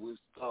 OG? What's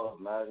up,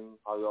 Maddie?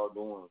 How y'all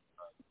doing?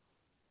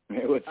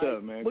 Hey, what's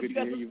up, man? Good to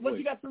hear your voice. What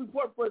you got to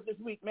report for us this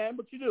week, man?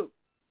 What you do?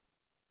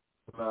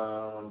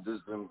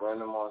 Just been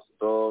branding my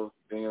stuff,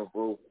 being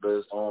group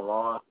based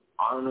online.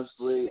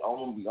 Honestly, I'm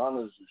going to be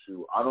honest with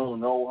you. I don't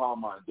know how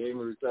my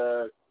gamer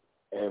tag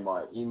and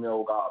my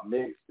email got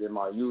mixed in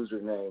my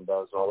username.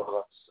 That's all I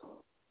got to say.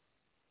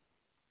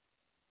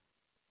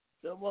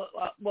 So, well,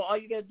 all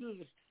you got to do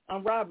is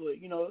unravel it,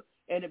 you know.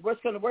 And if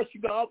worst comes to worst,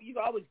 you can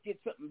always get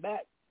something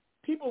back.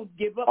 People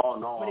give up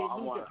when they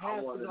lose their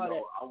passport and all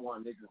that. I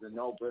want niggas to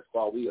know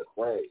Bristol we a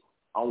play.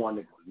 I want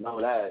niggas to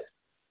know that.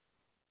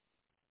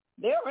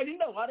 They already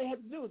know. All they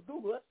have to do is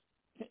Google it,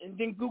 and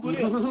then Google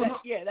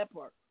it. That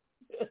part.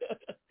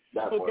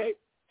 That okay. Part.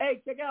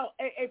 Hey, check out.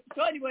 Hey,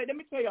 so anyway, let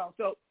me tell y'all.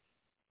 So,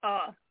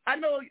 I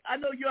know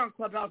you're on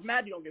Clubhouse.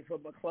 Maddie don't get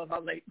football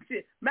Clubhouse. Like,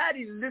 shit,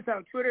 Maddie's this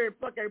on Twitter and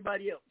fuck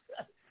everybody else.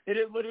 It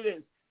is what it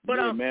is. But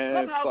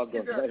man, Clubhouse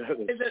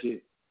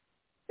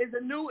is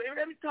a new.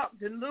 Let me talk.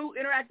 It's a new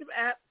interactive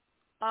app.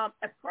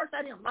 At first,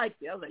 I didn't like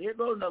it. I was like, here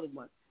goes another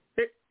one.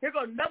 Here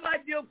goes another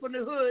idea from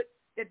the hood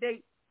that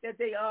they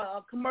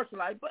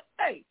commercialize. But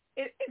hey,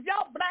 if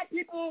y'all black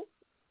people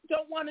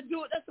don't want to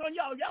do it, that's on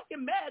y'all. Y'all get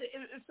mad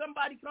if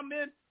somebody come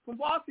in from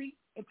Wall Street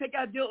and take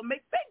our deal and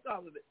make bank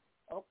off of it.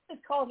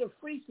 It's called a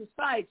free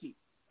society,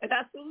 and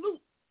I salute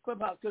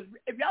Clubhouse, because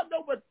if y'all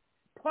know what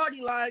party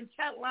line,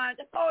 chat line,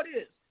 that's all it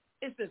is.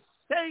 It's the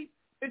same.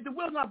 If the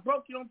wheel's not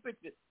broke, you don't fix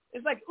it.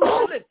 It's like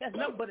Uber. That's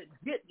nothing but a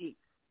jitney.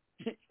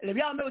 And if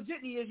y'all know what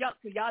jitney is,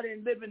 y'all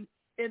didn't live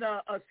in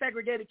a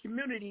segregated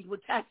communities where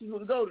taxis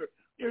will go there.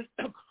 There's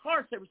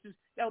car services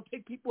that will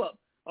pick people up.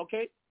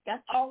 Okay,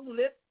 that's all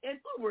Lyft and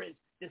Uber is.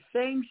 The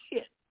same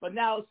shit, but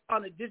now it's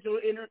on a digital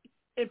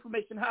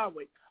information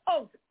highway.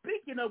 Oh,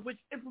 speaking of which,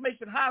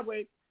 information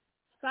highway,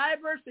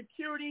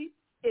 cybersecurity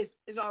is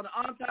on an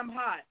all-time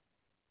high.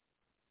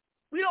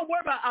 We don't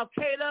worry about Al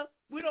Qaeda.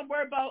 We don't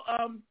worry about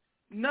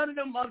none of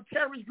them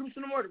terrorist groups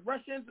anymore. The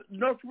Russians,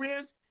 North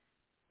Koreans.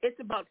 It's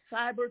about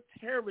cyber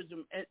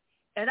terrorism,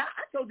 and I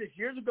told this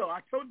years ago. I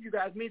told you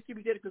guys, me and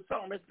Stevie did a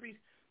consultant recipes,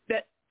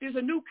 that there's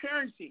a new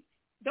currency.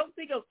 Don't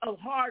think of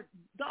hard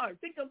dollar.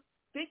 Think of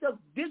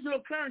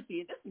digital currency.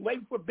 And this is way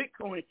before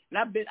Bitcoin, and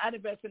I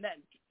invested in that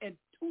in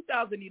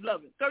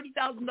 2011,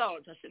 $30,000.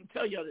 I shouldn't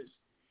tell you this.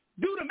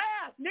 Do the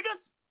math,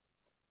 niggas.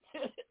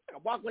 I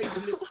walk away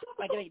from this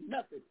like it ain't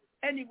nothing.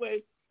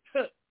 Anyway,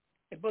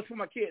 it was for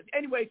my kids.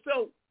 Anyway,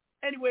 so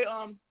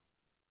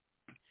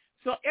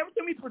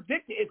everything we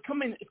predicted is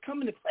coming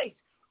to place.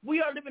 We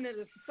are living in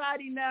a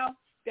society now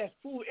that's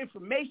full of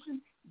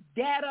information,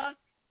 data,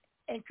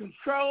 and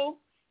control,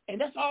 and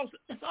that's all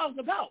it's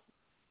about.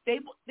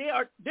 They're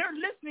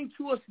listening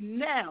to us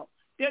now.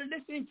 They're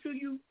listening to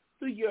you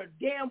through your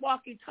damn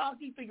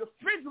walkie-talkie, through your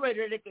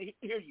refrigerator. They can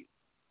hear you.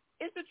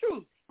 It's the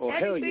truth.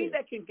 Anything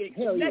that can get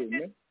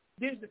connected,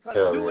 there's the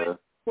conduit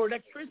for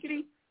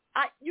electricity.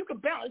 You can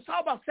balance. It's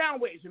all about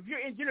sound waves. If you're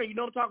an engineer, you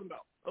know what I'm talking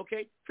about.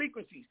 Okay,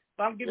 frequencies.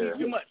 But I'm giving you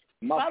too much.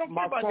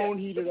 My phone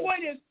heated up.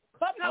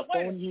 My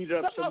phone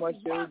heated up so much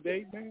the other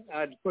day, man. I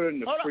had to put it in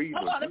the freezer.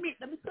 Hold on. Let me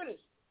finish,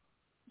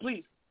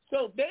 please.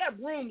 So they have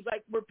rooms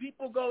like where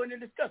people go in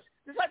and discuss.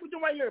 Just like we're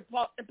doing right here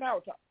in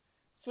Power Talk.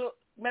 So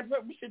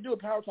we should do a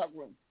Power Talk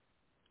room.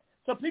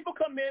 So people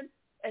come in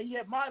and you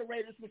have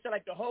moderators, which are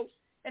like the hosts,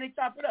 and they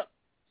chop it up.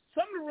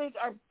 Some of the rooms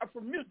are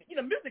for music. You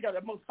know, music are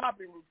the most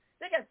popular rooms.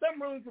 They got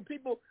some rooms where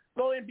people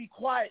go in and be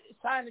quiet,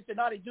 silent, and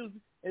all they do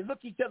is look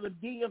each other,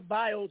 DM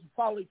bios, and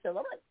follow each other.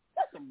 I'm like,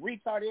 that's some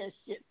retarded ass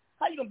shit.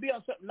 How you gonna be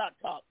on something not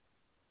talk?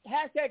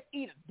 Hashtag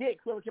eat a dick,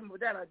 whoever came up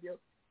with that idea.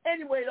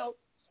 Anyway, though,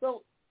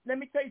 so let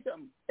me tell you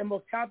something. The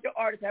most talented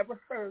artist I ever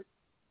heard,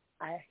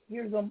 I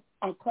hear them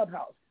on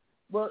Clubhouse.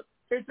 Well,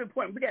 here's the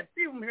point. We got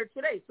 3 of them here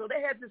today. So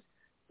they had this,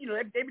 you know,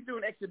 they be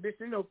doing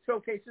exhibitions,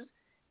 showcases,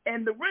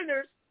 and the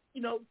winners,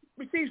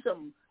 received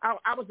something.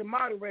 I was a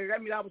moderator.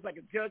 That means I was like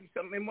a judge or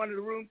something in one of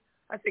the rooms.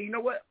 I said, you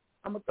know what?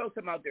 I'm going to throw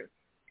something out there.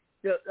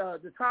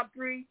 The top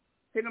 3,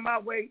 send them my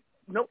way,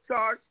 no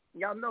charge.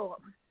 Y'all know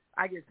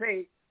I get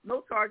paid.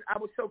 No charge. I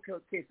will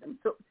showcase them.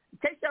 So in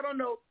case y'all don't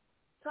know,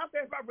 Top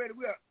F Radio,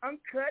 we are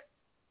uncut,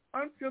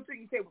 unfiltered.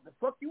 You say what the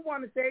fuck you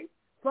want to say.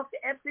 Fuck the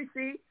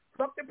FCC.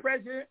 Fuck the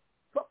president.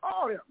 Fuck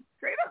all of them.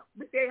 Straight up.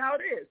 We say how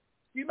it is.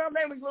 You know,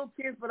 my name is little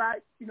kids, but I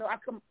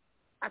come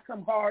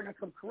hard and I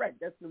come correct.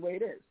 That's the way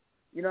it is.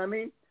 You know what I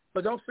mean?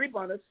 But don't sleep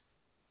on us.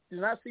 Do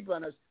not sleep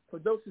on us. For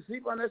those who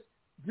sleep on us,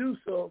 do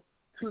so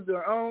to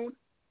their own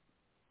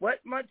what?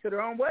 To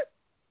their own what?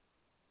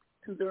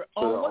 To their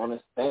own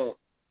understand.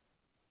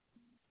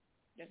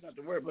 That's not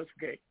the word, but it's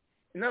okay.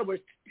 In other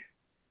words,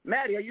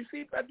 Maddie, are you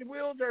asleep at the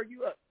wheels or are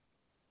you up?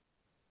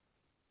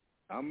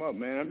 I'm up,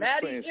 man. I'm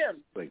Maddie, just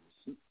playing.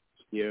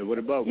 Yeah, what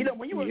about me?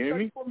 When you were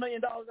 $34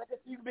 million, I guess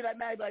you could be like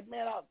Maddie, like,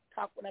 man, I'll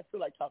talk when I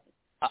feel like talking.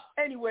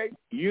 Anyway.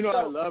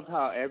 I love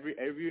how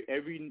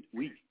every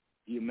week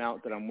the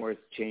amount that I'm worth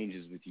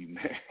changes with you,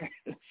 man.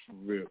 For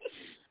real.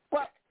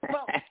 Well,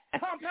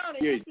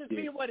 compounding, it's just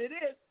being what it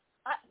is.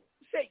 I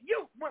say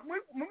when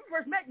we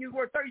first met, you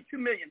were $32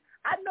 million.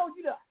 I know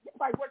you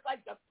probably worth like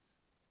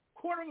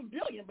 $250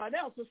 million by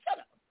now. So shut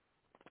up.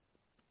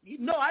 You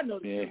know I know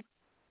this.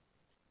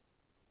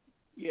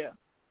 Yeah.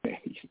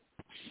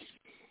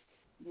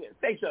 Yeah,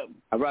 say something.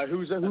 All right,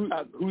 who's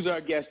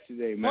our guest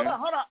today, man?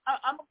 Hold on.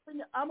 I'm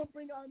gonna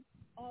bring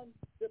on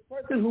the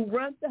person who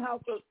runs the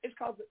house. So it's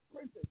called the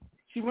Princess.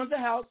 She runs the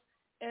house,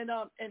 and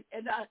I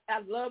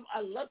love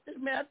this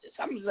man.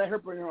 I'm gonna let her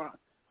bring her on.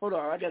 Hold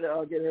on, I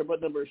gotta get her.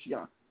 What number is she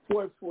on?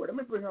 484. I'm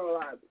gonna bring her on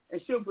live,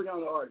 and she'll bring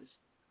on the artist.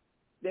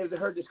 There's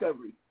her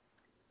discovery.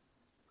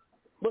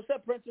 What's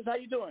up, Princess? How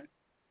you doing?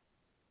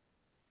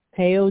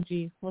 Hey,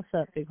 OG. What's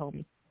up, big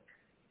homie?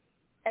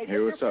 Hey,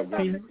 what's up,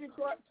 man?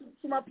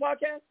 To my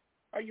podcast?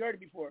 Or you heard it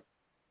before?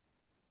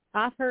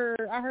 I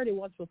heard it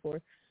once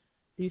before.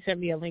 You sent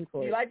me a link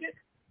for it. You like it?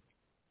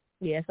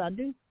 Yes, I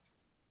do.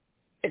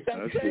 It's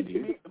something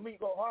you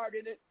go hard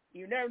in it.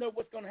 You never know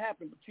what's going to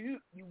happen, but you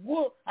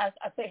will. I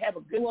say have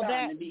a good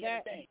time and be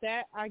entertained.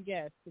 That I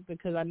guess,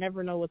 because I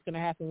never know what's going to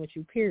happen with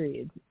you.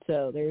 Period.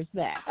 So there's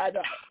that.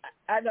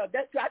 I know.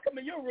 That's true. I come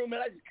in your room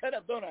and I just cut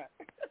up, don't I?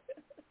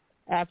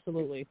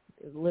 Absolutely,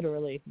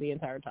 literally the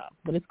entire time.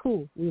 But it's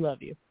cool. We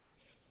love you.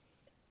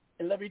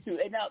 I love you too.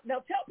 And now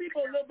tell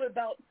people a little bit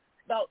about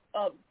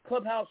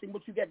Clubhouse and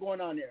what you got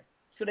going on there,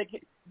 so they can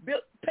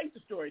paint the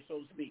story, so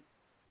to speak.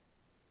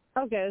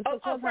 Okay.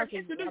 So first,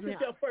 introduce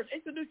yourself first.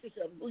 Introduce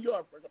yourself. Who you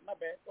are first. My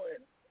bad. Go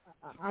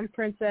ahead. I'm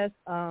Princess.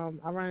 I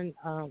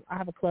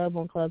have a club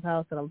on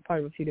Clubhouse, and I'm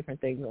part of a few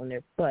different things on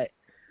there. But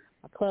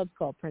my club's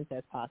called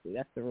Princess Posse.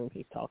 That's the room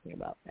he's talking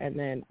about. And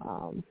then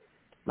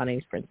my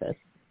name's Princess.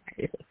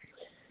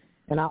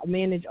 And I'll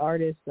manage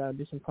artists,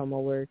 do some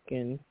promo work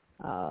and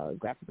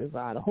graphic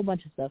design, a whole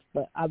bunch of stuff.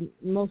 But I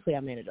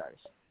manage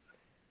artists.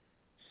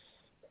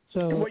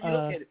 So and where you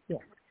located? Yeah.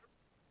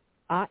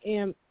 I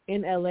am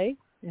in LA,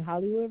 in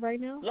Hollywood right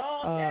now.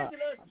 Los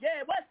Angeles,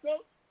 West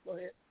Coast. Go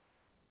ahead.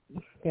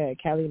 Yeah,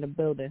 Cali in the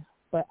building.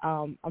 But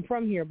I'm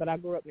from here, but I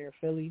grew up near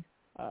Philly,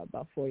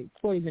 about 40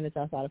 minutes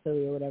outside of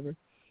Philly or whatever.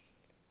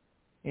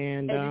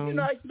 And did you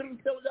know I used to live in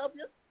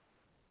Philadelphia?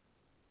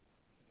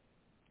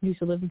 You used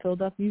to live in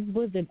Philadelphia? You've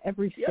lived in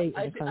every state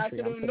in the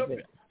country.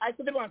 I used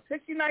to live on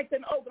 69th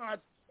and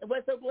Oakland in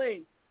West Oak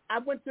Lane. I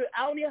went to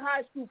Alney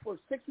High School for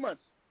 6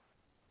 months.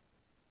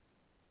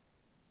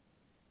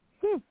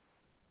 Well,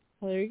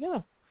 there you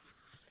go.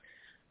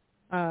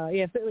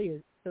 Yeah,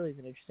 Philly's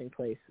an interesting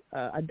place.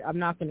 I'm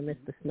not going to miss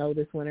the snow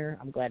this winter.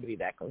 I'm glad to be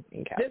back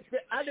in Cali.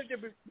 I lived there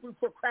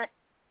before crack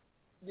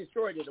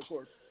destroyed it, of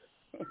course.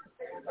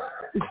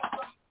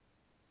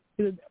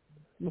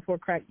 Before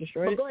crack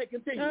destroyed it? Go ahead,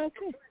 continue.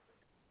 Okay.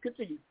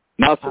 Continue.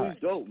 Nah, Philly's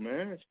dope,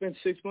 man. I spent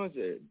 6 months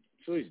there.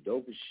 Philly's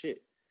dope as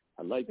shit.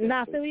 I like that.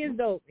 Nah, Philly is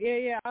dope.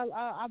 Yeah.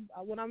 I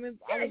when I'm in,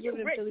 I was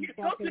living in Philly. You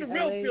go to the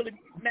real LA. Philly,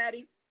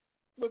 Maddie,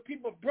 where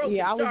people broke.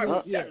 Yeah, I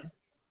was.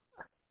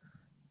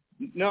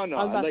 No,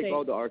 I like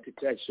all the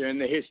architecture and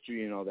the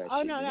history and all that. Oh,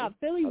 shit, no.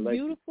 Philly's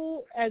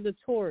beautiful as a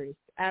tourist.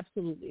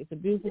 Absolutely. It's a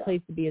beautiful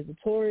place to be as a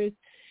tourist.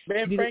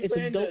 Ben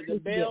Franklin, the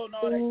Bell and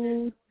all that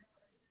shit.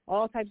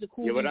 All types of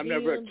cool Yeah, but I'm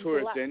never a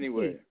tourist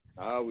anywhere. See.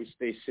 I always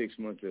stay 6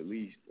 months at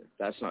least.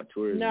 That's not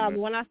tourism. No, but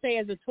when I say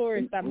as a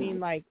tourist, I mean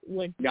like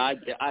when. No, I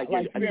get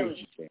what you're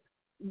saying.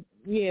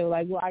 Yeah,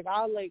 like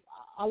I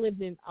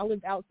lived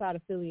outside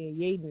of Philly in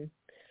Yeadon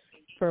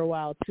for a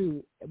while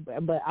too,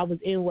 but I was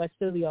in West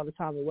Philly all the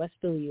time. And West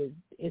Philly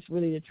it's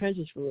really the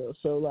trenches for real.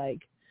 So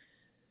like,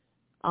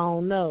 I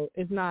don't know.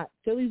 It's not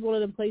Philly's one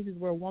of the places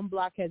where one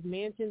block has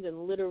mansions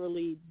and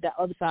literally the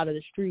other side of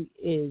the street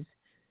is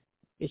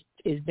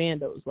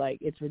bandos. Like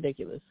it's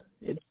ridiculous.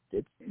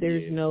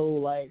 There's no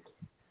like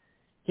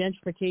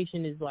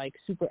gentrification is like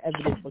super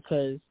evident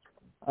because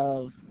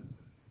of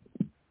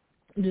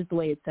just the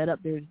way it's set up.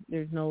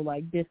 There's no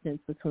like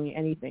distance between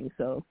anything.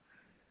 So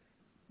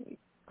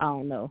I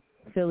don't know.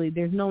 Philly,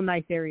 there's no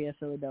nice area in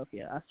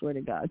Philadelphia. I swear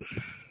to God.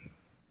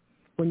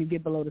 When you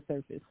get below the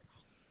surface,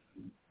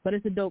 but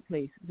it's a dope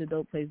place. It's a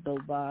dope place,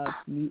 dope vibe.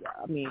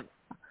 I mean,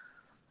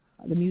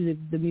 the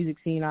music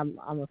scene. I'm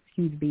a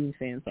huge Beans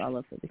fan, so I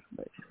love Philly.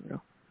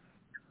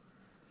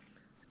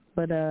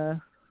 But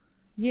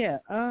yeah.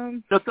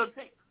 So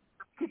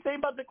say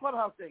about the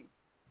clubhouse thing.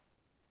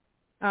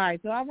 All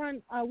right, so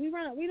we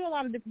do a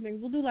lot of different things.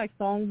 We'll do like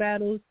song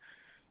battles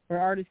where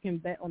artists can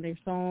bet on their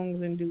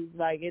songs and do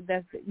like it.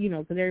 That's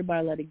because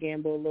everybody let it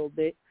gamble a little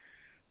bit.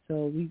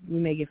 So we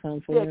make it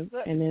fun for them,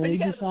 and then we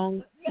do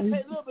songs. You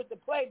gotta pay a little bit to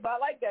play, but I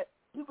like that.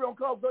 People don't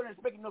call going and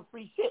expecting no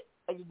free shit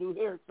like you do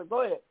here. So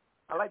go ahead.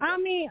 I like that. I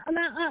mean,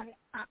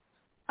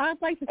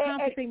 I'd like to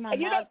compensate my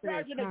and you're not time.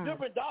 charging a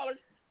different dollars,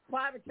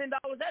 $5 or $10.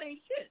 That ain't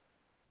shit.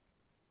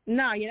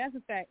 No, yeah, that's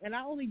a fact. And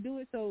I only do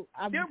it so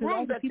there are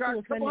rooms that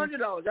charge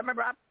 $200. I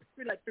remember I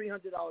paid like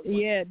 $300.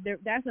 Yeah,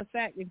 that's a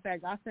fact. In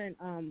fact, I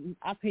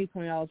paid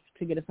 $20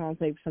 to get a song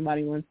played for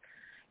somebody once,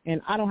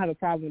 and I don't have a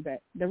problem with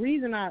that. The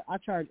reason I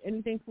charge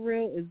anything for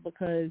real is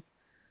because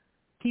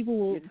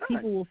people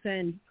will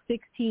send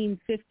 16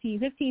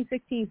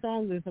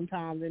 songs in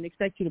sometimes and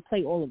expect you to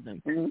play all of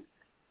them. Mm-hmm.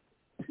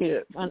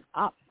 Yeah.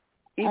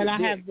 And I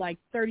have like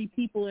 30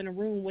 people in a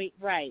room.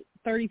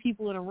 30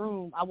 people in a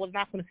room. I was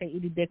not going to say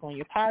eat a dick on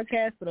your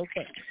podcast, but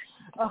okay.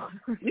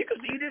 You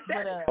could eat it.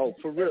 Oh,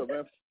 for real,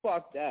 man.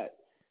 Fuck that.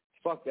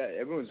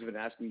 Everyone's been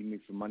asking me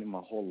for money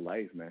my whole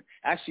life, man.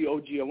 Actually,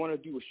 OG, I want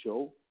to do a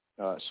show.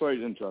 Sorry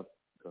to interrupt.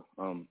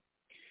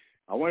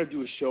 I want to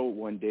do a show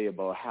one day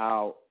about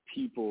how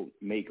people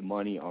make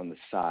money on the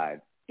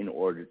side in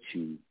order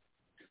to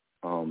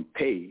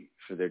pay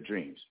for their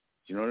dreams.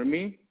 Do you know what I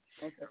mean?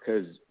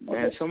 Because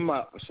man, some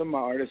of my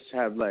artists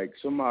have like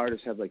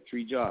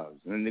 3 jobs,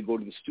 and then they go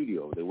to the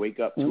studio. They wake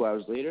up 2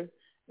 hours later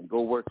and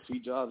go work 3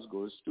 jobs,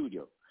 go to the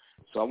studio.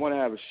 So I want to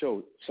have a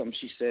show. Something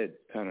she said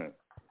kind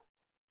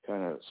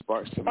of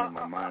sparked something in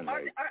my mind.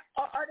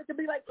 Artists could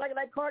be like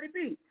Cardi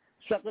B.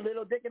 Suck a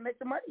little dick and make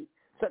the money.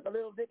 Suck a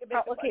little dick and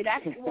make the money.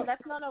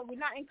 That's no. We're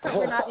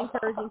not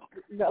encouraging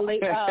the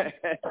late.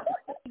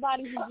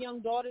 Anybody whose young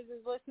daughters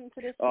is listening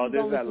to this. Oh,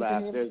 there's that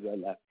laugh.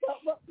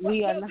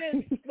 We are not.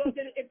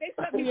 If they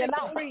suck me,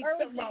 not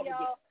encouraging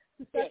y'all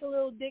to suck a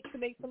little dick to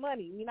make some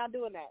money. We're not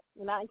doing that.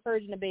 We're not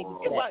encouraging the baby.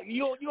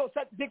 You gonna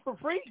suck dick for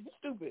free? You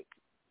stupid.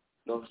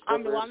 No,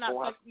 I'm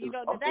not.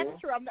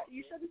 That's true. I'm not.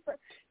 You shouldn't.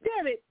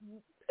 Damn it.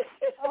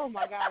 Oh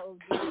my God.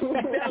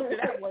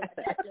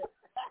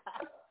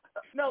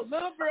 No,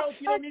 little girls,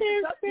 you don't need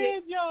to suck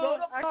dick. Go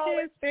to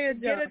college,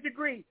 get a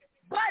degree.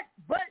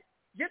 But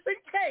just in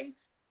case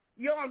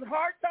you're on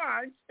hard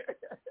times.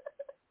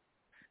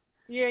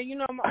 Yeah, I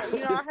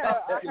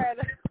had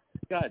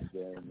God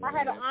damn. I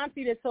had an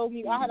auntie that told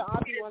me. I had an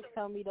auntie once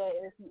tell me that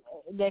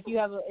if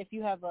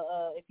you have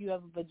a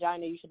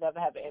vagina, you should never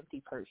have an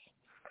empty purse.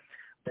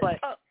 But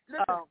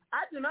listen,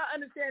 I do not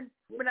understand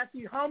when I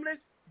see homeless,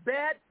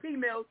 bad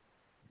females.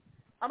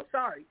 I'm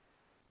sorry.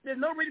 There's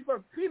no reason for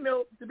a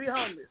female to be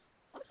homeless.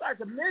 I'm sorry,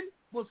 the men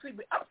will sleep.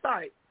 I'm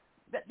sorry.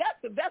 That's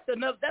a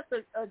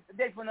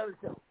day for another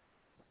show.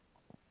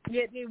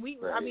 Yeah,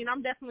 I mean,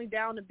 I'm definitely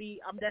down to be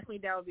a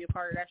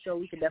part of that show.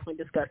 We can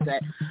definitely discuss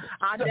that.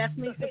 I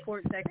definitely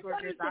support sex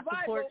workers.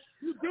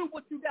 You do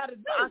what you gotta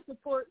do. I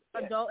support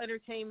adult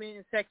entertainment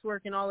and sex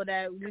work and all of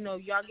that. You know,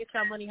 y'all get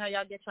y'all money how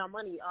y'all get y'all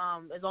money.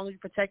 As long as you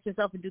protect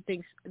yourself and do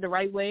things the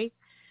right way.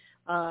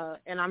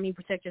 And I mean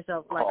protect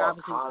yourself, like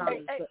obviously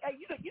condoms.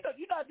 You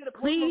know,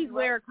 please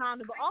wear a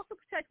condom, but also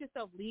protect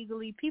yourself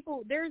legally.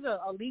 There's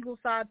a legal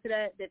side to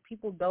that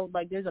people don't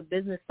like. There's a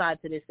business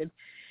side to this, and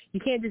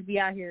you can't just be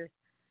out here,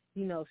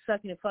 you know,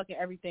 sucking and fucking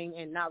everything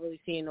and not really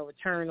seeing no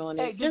return on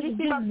it. Hey, did you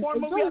see my porn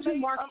movie?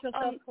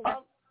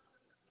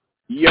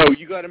 Yo,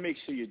 you got to make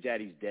sure your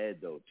daddy's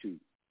dead though too,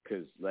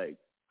 because like.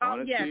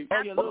 Honestly,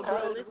 your little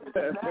girl.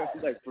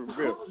 Like for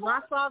real. My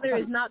father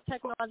is not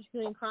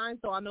technologically inclined,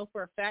 so I know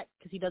for a fact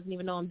because he doesn't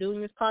even know I'm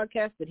doing this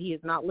podcast that he is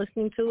not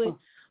listening to it.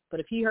 But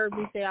if he heard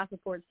me say I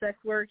support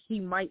sex work, he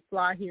might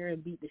fly here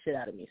and beat the shit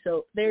out of me.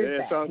 So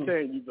there's that. That's what I'm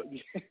saying.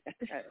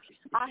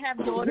 I have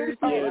daughters.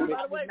 By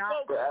the way,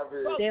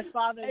 their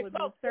father would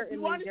most certainly.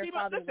 You want to see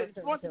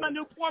my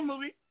new porn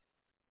movie?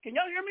 Can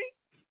y'all hear me?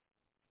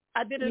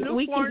 I did a new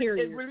we porn. Can hear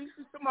you. It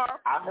releases tomorrow.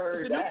 I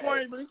heard it's a new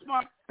porn. It releases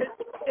tomorrow.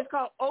 It's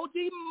called OG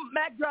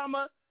Mac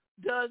Drama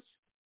Does ?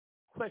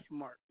 She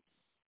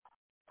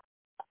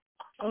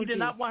did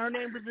not want her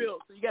name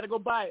revealed, so you got to go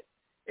buy it.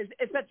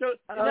 It's at your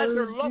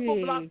local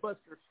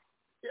Blockbuster.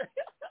 Yeah.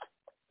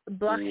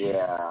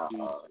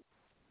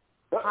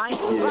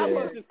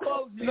 Blockbuster's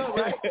closed, you know,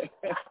 right?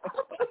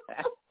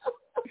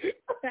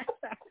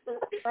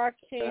 I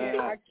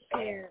can't.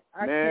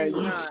 Man,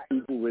 cannot. You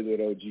people with it,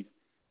 OG.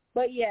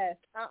 But yes,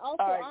 I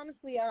also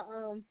honestly, I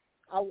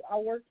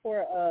work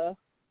for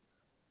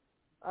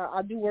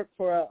I do work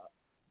for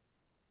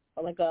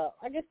I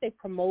guess they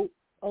promote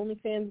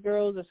OnlyFans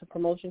girls. It's a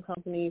promotion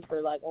company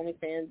for like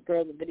OnlyFans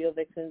girls and video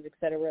vixens,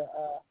 etc.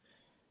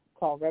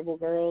 Called Rebel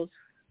Girls.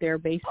 They're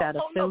based out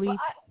of Philly.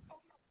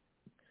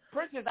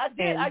 Princess, I used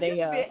to be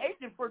an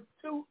agent for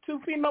two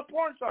female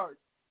porn stars.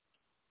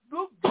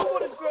 Google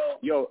this girl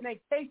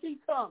named Casey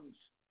Combs.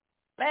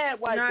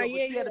 Bad white girl, but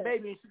she had a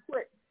baby and she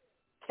quit.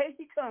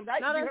 Casey Combs. I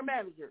used to be her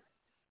manager.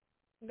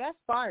 That's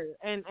fire,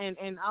 and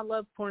I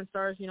love porn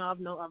stars. You know, I've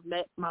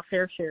met my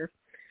fair share.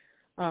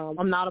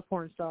 I'm not a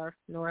porn star,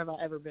 nor have I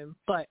ever been,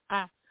 but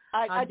I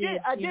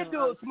did do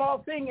a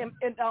small thing in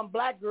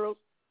Black Girls,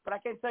 but I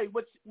can't tell you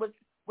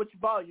which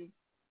volume.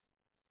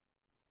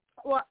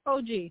 Well,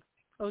 OG.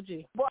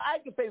 Well, I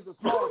can say it's a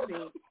small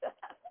thing.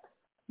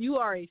 You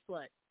are a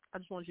slut. I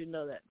just want you to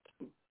know that.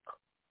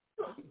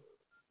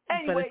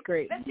 Anyway, but it's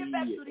great. Let's get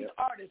back to these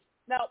artists.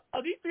 Now,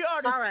 of these three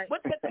artists,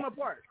 what sets them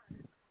apart?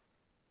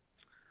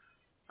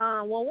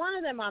 Well, one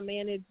of them I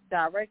manage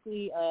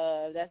directly.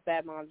 That's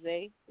Bad Mom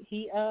Zay.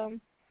 He's like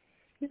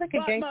a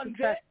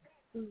gangster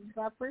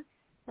rapper.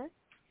 Right?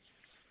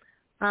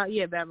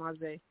 Yeah, Bad Mom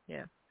Zay.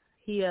 Yeah,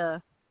 he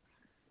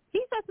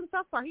sets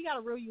himself apart. He got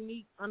a real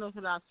unique,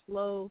 unorthodox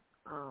flow.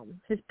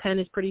 His pen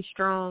is pretty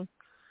strong,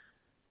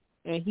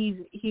 and he's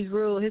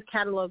real. His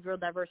catalog's real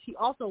diverse. He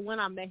also, when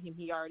I met him,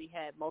 he already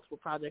had multiple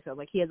projects.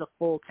 Like he has a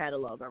full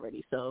catalog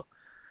already. So.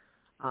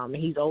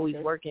 He's always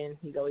working.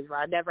 He's always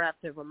right. I never have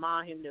to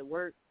remind him to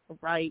work,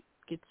 write,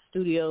 get the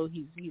studio.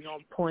 He's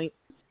on point.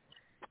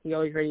 He's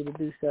always ready to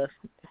do stuff.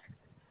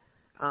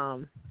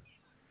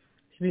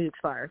 His music's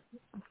fire.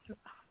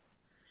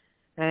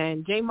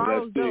 And Jay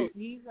Morrow's dope.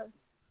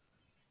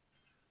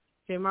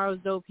 Jay Morrow's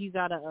dope. He's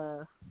out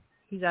of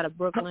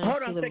Brooklyn.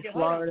 Hold on a second.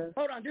 Florida.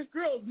 Hold on. This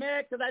girl's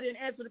mad because I didn't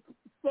answer the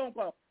phone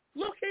call.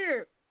 Look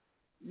here,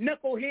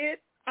 knucklehead.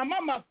 I'm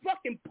on my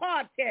fucking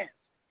podcast.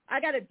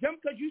 I got to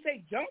jump because you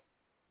say jump?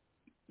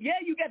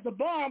 Yeah, you got the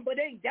bomb, but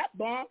it ain't that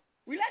bomb.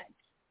 Relax.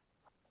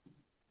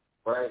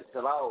 Right,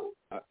 chill out.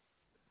 All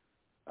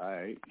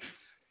right.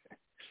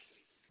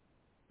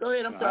 Go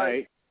ahead, I'm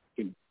sorry. All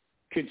right.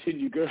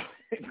 Continue, girl.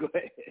 Go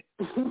ahead.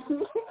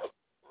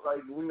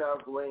 Like, we're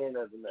not playing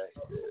as a next.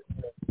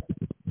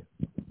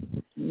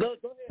 Go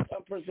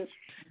ahead, Princess.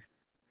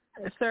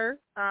 Sir.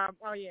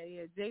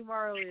 Jay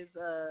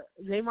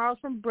Morrow's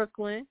from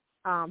Brooklyn.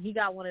 He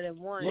got one of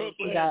them ones.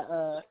 He got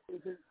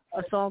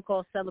a song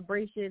called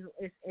Celebration.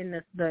 It's in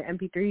the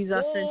MP3s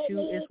I sent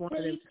you. It's one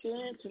of them.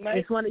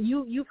 It's one of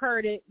you've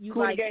heard it. You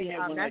like it.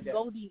 That's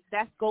Goldie.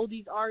 That's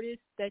Goldie's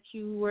artist that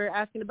you were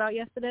asking about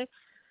yesterday.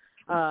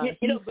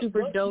 He's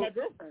super dope.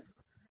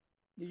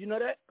 Did you know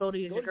that?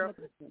 Goldie is your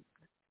girlfriend.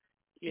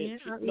 Yeah,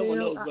 no one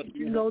knows, but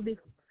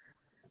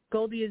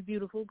Goldie is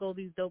beautiful.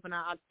 Goldie's dope, and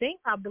I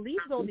believe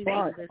Goldie's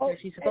listening.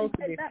 She's supposed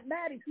to be. Not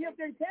Maddie. She up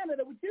there in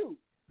Canada with you.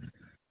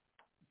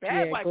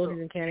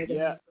 Goldie's in Canada.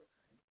 Yeah.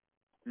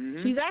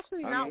 Mm-hmm. She's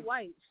actually not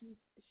white.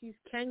 She's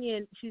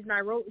Kenyan. She's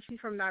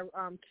from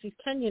she's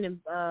Kenyan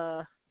and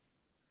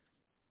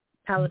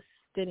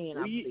Palestinian,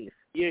 I believe.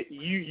 Yeah,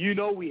 you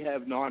know we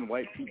have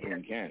non-white people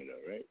in Canada,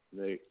 right?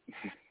 Like.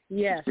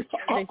 Yes.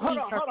 Hold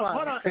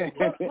on a second.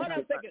 Hold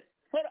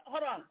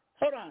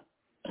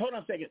on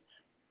a second.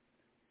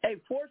 Hey,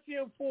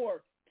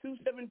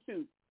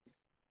 404-272.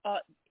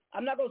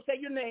 I'm not gonna say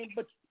your name,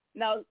 but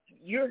now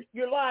you're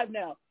live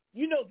now.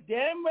 You know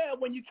damn well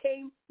when you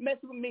came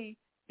messing with me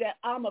that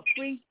I'm a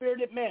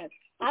free-spirited man.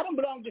 I don't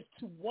belong just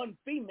to one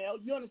female.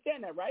 You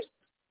understand that, right?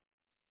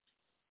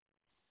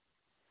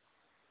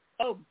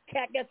 Oh,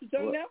 Cat got your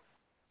turn now?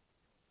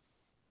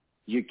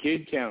 Your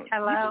kid count.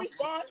 Hello.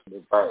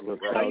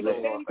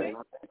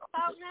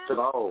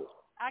 Hello.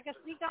 I can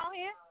speak on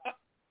here?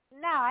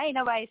 No, ain't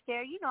nobody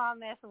scared. You know I'm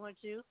messing with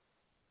you.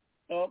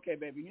 Oh, okay,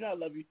 baby. You know I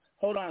love you.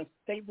 Hold on.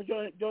 Thank you for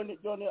joining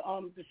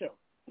the show.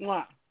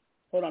 Mwah.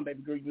 Hold on,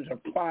 baby girl. You was her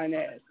fine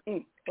ass.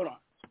 Hold on.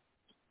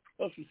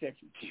 Oh, she's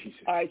sexy.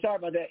 All right, sorry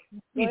about that.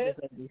 Go ahead.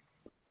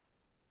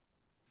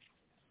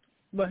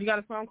 But he got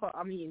a phone call.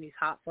 I'm eating these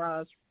hot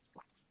fries.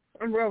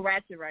 I'm real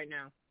ratchet right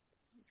now.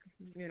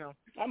 You know.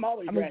 I'm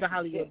always I moved ratchet. to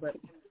Hollywood,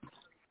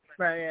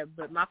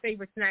 but my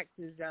favorite snacks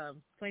is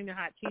Flaming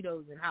Hot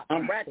Cheetos and hot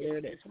I'm fries.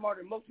 ratchet. I'm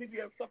smarter than most people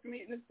you ever fucking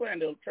meet in this planet.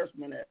 They'll trust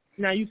me on that.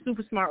 Now you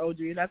super smart,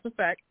 OG. That's a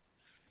fact.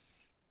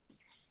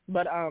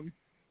 But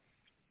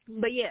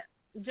yeah,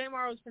 J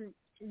Morrow's from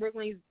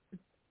Brooklyn.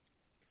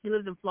 He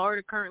lives in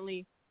Florida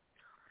currently.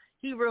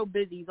 He's real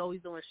busy. He's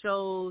always doing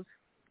shows,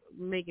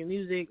 making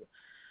music.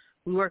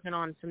 We're working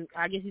on some.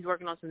 I guess he's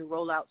working on some new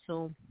rollout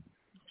soon,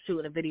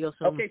 shooting a video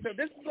soon. Okay, so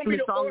this is gonna be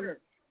the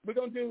order. We're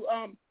gonna do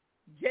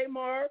J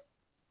Mar,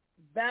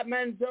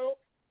 Batman Zoe,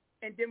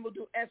 and then we'll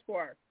do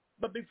Esquire.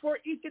 But before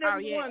each and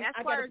every one,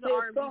 I gotta play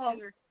a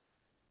song.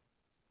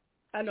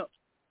 I know.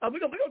 We're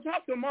gonna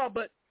talk to them all,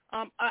 but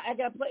I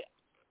gotta play.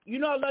 You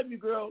know I love you,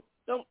 girl.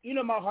 Don't you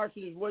know my heart's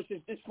in his voice?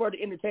 It's for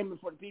the entertainment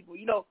for the people.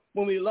 You know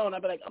when we're alone,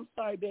 I'll be like, I'm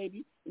sorry,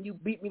 baby, and you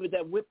beat me with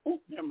that whip.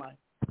 Oop, never mind.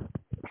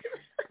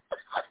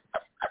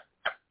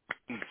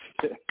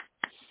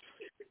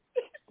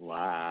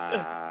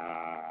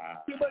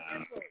 Wow.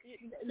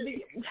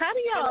 How do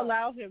y'all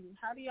allow him?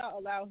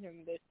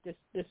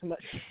 This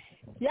much?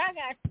 Yeah,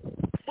 guys.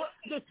 Well,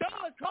 the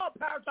show is called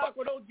Power Talk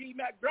with OG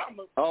Mac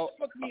Drama. Oh,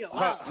 fuck me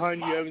alive. Hun,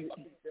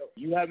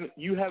 you haven't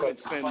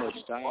spent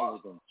much time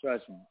with him.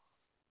 Trust me.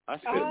 I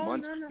spent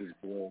months with this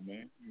boy,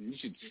 man. You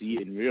should see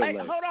it in real life.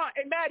 Hold on.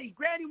 Hey, Maddie,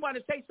 Granny want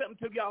to say something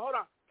to y'all. Hold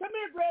on. Come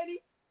here,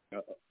 Granny.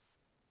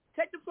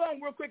 Take the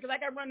phone real quick, because I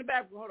got to run the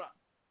bathroom. Hold on.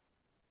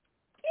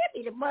 Give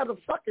me the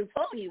motherfucking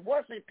phone, you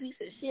worthless piece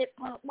of shit,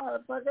 punk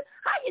motherfucker.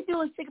 How you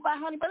doing, Sick About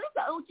Honey? But it's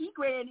the OG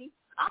Granny.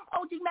 I'm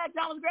OG Mac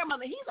Drama's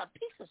grandmother. He's a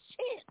piece of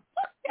shit.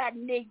 Fuck that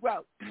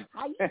Negro.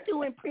 How you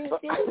doing,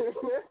 Princess?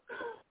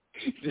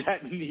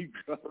 That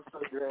Negro.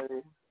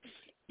 Granny.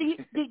 Do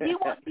you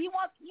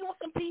want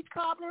some peach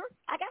cobbler?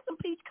 I got some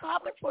peach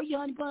cobbler for you,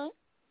 honey bun.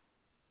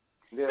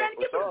 Yeah, Granny,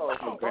 give me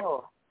the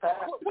phone.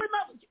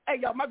 Hey,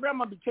 y'all, my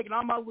grandma be taking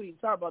all my weed.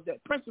 Sorry about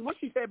that. Princess, what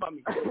she say about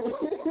me?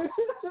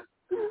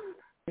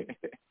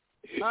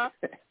 Huh?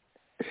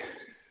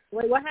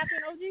 Wait, what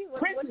happened, OG?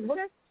 What did you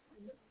say?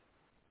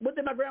 What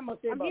did my grandma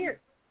say about me?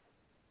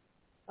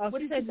 Oh,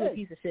 she said you a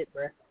piece of shit,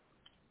 bro.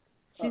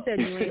 She said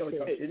you ain't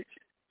shit.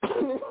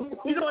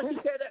 You know what she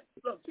said?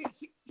 Look,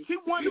 she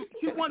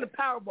won the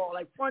Powerball,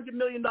 like $400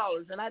 million,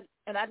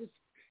 and I just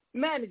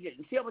manage it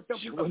and see how much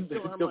people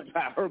steal her money.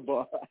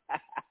 Powerball.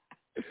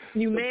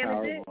 You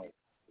manage it?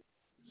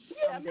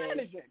 Yeah, I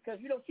manage it because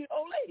she's an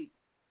old lady.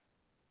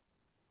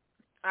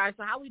 All right,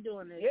 so how we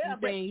doing this? Yeah,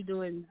 you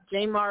doing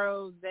J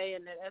Morrow, Zay,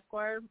 and then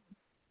Esquire?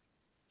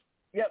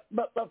 Yeah,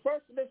 but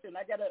first, listen,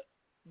 I gotta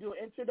do an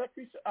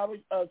introductory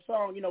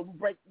song. We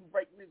break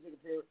music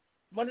here.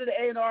 One of the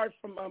A&Rs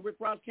from Rick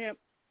Ross Camp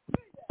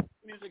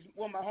Music,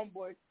 one of my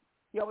homeboys.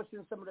 He always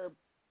sends some of their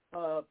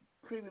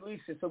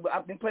pre-releases. So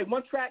I've been playing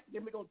one track,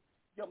 then we're gonna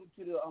jump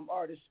into the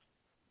artist.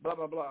 Blah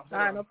blah blah. All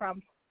right, no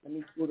problem. Let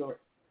me go to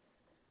it.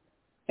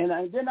 And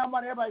then I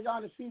want everybody's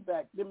honest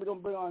feedback. Then we're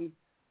gonna bring on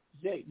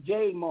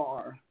J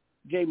Mar.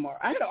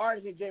 I had an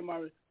artist named J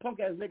Mar, punk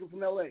ass nigga from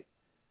LA.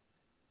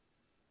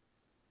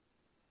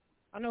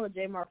 I know a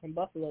J Mar from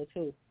Buffalo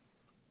too.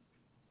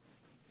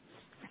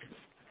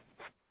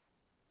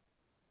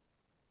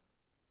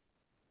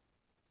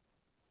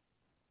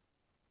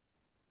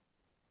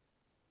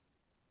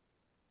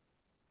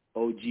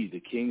 OG, the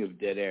king of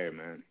dead air,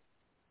 man.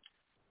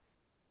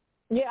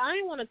 Yeah, I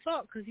didn't want to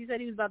talk because he said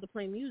he was about to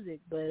play music,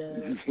 but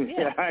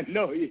yeah. I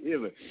know, yeah,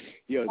 but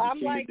the I'm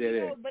king like, of dead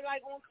air. But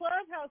like on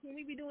Clubhouse when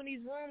we be doing these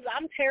rooms,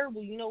 I'm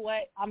terrible. You know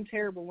what? I'm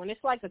terrible. When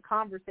it's like a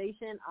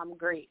conversation, I'm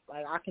great.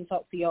 Like I can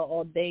talk to y'all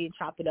all day and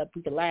chop it up.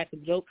 We can laugh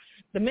and joke.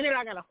 The minute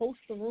I gotta host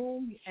the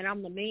room and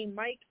I'm the main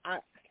mic,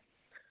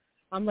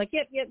 I'm like,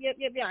 yep.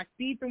 I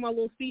speed through my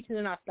little speech and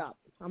then I stop.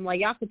 I'm like,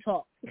 y'all can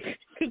talk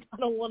because I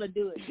don't want to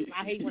do it.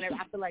 I hate whenever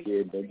I feel like,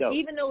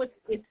 even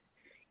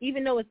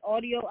though it's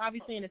audio,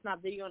 obviously, and it's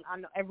not video, and I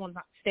know everyone's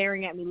not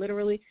staring at me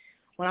literally.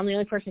 When I'm the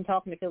only person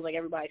talking, it feels like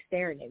everybody's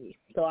staring at me.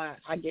 So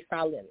I get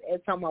silent.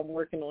 It's something I'm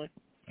working on.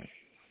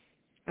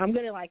 I'm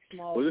gonna like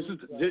small. Well, this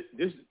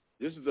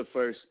is the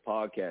first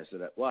podcast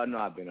that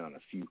I've been on a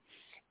few,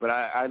 but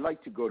I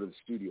like to go to the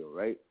studio,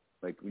 right?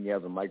 Like when you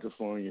have a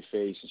microphone in your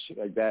face and shit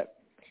like that.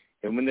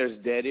 And when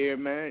there's dead air,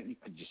 man, you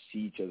could just see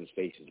each other's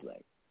faces.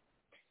 Like,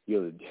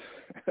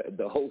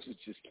 the host is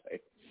just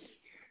like,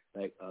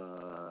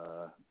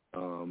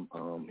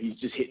 he's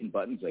just hitting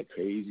buttons like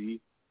crazy.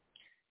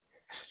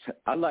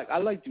 I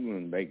like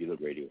doing regular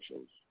radio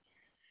shows.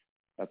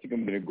 I think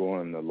I'm gonna go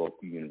on the local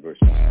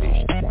university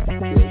station.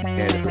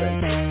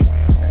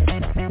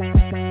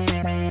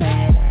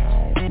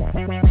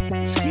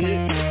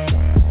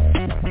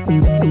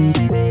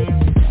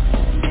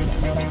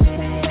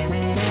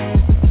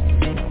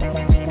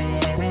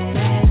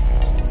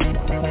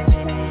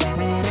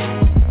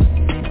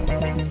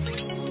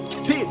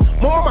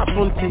 More my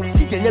front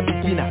see can you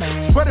beginner.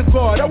 Swear to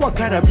God, I want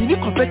kind of mini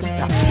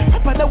competitor.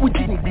 Papa that we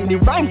didn't in the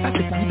rhymes at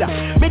the feeder.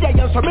 Made a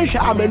information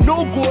I'm a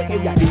no-go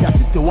area in the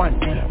 51.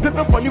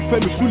 Paper for new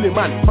family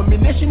Suleiman.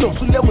 Combination of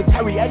Sule with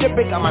Harry and the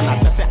Beckham and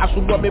I say I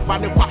should go me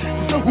Panepa.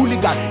 It's a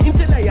hooligan.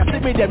 Until I say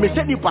me them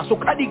say the paso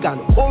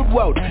cardigan. Old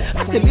world.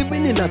 After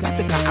living in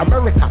Antarctica,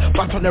 America.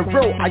 But on the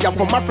road, I am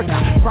from Africa.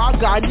 Proud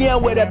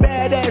Ghanaian with a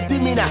badass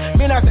Mina.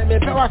 Mina say me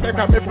power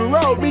second me for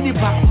road. Mini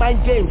pop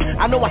mind games.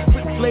 I know I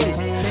spit flames.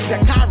 The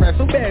car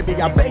so baby,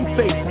 I bang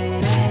face.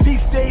 These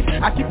days,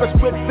 I keep a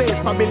straight face.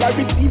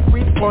 Familiarity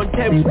breeds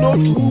contempt, no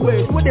true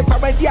ways. When they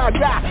find the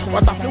other,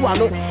 what I feel I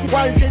know.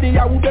 One shady,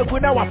 I will be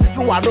good now, I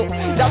feel I know.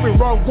 That be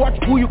wrong, watch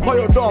who you call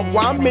your dog.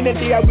 1 minute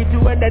they are with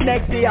you and the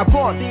next day are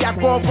gone. They are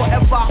gone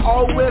forever,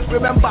 always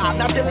remember.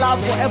 Nothing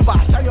lasts forever.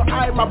 Shine your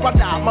eye, my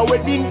brother. My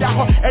wedding,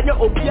 and your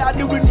Obia,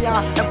 the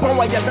winner. And for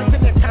what you're in the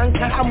tank,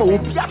 I'm a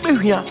Obia,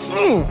 here.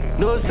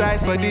 No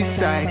side for this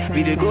side.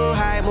 We dey go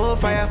high, more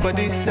fire for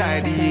this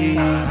side,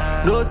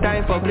 yeah. No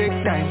time for break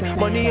time,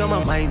 money on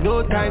my mind,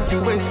 no time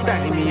to waste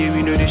time. Yeah,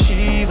 we know the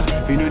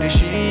Shiva, we know the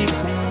Shiva.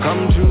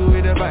 Come through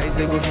with the vibes,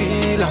 they go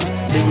feel 'em,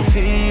 they go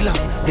feel 'em,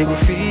 they go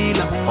feel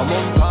 'em. I'm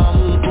on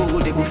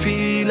palm, they go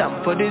feel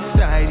 'em for this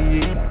side,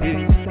 yeah.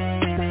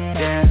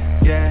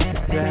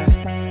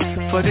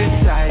 For this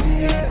side,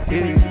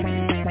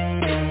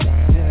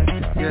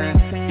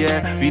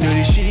 yeah. We know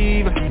the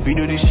Shiva, we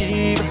know the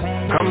Shiva.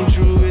 Come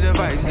through with the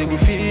vibes, they go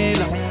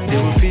feel 'em, they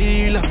go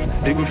feel 'em,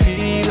 they go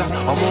feel 'em.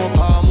 I'm on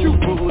palm, they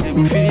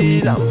go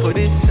feel 'em for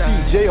this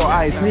side. CJ or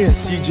I, it's me and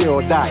CJ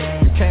or die.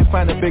 You can't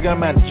find a bigger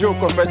man,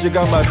 joke of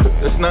Regigama.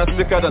 It's not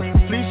sicker than,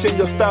 please change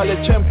your style, a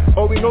champ.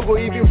 Or we no go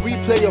even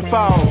replay your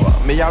foul.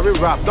 Me I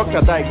rap,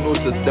 doctor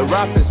diagnosis. The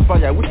rap is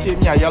fire, which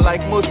me I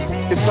like most.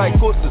 It's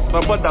psychosis,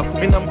 my brother,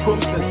 in I'm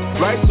crimson.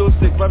 Write so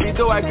sick, but me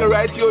though I can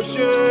write your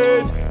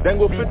shit. Then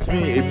go fit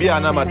me, it be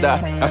an amada.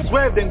 I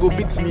swear if then go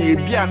beat me, it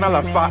be an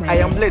alafa. I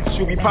am late,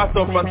 she'll be part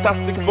of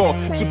Fantastic Four.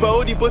 Super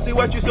OD pussy,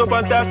 what you so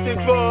fantastic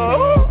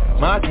for?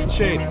 Marty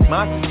chain,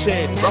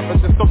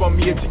 rappers and stop on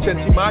me, a teacher,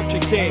 Marty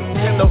came.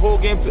 Send the whole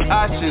game to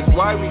ashes,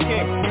 why we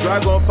came?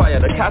 Drag on fire,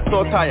 the cat's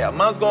all tired,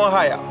 man's gone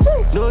higher.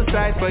 No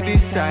side for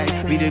this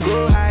side, we dey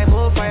go high,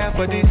 more fire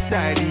for this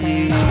side,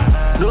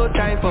 yeah. No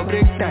time for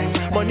break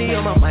time, money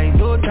on my mind,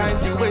 no time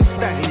to waste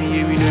time,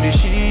 yeah. We know the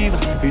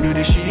Shiva, we know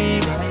the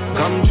Shiva.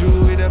 Come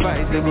through with the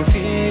vibes, they go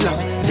feel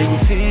 'em, they go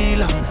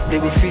feel 'em, they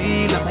go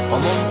feel 'em.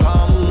 I'm on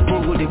palm,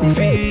 they go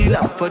feel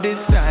 'em for this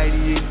side,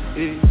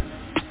 yeah.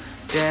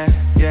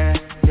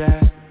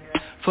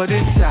 For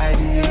this side,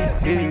 yeah.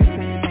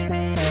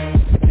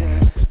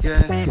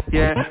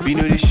 We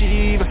know the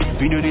Shiva,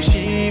 we know the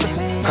Shiva.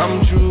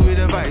 Come through with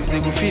the vibes, they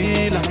go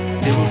feel 'em,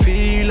 they go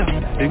feel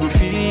 'em, they go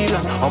feel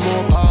 'em. I'm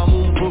on palm,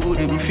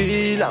 they go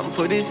feel 'em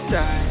for this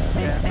side,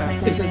 yeah.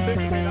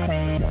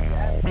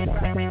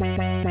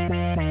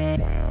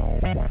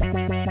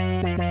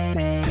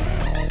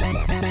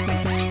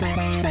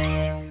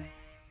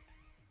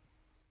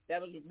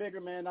 That was a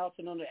bigger man,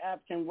 also known as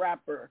African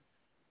rapper.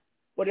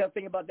 What do y'all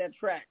think about that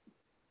track?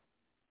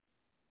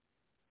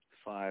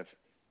 5.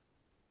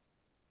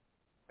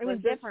 It was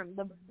different.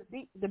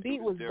 The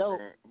beat was dope.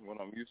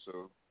 What I'm used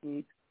to.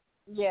 Mm-hmm.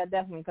 Yeah,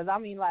 definitely. Because I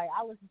mean, like,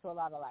 I listen to a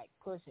lot of like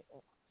push,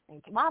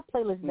 and my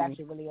playlist is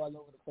actually really all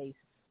over the place.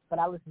 But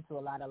I listen to a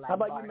lot of like. How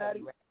about you,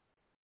 Maddie?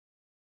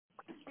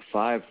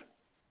 5.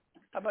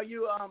 How about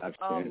you,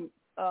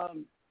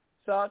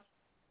 Sauce?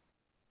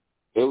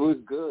 It was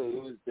good.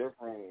 It was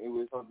different. It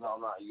was something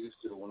I'm not used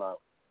to.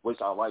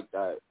 Which I like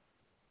that.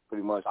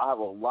 Pretty much, I have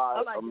a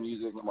lot of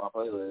music in my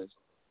playlist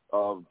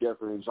of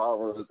different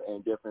genres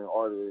and different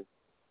artists.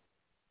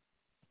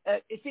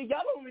 See,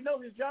 y'all don't even know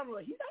his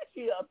genre. He's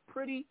actually a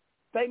pretty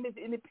famous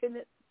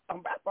independent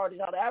rap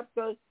artist out of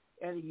Africa,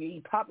 and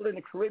he's popular in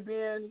the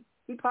Caribbean.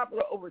 He's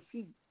popular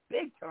overseas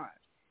big time.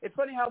 It's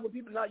funny how when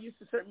people are not used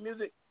to certain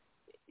music,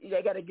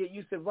 they got to get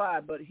used to the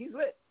vibe, but he's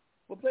lit.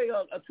 We'll play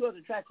 2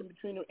 other tracks in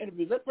between the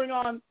interviews. Let's bring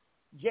on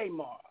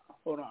J-Mar.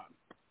 Hold on.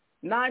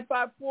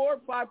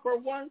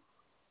 954-541.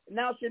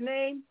 Announce your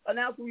name,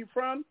 announce where you're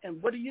from,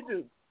 and what do you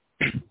do?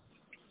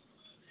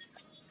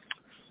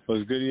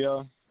 What's good,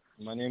 y'all?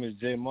 My name is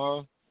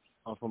J-Mar.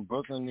 I'm from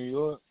Brooklyn, New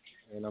York,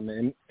 and I'm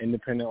an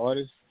independent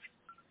artist.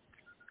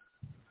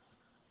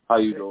 How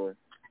you doing?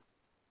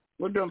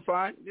 We're doing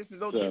fine. This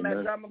is OG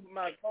Mac Drama with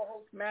my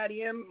co-host,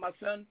 Maddie M., my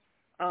son,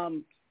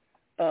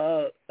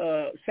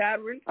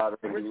 Sadrin.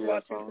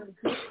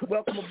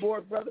 Welcome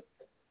aboard, brother.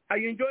 Are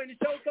you enjoying the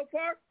show so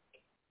far?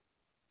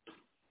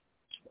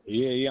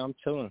 Yeah, I'm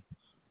chilling.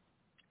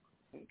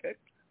 Okay.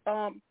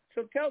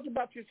 So tell us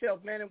about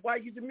yourself, man, and why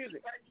you do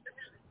music.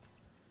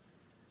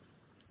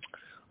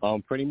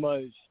 Pretty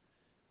much,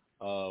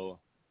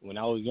 when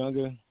I was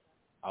younger,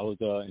 I was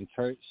in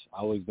church. I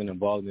always been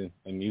involved in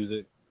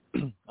music.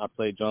 I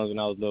played drums when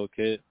I was a little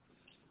kid.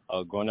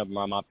 Growing up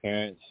around my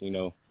parents, you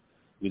know,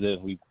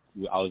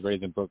 I was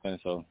raised in Brooklyn,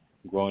 so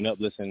growing up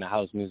listening to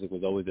house music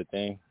was always a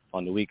thing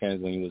on the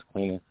weekends when you was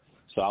cleaning.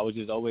 So I was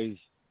just always,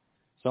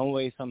 some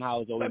way, somehow, I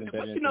was always embedded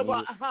What into you know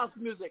music. about house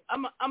music?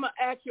 I'm gonna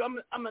ask you. I'm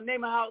gonna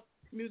name a house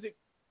music,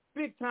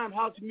 big time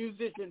house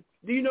musician.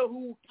 Do you know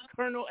who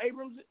Colonel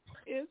Abrams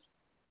is?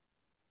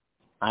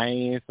 I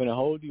ain't finna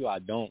hold you. I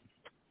don't.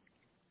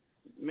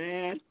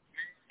 Man,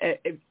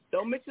 if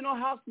don't mention no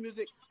house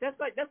music. That's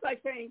like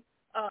saying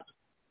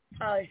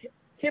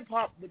hip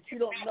hop, but you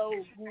don't know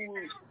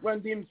who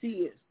Run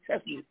DMC is.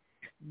 Trust me.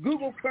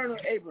 Google Colonel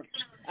Abrams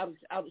out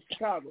of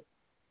Chicago.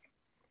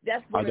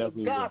 That's one of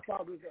the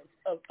godfathers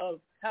of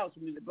house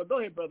music. But go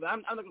ahead, brother.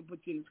 I'm not gonna put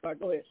you in the spot.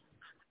 Go ahead.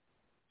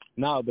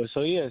 No, but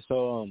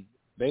so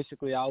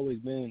basically I always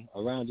been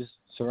around, just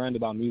surrounded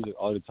by music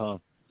all the time,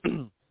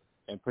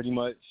 and pretty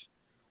much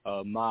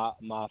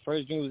my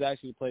first dream was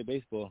actually to play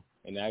baseball,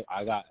 and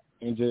I got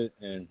injured,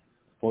 and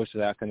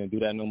fortunately I couldn't do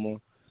that no more.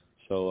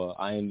 So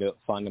I ended up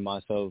finding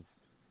myself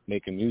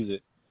making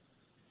music,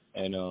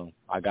 and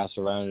I got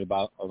surrounded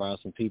around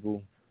some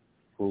people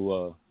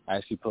who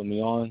actually put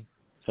me on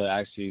to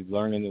actually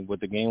learning what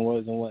the game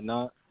was and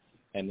whatnot,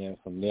 and then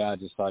from there I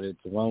just started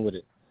to run with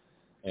it.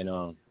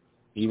 And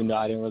even though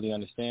I didn't really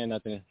understand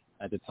nothing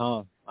at the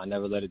time, I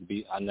never let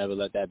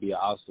that be an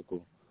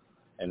obstacle.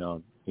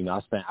 And you know,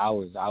 I spent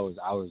hours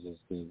just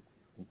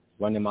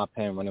running my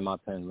pen.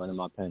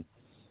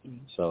 Mm-hmm.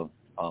 So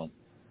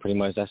pretty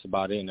much that's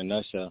about it in a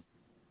nutshell.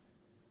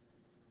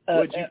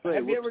 What'd you play?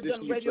 Have you ever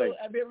done radio?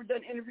 Have you ever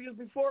done interviews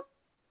before?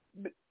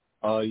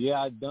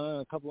 Yeah, I've done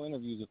a couple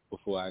interviews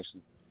before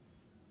actually.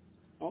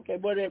 Okay,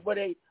 were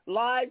they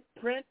live,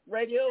 print,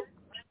 radio,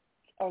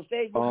 on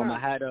stage? I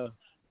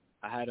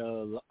had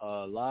a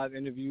live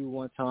interview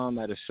one time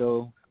at a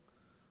show.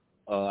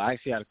 I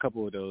actually had a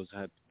couple of those.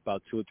 I had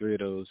about 2 or 3 of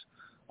those.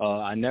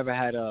 I never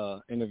had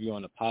an interview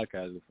on a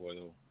podcast before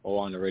though,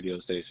 or on the radio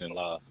station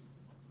live.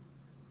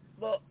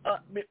 Well,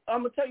 I'm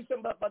gonna tell you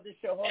something about this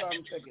show. Hold on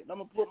a second. I'm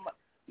gonna put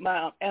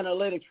my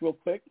analytics real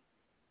quick.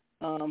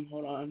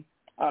 Hold on.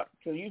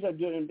 So usually I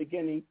do it in the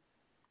beginning.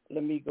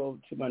 Let me go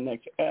to my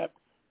next app.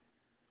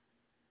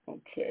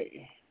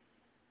 Okay.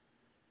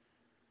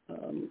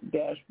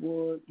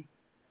 Dashboard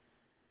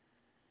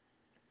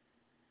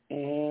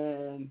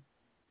and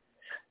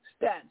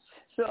stats.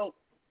 So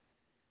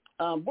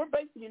we're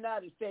based in the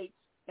United States,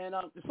 and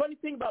the funny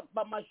thing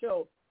about my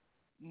show,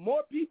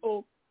 more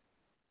people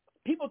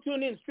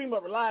tune in, stream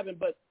over live,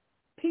 but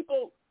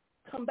people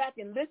come back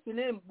and listen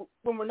in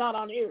when we're not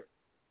on air,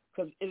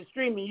 because it's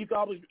streaming. You can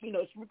always,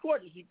 it's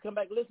recorded, so you can come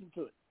back and listen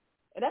to it,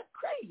 and that's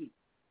crazy.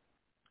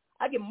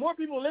 I get more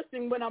people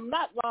listening when I'm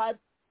not live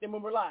than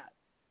when we're live.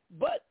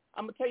 But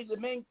I'm gonna tell you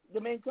the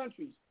main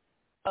countries.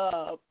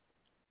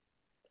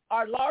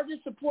 Our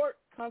largest support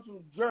comes from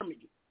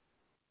Germany,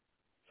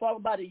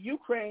 followed by the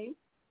Ukraine,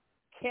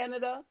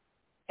 Canada,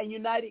 and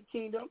United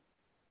Kingdom.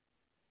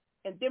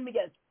 And then we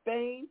got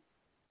Spain,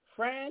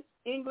 France,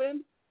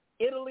 England,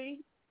 Italy,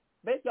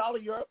 basically all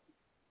of Europe.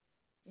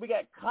 We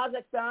got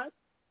Kazakhstan.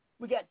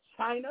 We got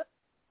China,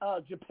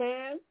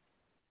 Japan,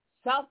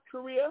 South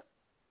Korea,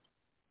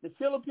 the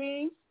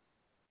Philippines,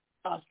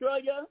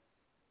 Australia,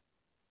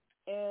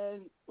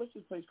 and what's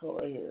this place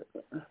called right here?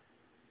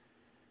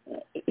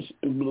 It's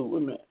in blue. Wait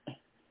a minute.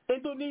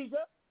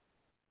 Indonesia,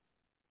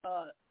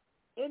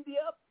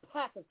 India,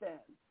 Pakistan,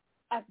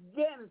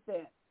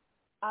 Afghanistan,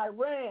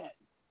 Iran,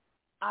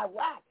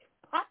 Iraq,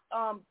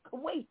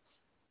 Kuwait,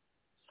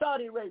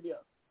 Saudi Arabia.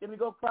 Then we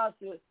go across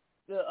the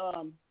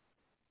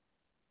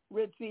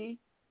Red Sea,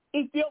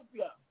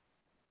 Ethiopia,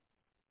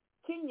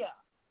 Kenya,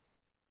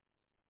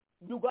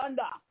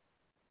 Uganda,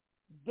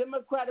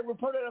 Democratic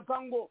Republic of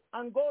Congo,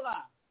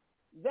 Angola,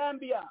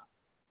 Zambia,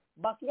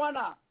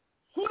 Botswana,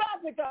 South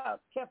Africa,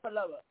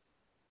 Kefalava.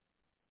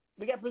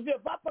 We got Brazil,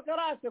 Papa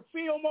Caraca,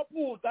 Fio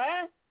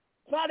Maputa,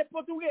 Fale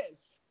Português.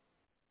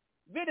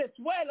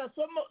 Venezuela,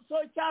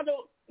 soy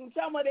un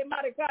chamo de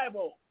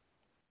Maracaibo.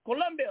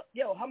 Colombia,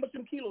 yo, how much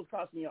some kilos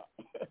costing y'all?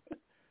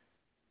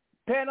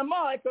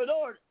 Panama,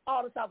 Ecuador,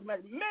 all the South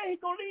America.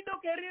 Mexico, lindo,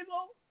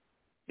 querido.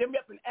 Then we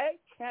up in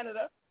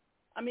Canada.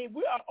 I mean,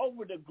 we are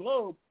over the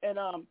globe, and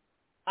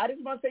I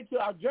just want to say to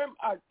our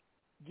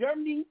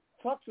Germany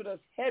fucks with us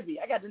heavy.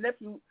 I got the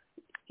nephew.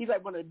 He's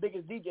like one of the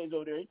biggest DJs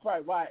over there. He's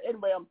probably why.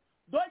 Anyway,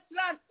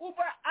 Deutschland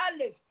über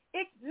alles.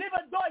 Ich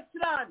liebe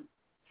Deutschland.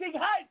 Sing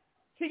hi.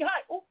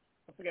 Oh,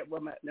 I forget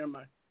where I'm at. Never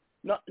mind.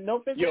 No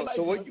offense. Yo,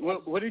 so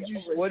what did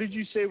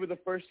you say were the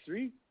first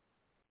 3?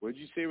 What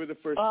did you say were the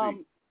first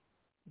 3?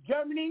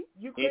 Germany,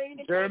 Ukraine,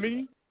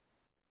 Germany.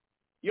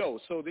 Yo,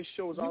 so this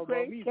show is all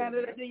about me. Ukraine,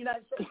 Canada, the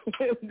United States.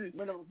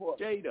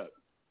 Straight up.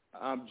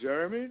 I'm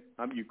German,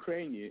 I'm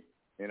Ukrainian,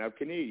 and I'm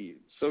Canadian.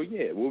 So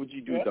yeah, what would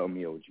you do without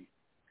me, OG?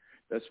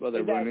 That's why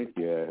they're running.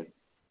 Yeah.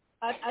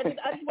 I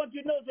just want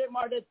you to know,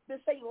 J-Mar, that this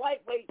ain't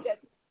lightweight. That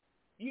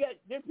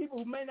there's people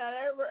who may not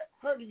have ever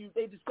heard of you.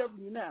 They discover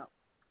you now.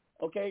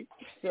 Okay,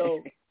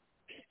 so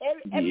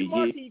Every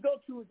market you go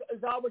to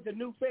is always a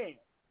new fan.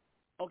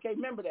 Okay,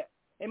 remember that.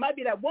 It might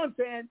be that one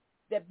fan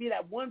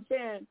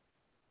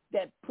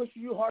that pushes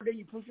you harder than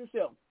you push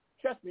yourself.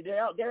 Trust me, they're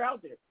out there.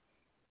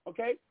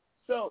 Okay?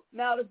 So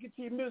now let's get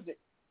to your music.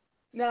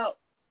 Now,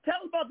 tell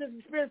us about this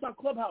experience on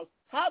Clubhouse.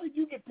 How did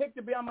you get picked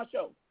to be on my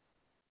show?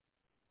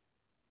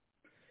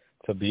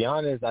 To be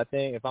honest, I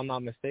think, if I'm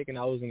not mistaken,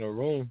 I was in a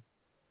room.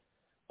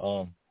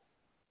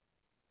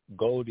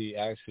 Goldie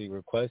actually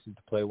requested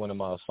to play one of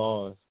my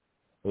songs.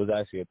 It was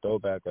actually a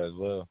throwback as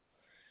well.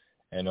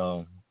 And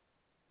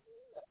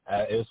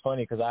it was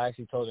funny because I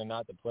actually told her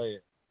not to play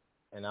it.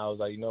 And I was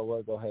like, you know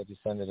what, go ahead,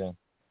 just send it in.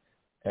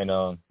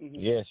 And,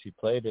 yeah, she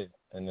played it.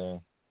 And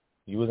then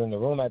you was in the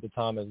room at the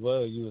time as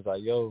well. You was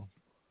like, yo,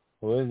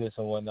 who is this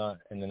and whatnot?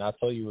 And then I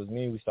told you it was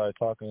me. We started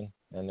talking.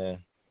 And then,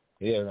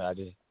 yeah,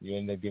 you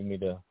ended up giving me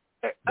the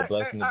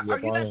blessing to be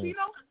up on it. Are you Latino?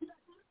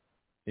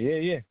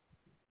 Yeah.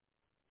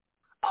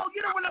 Oh,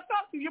 you know when I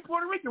talked to you, you're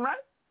Puerto Rican, right?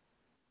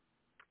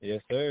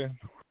 Yes, sir.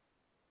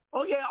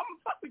 Oh, yeah, I'm going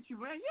to fuck with you,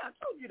 man. Yeah, I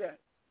told you that.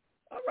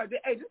 All right.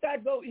 Hey,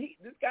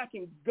 this guy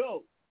can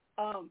go.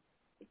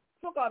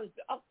 Fuck all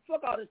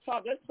this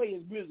talk. Let's play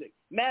his music.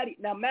 Maddie,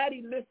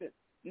 listen.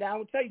 Now, I'm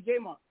going to tell you,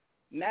 J-Mon,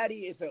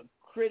 Maddie is a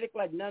critic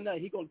like none other.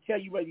 He going to tell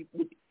you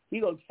he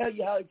going to tell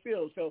you how he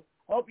feels. So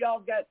I hope y'all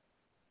got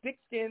thick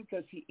skin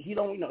because he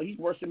don't know. He's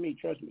worse than me,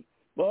 trust me.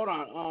 But hold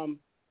on.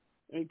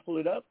 Let me pull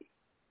it up.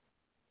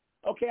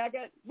 Okay,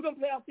 we're going to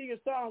play out your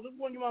songs. Which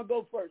one you want to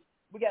go first?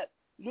 We got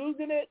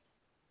Losing It,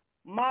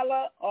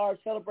 Mala, or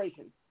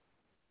Celebration?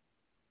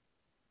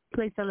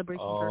 Play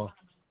Celebration first.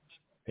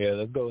 Yeah,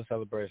 let's go with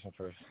Celebration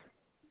first.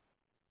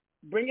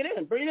 Bring it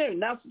in.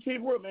 Now it's the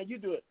word, man. You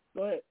do it.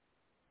 Go ahead.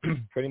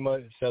 Pretty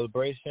much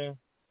Celebration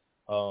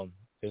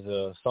is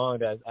a song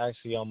that's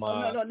actually on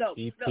my EP. No.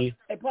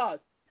 Hey, pause.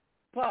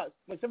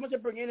 When someone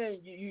said bring it in,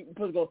 you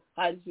supposed to go,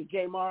 hi, this is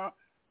J Mara.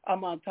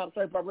 I'm on Top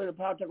Story Pop Radio,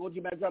 Power Talk,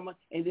 OG Mac Drama,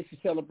 and this is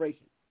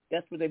Celebration.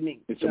 That's what they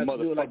mean. It's a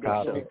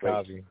motherfucking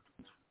copy.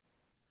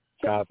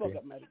 Shut the fuck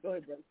up, man. Go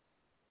ahead, brother.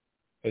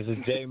 This is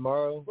J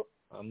Morrow.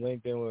 I'm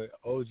linked in with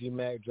OG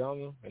Mac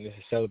Drama, and this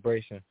is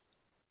Celebration.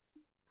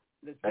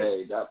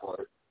 Hey, that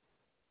part.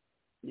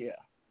 Yeah.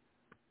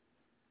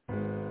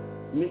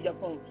 Meet your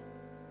phones.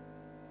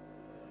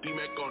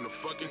 D-Mac on the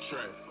fucking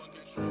track.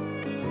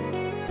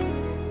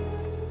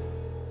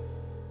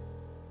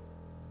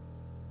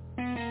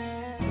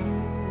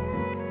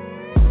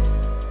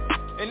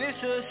 And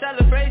it's a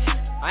celebration.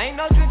 I ain't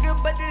no drinker,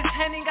 but this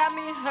Henny got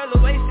me hella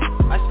wasted.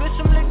 I spit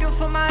some liquor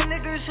for my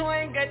niggas who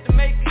ain't get to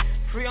make it.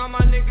 Free all my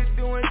niggas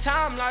doing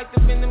time locked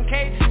up in them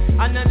cages.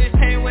 I know this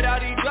pain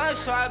without these drugs,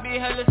 so I be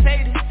hella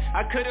faded.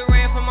 I could've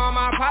ran from all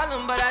my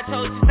problems, but I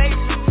chose to face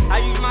it. I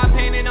use my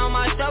pain and all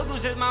my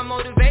struggles as my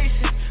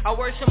motivation. I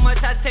work so much,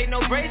 I take no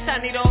breaks, I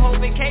need a whole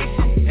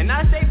vacation. And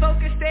I stay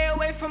focused, stay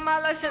away from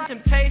my lust and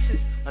temptations.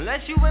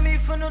 Unless you with me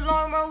from the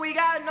long run, we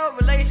got no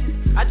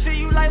relation. I treat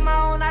you like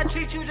my own, I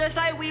treat you just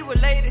like we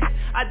related.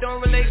 I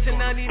don't relate to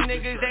none of these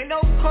niggas, ain't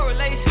no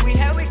correlation. We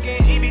had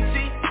weekend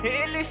EBT,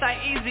 it looks like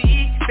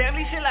Easy-E.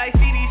 Family shit like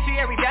CDC,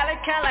 every dollar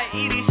count like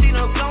EDC.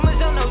 No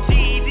diplomas or no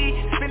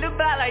GED, spin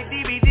about like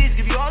DVDs.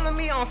 Give you all of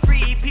me on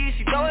free EPs,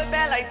 you throw it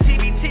back like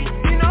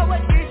TBT. You know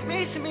what this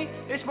means to me,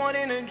 it's more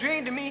than a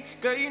dream to me.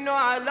 Girl, you know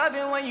I love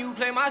it when you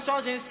play my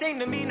songs and sing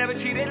to me. Never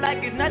treat it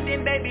like it's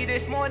nothing, baby,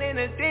 this more than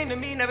a thing to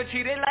me. Never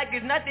treat it like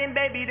it's nothing,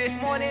 baby, this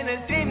more than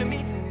a thing to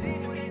me.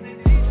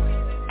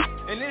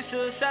 And it's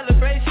a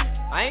celebration.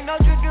 I ain't no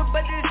drinker,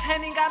 but this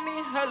Henny got me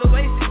hella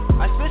wasted.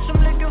 I spit some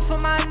liquor for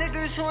my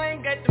niggas who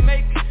ain't get to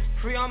make it.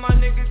 Free all my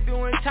niggas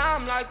doing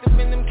time locked up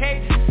in them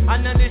cages. I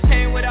know this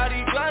pain without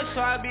these drugs,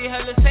 so I be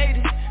hella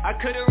faded. I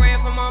could've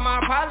ran from all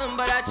my problems,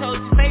 but I chose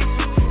to face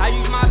it. I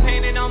use my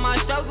pain and all my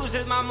struggles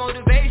as my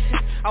motivation.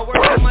 I work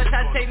so much,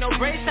 I take no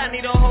breaks, I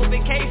need a whole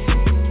vacation.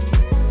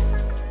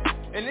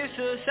 And it's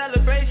a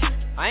celebration.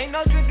 I ain't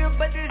no drinker,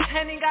 but this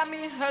Henny got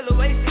me hella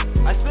wasted.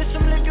 I spit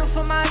some liquor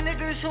for my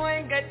niggas who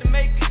ain't get to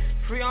make it.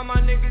 Free all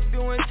my niggas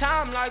doing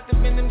time locked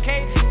up in them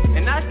cages.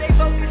 And I stay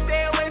focused,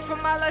 stay away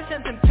from my lust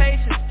and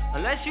temptations.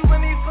 Unless you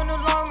with me from the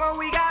long run,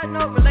 we got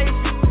no relation.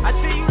 I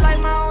treat you like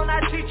my own,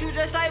 I treat you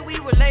just like we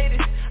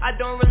related. I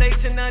don't relate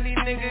to none of these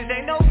niggas,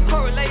 ain't no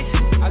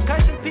correlation. I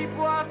cut some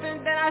people off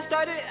and then I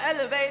started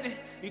elevating.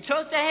 You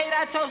chose to hate,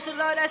 I chose to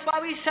love, that's why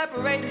we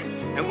separated.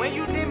 And when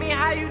you did me,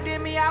 how you did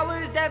me, I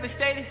was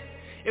devastated.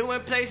 It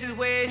went places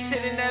where it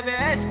should've never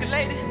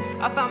escalated.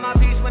 I found my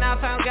peace when I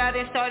found God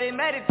and started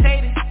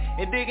meditating.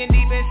 And digging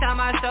deep inside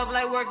myself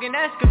like working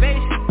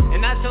excavation.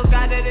 And I told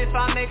God that if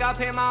I make, I'll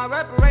pay my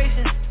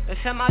reparations. And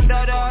send my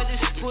daughter all to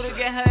school to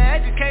get her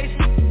education.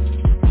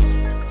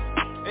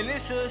 And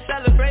it's a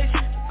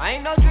celebration. I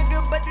ain't no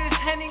drinker, but this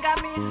Henny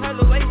got me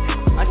hella wasted.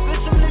 I spit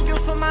some liquor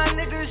for my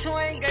niggas who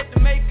ain't get to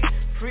make it.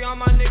 Free all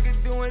my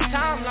niggas doing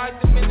time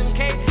locked up in them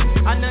cages.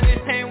 I know this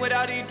pain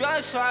without these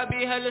drugs, so I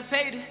be hella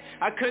faded.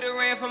 I could've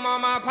ran from all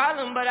my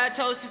problems, but I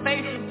chose to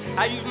face it.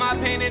 I use my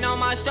pain and all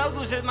my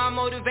struggles as my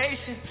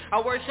motivation.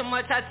 I work so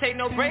much, I take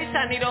no breaks,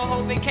 I need a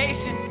whole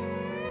vacation.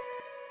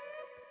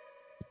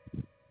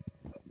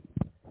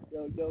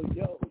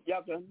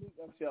 Y'all can unmute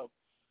themselves.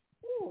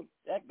 Ooh,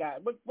 that guy.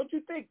 What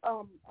you think?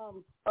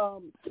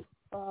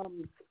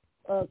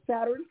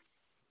 Saturn.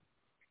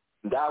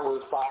 That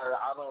was fire.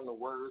 I don't know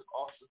words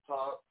off the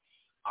top.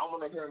 I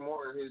want to hear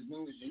more of his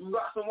music. You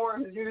got some more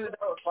of his music that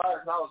was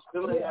fire. Cause I was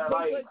feeling that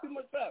like too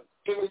much stuff.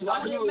 It was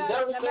like he was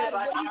never saying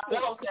like I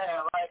felt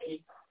that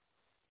like.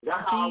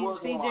 That's how I was.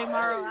 CJ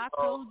Morrow, I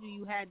told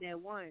you had that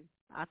one.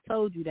 I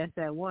told you that's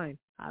that one.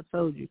 I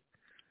told you.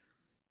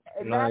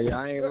 Hey, Nah, Maddie, yeah,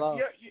 I ain't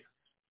lost.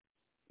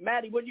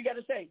 Maddie, what you got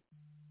to say?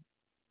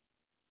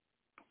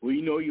 Well,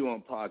 you know you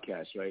on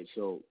podcast, right?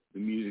 So the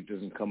music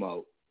doesn't come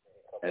out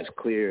as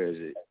clear as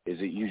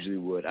it usually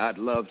would. I'd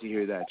love to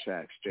hear that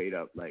track straight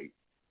up, like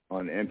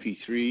on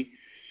MP3.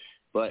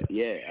 But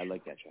yeah, I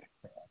like that track.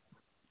 Yeah,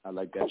 I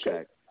like that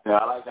track.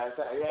 Yeah,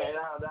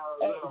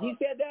 he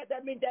said that.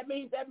 That means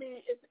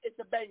it's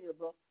a banger,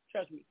 bro.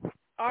 Trust me.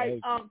 All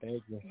right,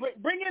 Thank you.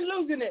 Bring in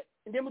Losing It,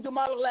 and then we'll do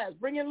Model last.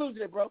 Bring in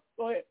Losing It, bro.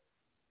 Go ahead.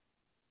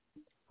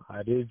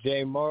 Hi, this is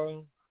Jay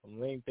Morrow. I'm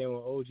linked in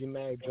with OG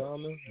Mac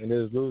Drama, and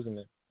this is Losing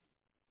It.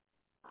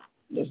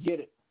 Let's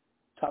get it.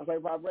 Talk Right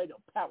Vibe Radio,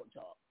 Power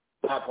Talk.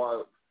 That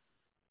part.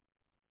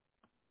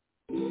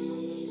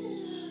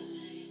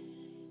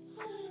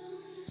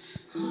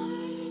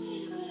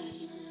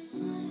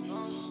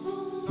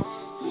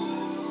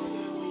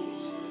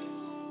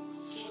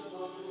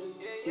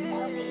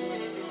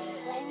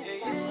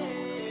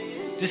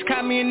 Just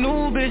caught me a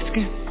new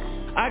biscuit,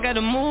 I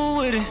gotta move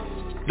with it.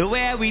 The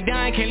way I we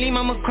dying, can't leave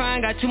mama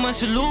crying, got too much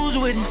to lose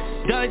with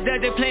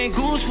it. They playing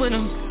goose with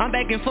him, I'm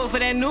back and forth for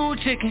that new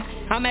chicken.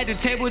 I'm at the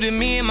table to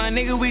me and my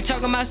nigga, we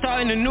talking about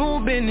starting a new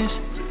business.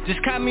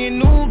 Just caught me a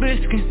new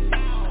biscuit,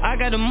 I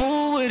gotta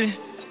move with it.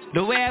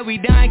 The way I we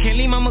dying, can't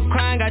leave mama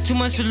crying, got too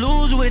much to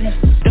lose with it.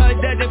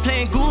 They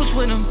playing goose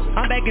with him,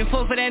 I'm back and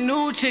forth for that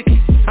new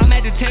chicken. I'm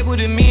at the table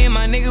to me and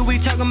my nigga, we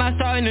talking about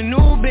starting a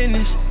new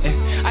business.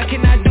 I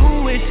cannot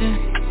do it,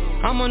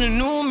 I'm on a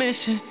new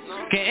mission.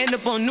 Can end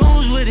up on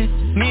news with it.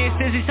 Me and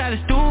Stizzy side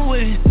the stool with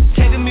it.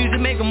 Take the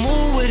music, make a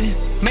move with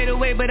it. Made a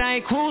way, but I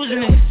ain't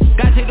cruising it.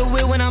 Gotta take the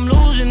wheel when I'm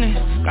losing it.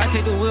 Gotta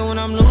take the wheel when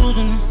I'm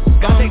losing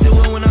it. Gotta take the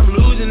wheel when I'm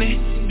losing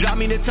it. Drop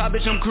me the top,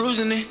 bitch, I'm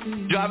cruising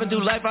it. Driving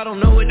through life, I don't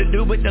know what to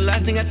do, but the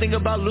last thing I think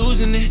about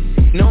losing it.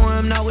 No,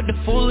 I'm not with the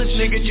foolish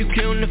niggas you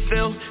killing the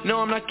feel. No,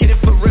 I'm not kidding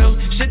for real.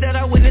 Shit that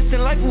I witnessed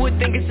in life, who would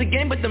think it's a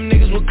game, but them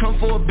niggas would come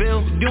for a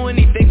bill. Do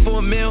anything for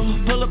a meal.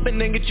 Pull up and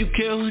then get you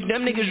killed.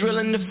 Them niggas real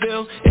in the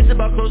field. It's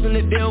about closing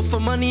the deal for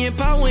money and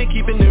power and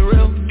keeping it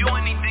real. Do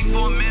anything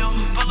for a meal.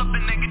 Pull up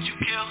and then get you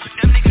killed.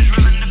 Them niggas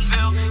real in the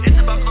field. It's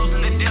about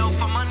closing the deal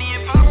for money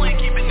and power and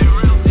keeping it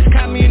real. Just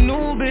caught me a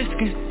new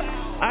biscuit,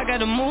 I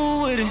gotta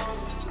move with it.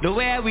 The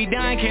way I we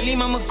dying, can't leave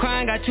mama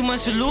crying, got too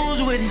much to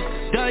lose with it.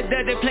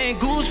 They playing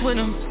goose with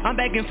him, I'm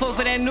back and forth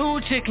for that new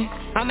chicken.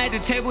 I'm at the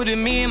table to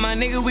me and my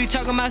nigga, we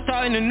talking about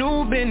starting a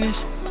new business.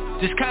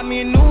 Just caught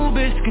me a new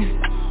biscuit,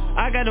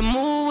 I gotta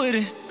move with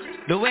it.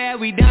 The way I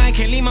we dying,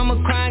 can't leave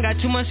mama crying, got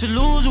too much to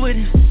lose with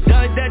it.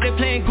 They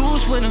playing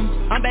goose with him,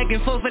 I'm back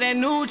and forth for that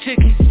new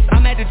chicken.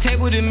 I'm at the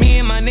table to me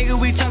and my nigga,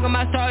 we talking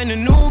about starting a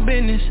new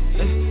business.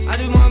 I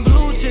just want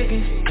blue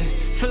chicken.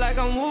 Feel like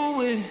I'm woo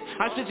with it.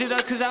 I switch it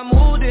up cause I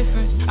move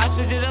different. I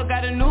switch it up,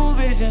 got a new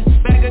vision.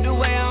 Back of the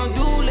way I don't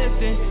do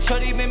lifting.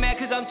 Shorty been mad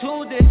cause I'm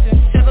too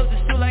distant. Set up the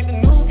stool like a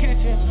new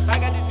kitchen. I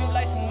got to do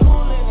like some new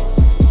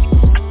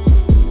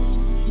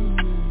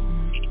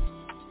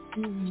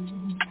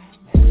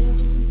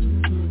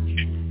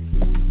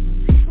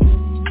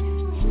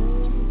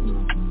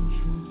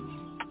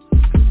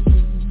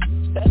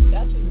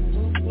That's a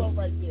smooth flow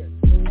right there.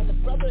 And the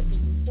brother is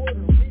Puerto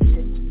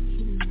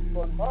Rican.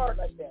 Going hard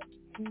like that.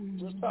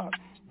 Real talk.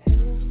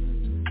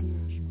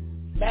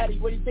 Maddie,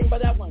 what do you think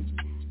about that one?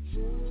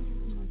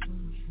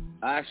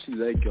 I actually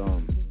like,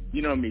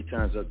 you know how many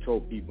times I've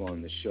told people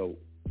on the show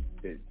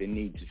that they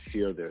need to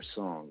feel their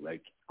song,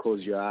 like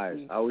close your eyes.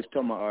 I always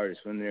tell my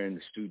artists when they're in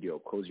the studio,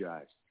 close your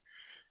eyes.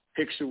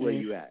 Picture where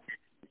you at.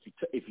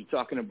 If you're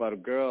talking about a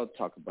girl,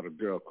 talk about a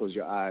girl. Close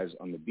your eyes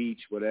on the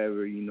beach,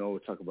 whatever, you know,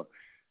 talk about.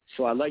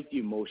 So I like the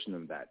emotion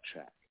of that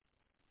track.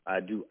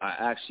 I do. I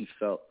actually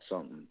felt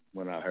something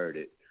when I heard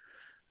it.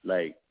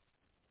 Like,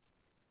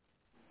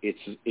 it's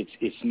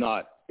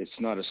not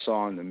a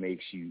song that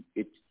makes you,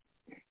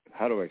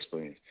 how do I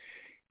explain it?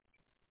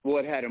 Well,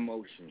 it had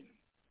emotion.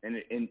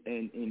 And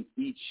in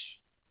each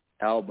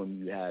album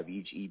you have,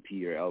 each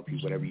EP or LP,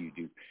 whatever you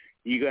do,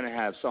 you're going to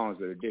have songs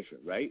that are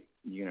different, right?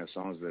 You're going to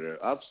have songs that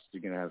are ups,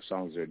 you're going to have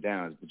songs that are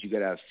downs, but you got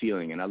to have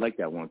feeling. And I like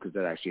that one because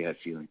that actually had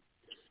feeling.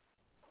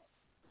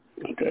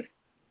 Okay.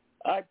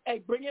 All right. Hey,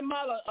 bring in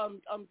Mala,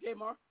 J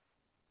Mar.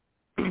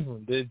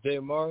 This is J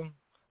Mar.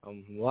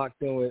 I'm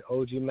locked in with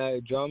OG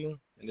Mac Drama,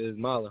 and this is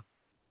Mala.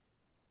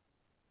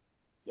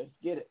 Let's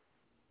get it.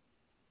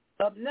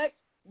 Up next,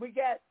 we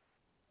got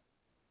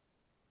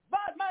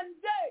Batman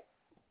Day.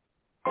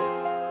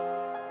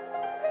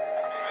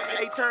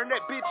 Hey, turn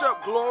that bitch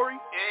up, Glory.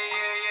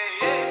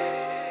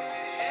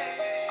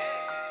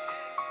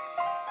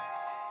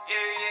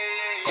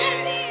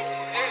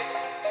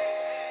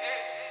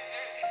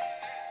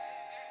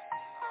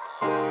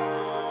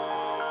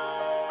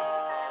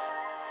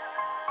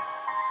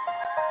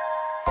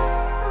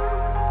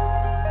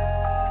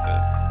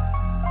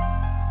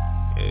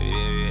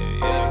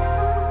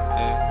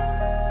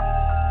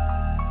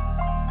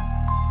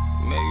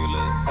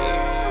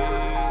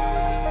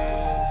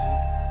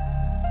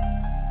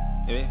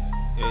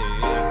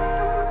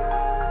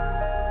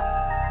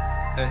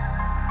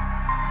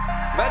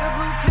 Better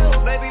blue pill,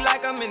 baby,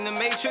 like I'm in the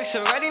Matrix.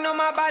 Already know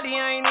my body,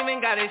 I ain't even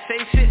gotta say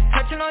shit.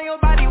 Touching on your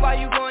body while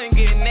you go and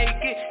get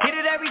naked. Hit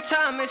it every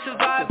time, it's a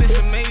vibe, it's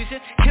amazing.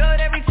 Kill it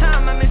every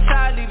time, I'm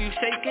inside, leave you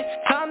shaking.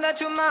 Tell them that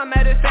your mom,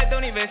 matter of fact,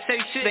 don't even say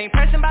shit. They ain't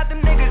pressing about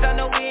them niggas, I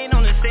know we ain't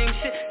on the same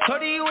shit.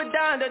 Told you a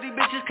dime, dirty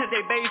bitches, cause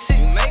they basic.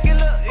 You make it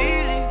look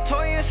easy,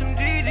 toy you some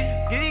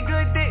GG. Get it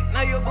good dick,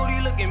 now your booty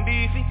looking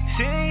beefy.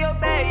 Sit in your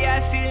bed, yeah,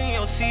 I see it in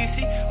your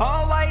CC.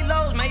 All white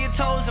lows, man, your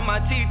toes in my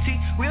TT.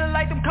 We look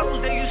like them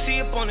couples that you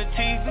see up on the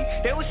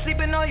TV. They was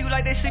sleeping on you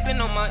like they sleeping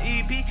on my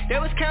EP. They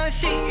was counting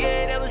sheep,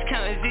 yeah, they was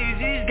counting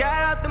ZZs.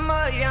 Got out the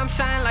mud, yeah, I'm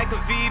shining like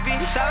a VB.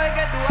 Sabes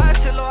que tú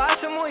haces, lo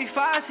haces muy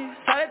fácil.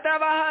 Sabes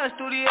trabajar,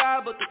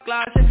 estudiar, por tu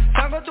clase.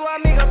 Salgo tu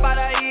amiga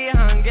para ir a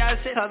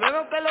janguearse.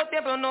 Sabemos que los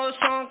tiempos no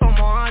son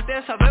como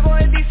antes.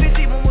 Sabemos es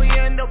difícil, muy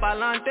yendo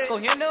pa'lante.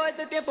 Cogiendo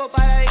este tiempo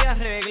para ir a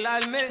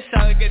arreglarme.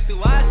 Sabes que tú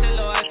haces,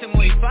 lo haces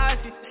muy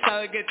fácil.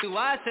 Sabes que tú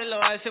haces,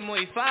 lo haces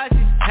muy fácil.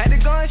 Had to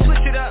go and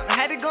switch it up,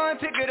 had to go and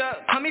pick it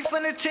up. Coming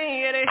from the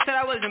team, yeah, they said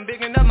I wasn't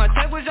big enough. My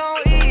tank was on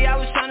E, I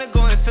was trying to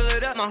go and fill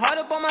it up. My heart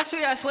up on my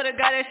sleeve, I swear to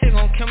God, that shit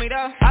gon' kill me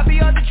though. I be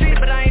off the tree,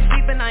 but I ain't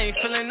sleeping, I ain't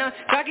feeling none.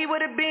 Cocky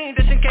with a beam,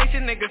 just in case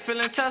your nigga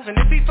feeling tough. And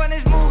if he from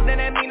his mood, then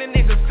that mean a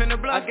nigga finna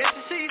bluff. I guess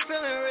the shit you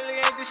feeling really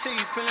ain't the shit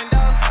you feeling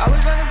though. I was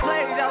running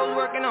plays, I was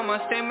working on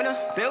my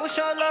stamina. They was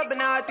showing love, but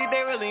now I think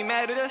they really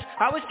mad at us.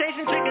 I was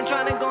chasing chicken,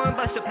 trying to go and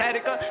bust a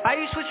paddock up. I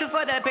used switching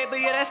for that paper,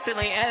 yeah, that still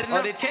ain't adding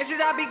up. All the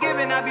chances I be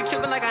giving, I be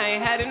tripping like I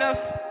ain't had enough.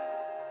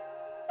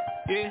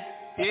 Yeah.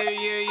 Yeah, yeah,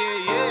 yeah,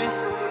 yeah,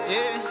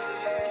 yeah.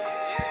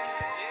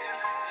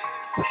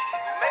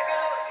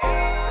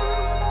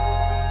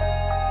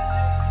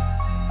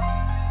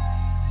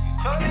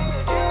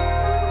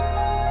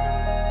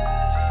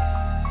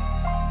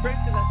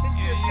 Princeton, I think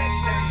you're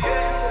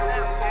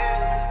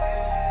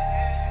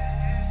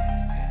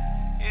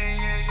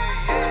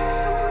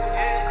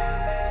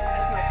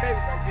That's my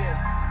favorite right there.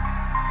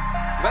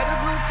 Better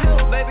blue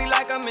pill, baby,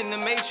 like I'm in the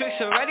Matrix.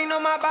 Already know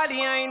my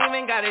body, I ain't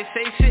even gotta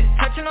say shit.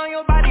 Touching on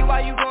your body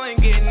while you go and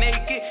get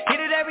naked. Hit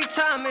it every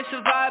time, it's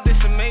a vibe,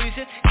 it's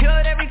amazing. Kill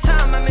it every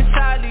time, I'm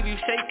inside, leave you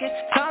shaking.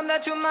 Tell them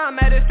that your mom,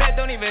 matter of fact,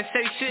 don't even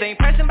say shit. They ain't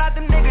pressing about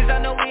them niggas, I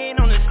know we ain't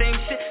on the same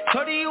shit.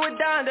 Told you a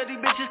dime, dirty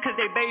bitches, cause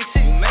they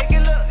basic. You make it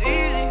look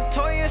easy,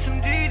 toy you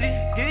some GG.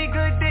 Get it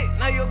good dick,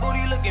 now your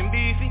booty looking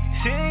beefy.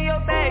 Sit in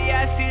your bed,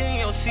 yeah, I see it in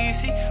your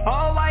CC.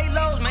 All white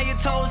lows, man, your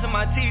toes in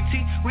my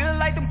TT. We look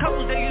like them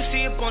couples that you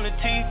see up on the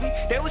TV.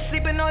 They was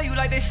sleeping on you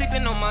like they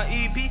sleeping on my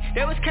EP.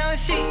 They was counting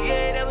sheep,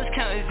 yeah, they was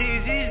counting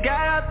ZZs.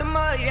 Got out the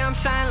mud, yeah, I'm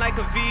shining like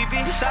a VB.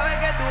 Sabes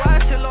que tú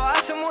haces, lo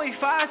haces muy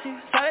fácil.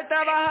 Sabes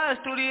trabajar,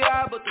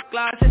 estudiar, por tu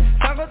clase.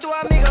 Salgo tu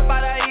amiga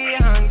para ir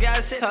a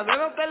janguearse.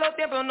 Sabemos que los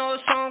tiempos no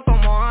son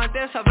como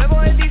antes.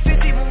 Sabemos es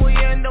difícil, muy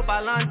yendo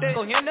pa'lante.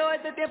 Cogiendo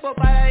este tiempo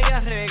para ir a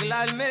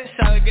arreglarme.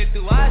 Sabes que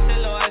tú haces,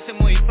 lo haces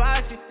muy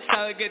fácil.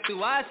 Sabes que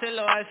tú haces,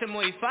 lo haces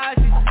muy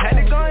fácil. Had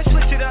to go and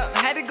switch it up,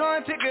 had to go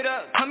and pick it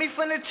up. Coming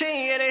from the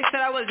team, yeah, they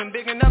said I wasn't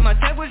big enough. My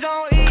tank was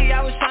on E,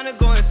 I was trying to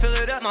go and fill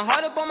it up. My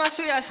heart up on my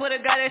sleeve, I swear to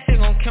God, that shit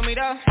gon' kill me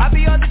though. I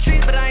be off the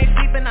trees, but I ain't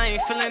sleeping, I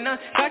ain't feeling none.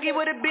 Cocky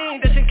with a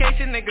beam, just in case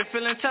your nigga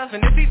feeling tough.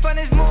 And if he from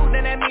his mood,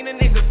 then that mean a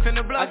nigga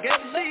finna bluff. I guess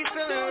the shit you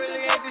feeling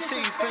really ain't the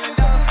shit you feeling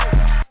though.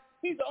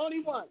 He's the only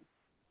one.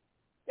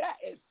 That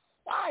is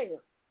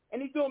fire.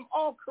 And he's doing them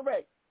all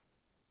correct.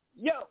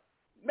 Yo,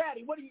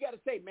 Maddie, what do you got to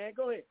say, man?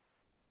 Go ahead.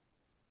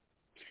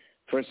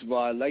 First of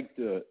all, I like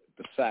the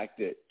fact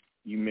that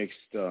you mixed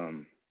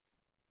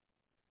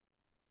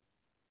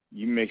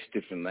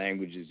different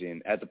languages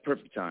in at the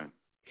perfect time.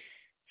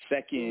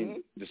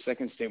 Second, the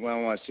second statement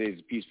I want to say is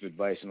a piece of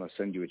advice, and I'll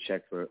send you a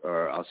check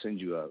or I'll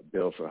send you a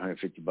bill for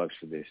 $150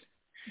 for this.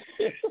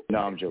 No,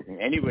 I'm joking.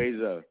 Anyways,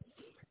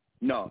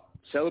 no,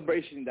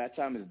 Celebration, that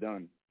time is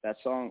done. That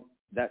song,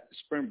 that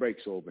spring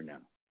break's over now,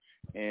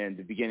 and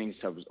the beginning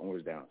stuff is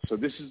always down. So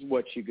this is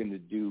what you're going to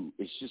do.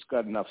 It's just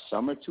got enough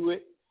summer to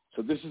it.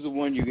 So this is the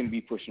one you're going to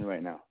be pushing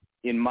right now.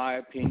 In my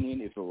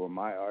opinion, if it were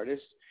my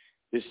artist,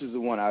 this is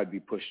the one I would be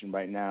pushing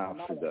right now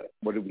for the,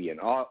 what are we in?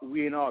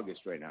 We in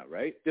August right now,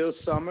 right? Still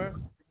summer,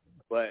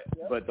 but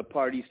the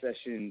party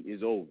session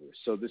is over.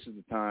 So this is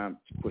the time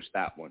to push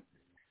that one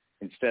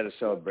instead of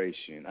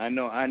Celebration. I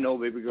know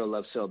Baby Girl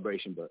loves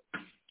Celebration, but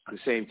at the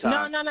same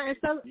time. No. And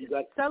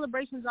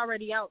Celebration's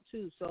already out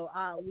too. So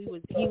he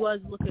was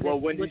looking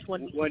at which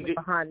one he was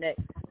behind next.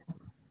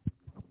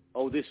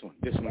 Oh, this one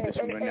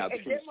right now.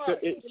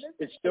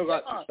 It's still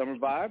got the summer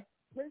vibe.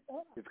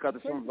 It's got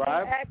the summer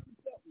vibe.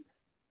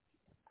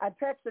 I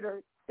texted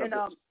her, and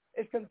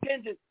it's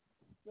contingent.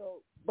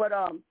 So, but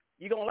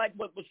you gonna like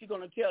what she's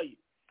gonna tell you.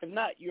 If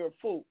not, you're a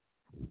fool.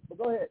 But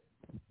go ahead.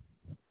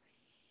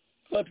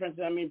 Go,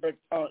 Princess.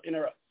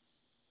 Interrupt.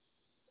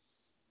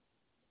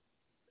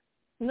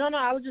 No.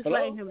 I was just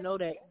letting him know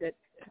that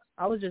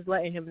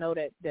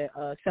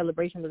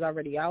Celebration was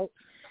already out,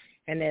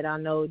 and that I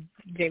know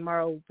J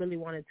Morrow really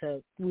we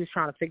was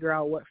trying to figure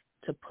out what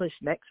to push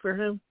next for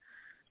him.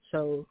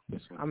 So,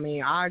 I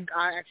mean, I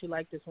actually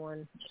like this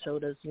one. So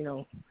does,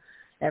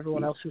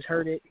 everyone else who's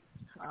heard it.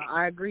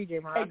 I agree,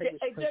 J-Mar. Hey,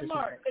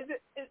 J-Mar,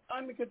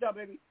 I'm going to cut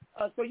baby.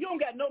 So you don't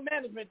got no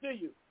management, do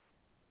you?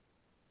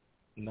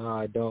 No,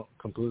 I don't.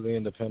 Completely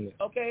independent.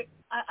 Okay.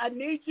 I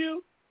need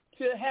you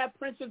to have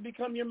Princess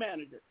become your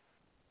manager.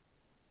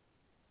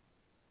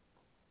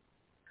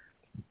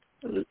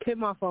 Hit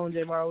my phone,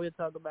 J-Mar. We'll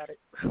talk about it.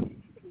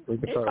 We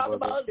can talk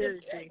about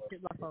it.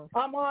 Hit my phone.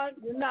 I'm on.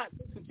 You're not.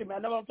 Listen to me. I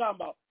know what I'm talking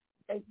about.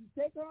 If you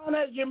take her on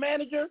as your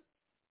manager,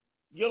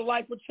 your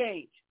life will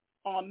change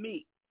on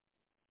me.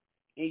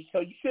 And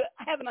so you should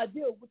have an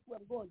idea of which way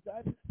I'm going. So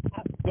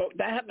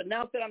I have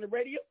announced it on the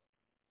radio.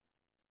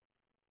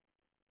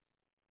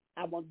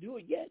 I won't do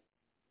it yet.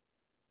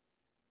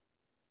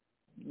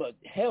 But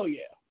hell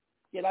yeah.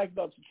 Your life's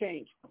about to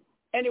change.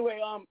 Anyway,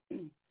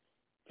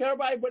 tell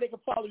everybody where they can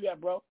follow you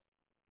at, bro.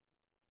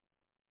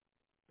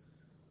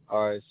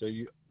 All right, so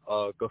you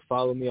can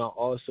follow me on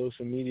all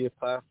social media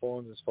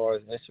platforms as far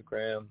as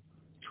Instagram,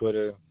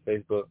 Twitter,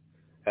 Facebook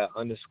at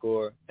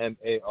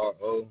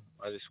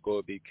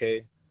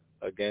 _MARO_BK.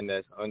 Again,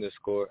 that's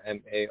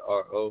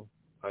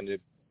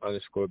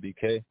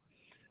 _MARO_BK.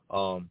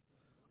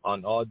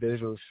 On all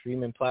digital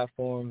streaming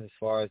platforms as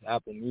far as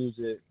Apple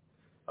Music,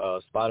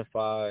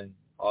 Spotify, and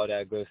all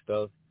that good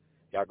stuff.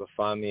 Y'all can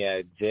find me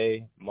at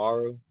J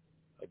Morrow.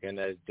 Again,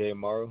 that's J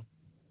Morrow.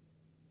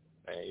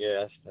 And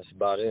yeah, that's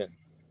about it.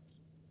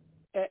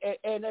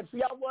 And if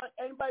y'all want,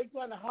 anybody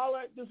want to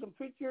holler, do some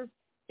features,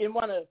 and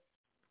want to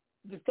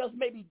discuss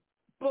maybe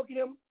booking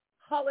him,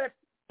 holler at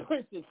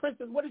Princess.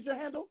 Princess, what is your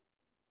handle?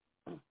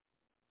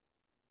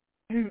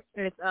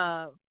 It's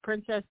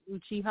Princess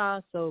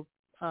Uchiha. So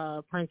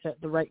Princess,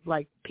 the right,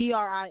 like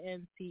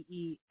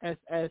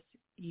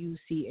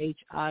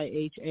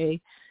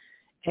PRINCESSUCHIHA.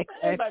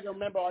 Everybody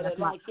remember all that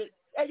long shit.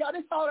 Hey, y'all,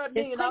 this all that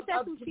mean.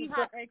 Princess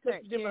Uchiha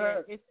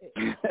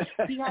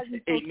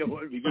XX. Ain't no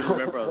one we can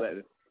remember all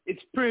that.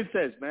 It's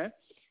Princess, man.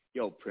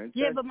 Yo, Princess.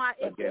 Yeah, but my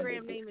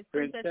Instagram name is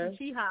Princess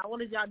Uchiha. I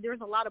wanted y'all.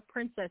 There's a lot of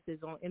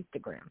princesses on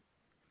Instagram.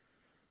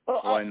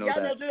 Oh, I know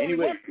that. There's only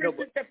one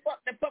princess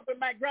that fuck with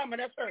my grandma.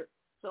 That's her.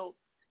 So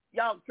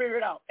y'all figure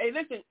it out. Hey,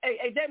 listen.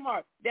 Hey,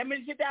 J-Mar, déjame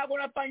decirte algo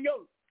en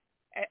español.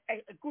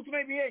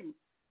 Escúchame bien.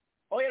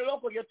 Oye,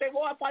 loco, yo te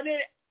voy a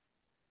poner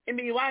en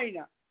mi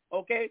vaina,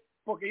 ¿ok?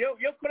 Porque yo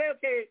creo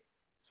que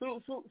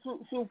su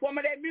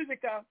forma de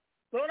música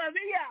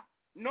todavía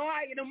no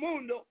hay en el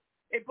mundo.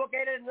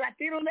 Porque el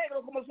latino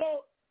negro como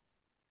son,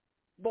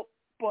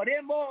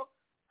 podemos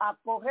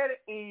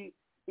coger y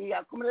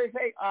 ¿cómo le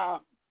dice?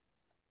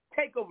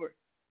 Take over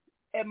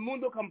el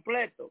mundo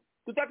completo.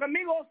 ¿Tú estás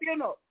conmigo, sí o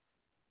no?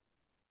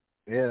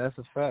 Yeah, that's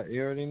a fact.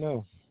 You already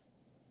know.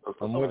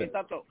 I'm with it.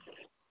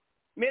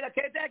 Mira,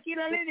 quédate aquí en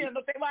la línea,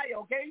 no te vayas,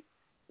 ¿ok?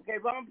 Okay,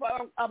 vamos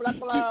a hablar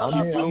con la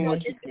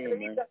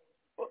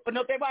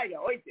no te vayas,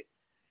 oíste.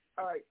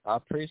 All right. I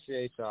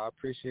appreciate y'all. I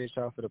appreciate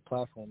y'all for the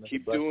platform.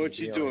 Keep doing what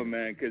you're doing,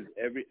 man, because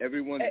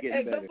everyone's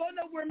getting better. Don't go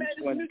nowhere, man.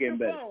 Just mute your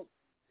phone.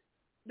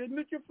 Just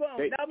mute your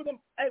phone. Now we're gonna.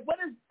 Hey, what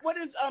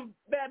is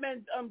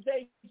Batman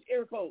Jay's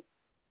ear code?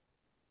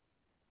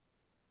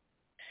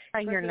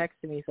 Right here next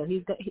to me, so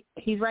he's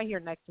right here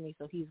next to me,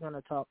 so he's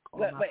gonna talk.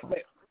 Wait.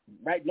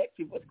 Right next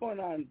to you. What's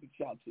going on with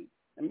y'all two?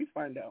 Let me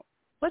find out.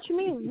 What you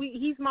mean?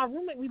 He's my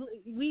roommate.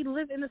 We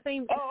live in the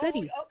same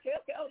city. Okay.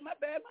 Oh, my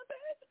bad.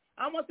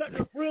 I'm gonna start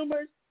the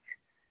rumors.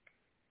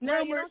 No,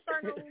 you don't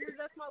start no rumors.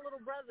 That's my little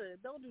brother.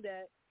 Don't do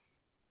that.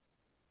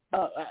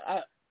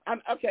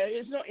 I'm okay.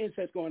 There's no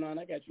incest going on.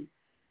 I got you.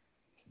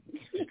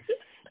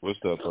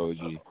 What's up,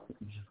 OG?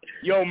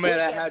 Yo, man,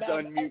 I had to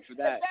unmute for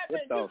that.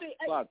 What the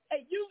fuck?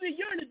 Hey, usually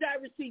you're in the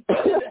driver's seat in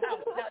the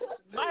house. Now, this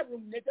is my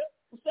room, nigga.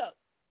 What's up?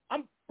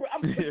 I'm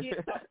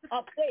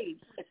off stage.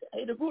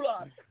 Hey, the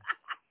gulag.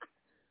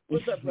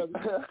 What's up,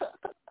 brother?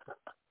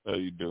 How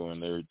you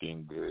doing?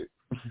 Everything good?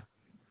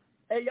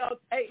 Hey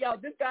y'all,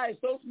 this guy is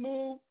so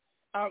smooth.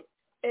 And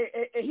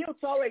he'll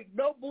tolerate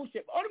no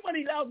bullshit. Only one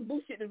he allows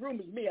bullshit in the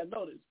room is me. I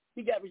noticed.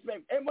 He got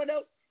respect. Everyone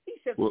else, he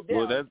shuts me down.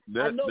 Well, that's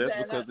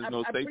because there's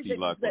no safety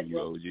lock on you,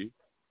 OG.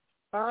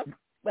 Huh?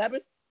 What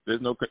happened?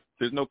 There's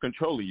no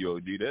control of you,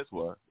 OG. That's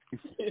why.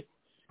 Hey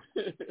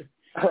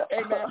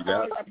man,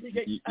 I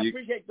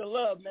appreciate the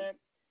love, man.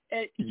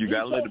 And you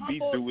gotta let the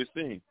beat do its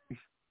thing.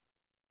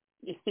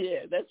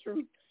 Yeah, that's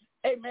true.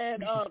 Hey man,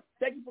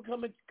 thank you for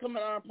coming on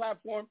our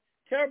platform.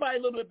 Tell everybody a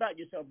little bit about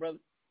yourself, brother.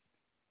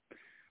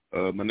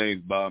 My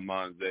name's Bob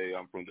Monze.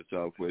 I'm from the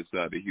southwest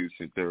side of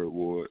Houston, 3rd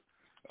Ward.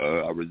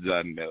 I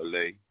reside in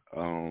L.A.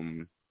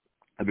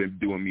 I've been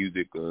doing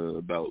music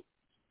about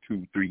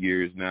 2-3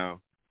 years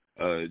now.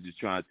 Just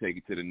trying to take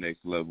it to the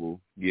next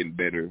level, getting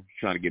better,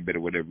 trying to get better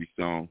with every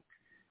song.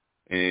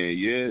 And,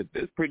 yeah,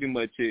 that's pretty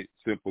much it.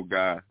 Simple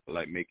guy. I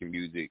like making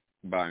music,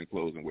 buying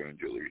clothes, and wearing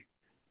jewelry.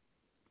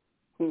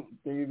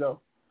 There you go.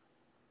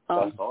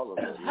 That's all of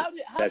it.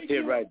 That's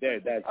it right there.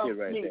 That's it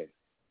right there.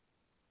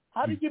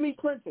 How did you meet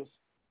Princess?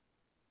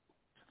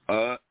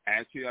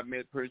 Actually, I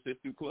met Princess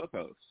through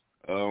Clubhouse.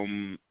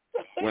 When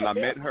I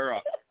met her,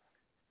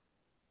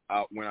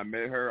 I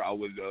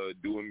was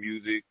doing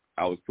music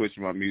I was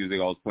pushing my music.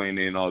 I was playing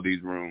in all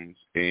these rooms,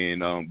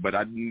 and but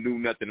I knew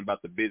nothing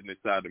about the business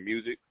side of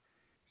music.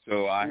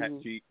 So I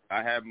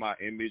had my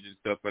image and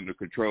stuff under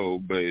control,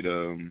 but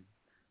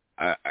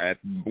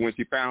when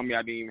she found me,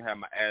 I didn't even have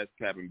my ass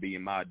cap and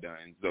BMI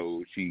done.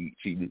 So she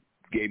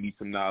gave me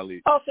some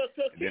knowledge. Oh, so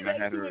she then I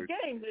had her. The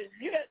game.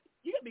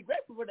 You gotta be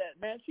grateful for that,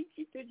 man. She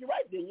did you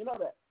right then. You know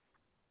that.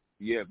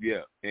 Yeah.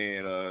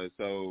 And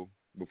so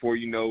before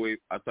you know it,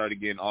 I started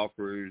getting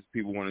offers.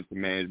 People wanted to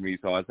manage me,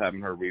 so I was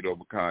having her read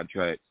over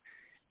contracts,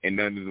 and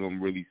none of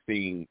them really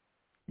seemed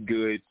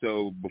good.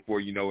 So before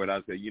you know it,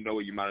 I said, you know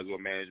what, you might as well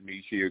manage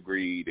me. She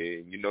agreed,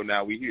 and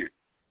now we here.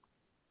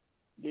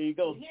 There you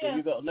go. Yeah. There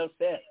you go. No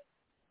sad.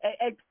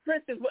 Hey,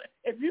 Princess,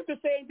 if you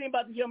could say anything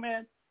about the young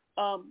man,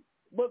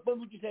 what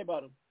would you say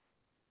about him?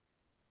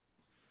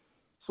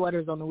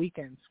 Sweaters on the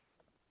weekends.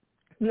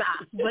 Nah,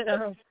 but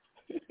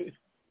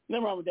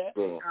nothing wrong with that.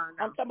 No.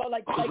 I'm talking about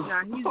like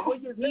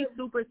he's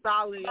super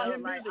solid.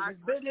 His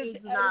business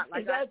is not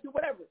like attitude,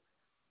 whatever.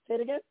 Say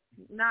it again.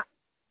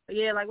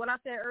 Like what I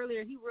said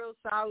earlier, he real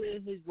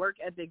solid. His work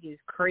ethic is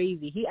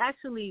crazy. He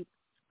actually,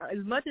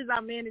 as much as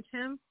I manage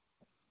him,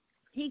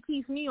 he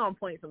keeps me on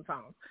point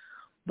sometimes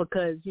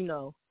because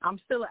I'm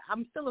still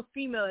a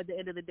female at the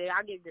end of the day.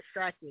 I get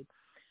distracted.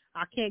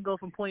 I can't go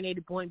from point A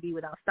to point B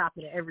without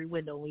stopping at every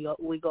window when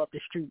we go up the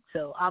street.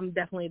 So I'm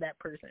definitely that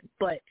person.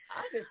 But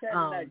I just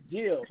had that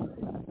deal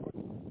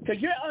because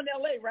you're on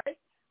LA, right?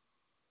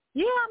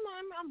 Yeah,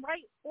 I'm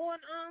right on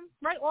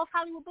right off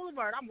Hollywood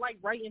Boulevard. I'm like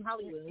right in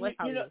Hollywood, West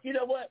Hollywood. You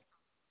know what?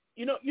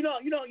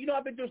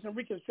 I've been doing some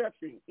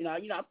reconstruction.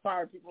 I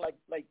fire people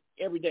like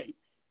every day.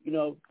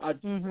 I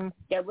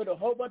got rid of a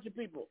whole bunch of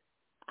people.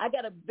 I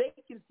got a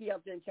vacancy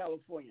out there in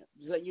California.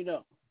 Just let you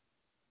know.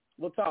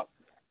 We'll talk.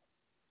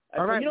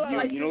 All right.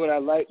 You know what I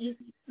like?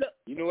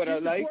 You know what I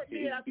like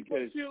is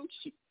because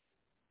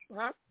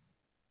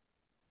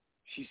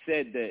she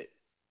said that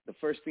the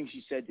first thing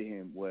she said to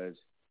him was,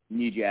 "You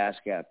need your ass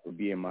cap for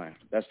BMI."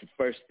 That's the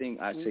first thing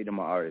I say to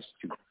my artists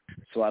too.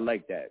 So I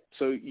like that.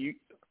 So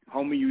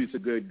homie, you is a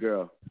good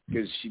girl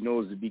because she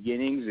knows the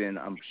beginnings, and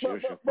I'm sure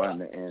she'll find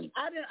the end.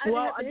 I didn't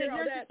have to hear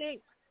all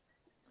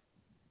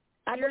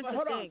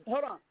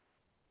that.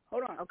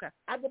 Hold on. Okay.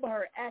 I go by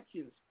her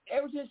actions.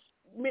 Ever since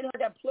me and her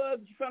got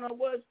plugged, she found out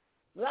was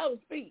without a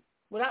beat,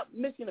 without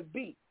missing a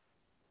beat.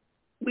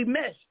 We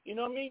mesh. You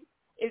know what I mean?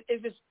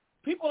 It's just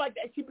people like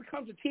that. She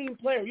becomes a team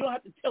player. You don't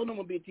have to tell them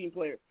to be a team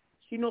player.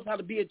 She knows how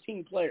to be a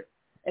team player,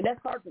 and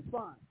that's hard to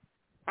find.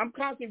 I'm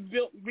constantly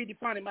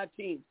redefining my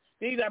teams.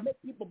 Either I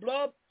make people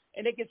blow up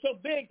and they get so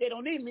big they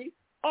don't need me,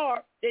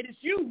 or they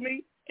just use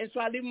me, and so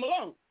I leave them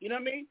alone. You know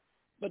what I mean?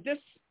 But this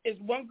is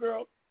one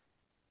girl.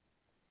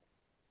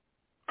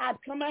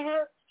 I'd come at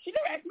her. She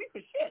never asked me for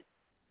shit.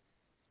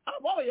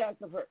 I've always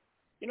asked of her.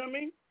 You know what I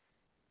mean?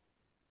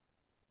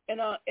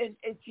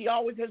 And she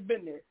always has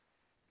been there.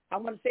 I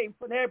want to say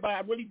for everybody,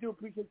 I really do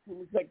appreciate you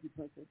and respect you,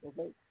 Princess,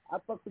 okay? I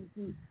fucked with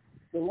you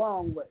the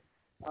wrong way,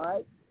 all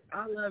right?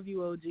 I love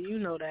you, OG. You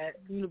know that.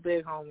 You the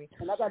big homie.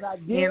 And I got an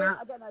idea.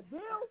 I got an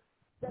idea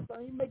that's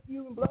going to make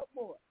you even blow up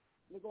more.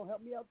 You're going to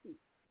help me out, too.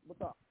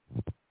 What's up?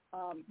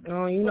 I'm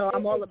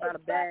all about a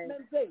bag,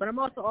 but I'm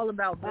also all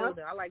about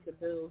building. I like to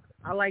build.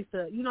 I like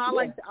to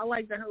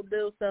help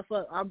build stuff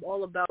up. I'm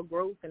all about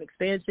growth and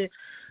expansion.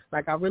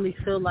 Like I really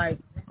feel like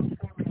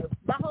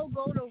my whole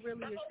goal though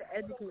really is to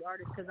educate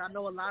artists because I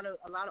know a lot of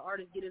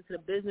artists get into the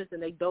business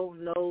and they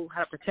don't know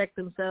how to protect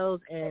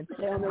themselves. And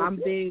I'm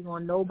big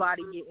on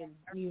nobody getting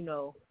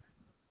So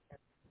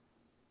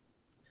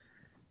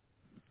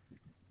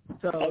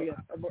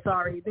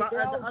sorry, the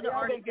other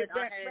artists that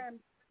I had.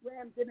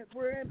 Rammed in it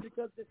for him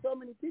because there's so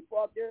many people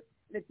out there,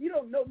 and if you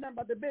don't know nothing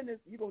about the business,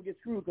 you're gonna get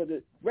screwed because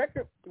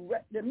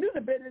the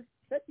music business,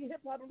 especially hip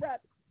hop and rap,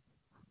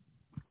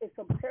 is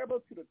comparable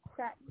to the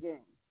crack game.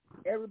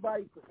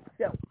 Everybody for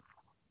self,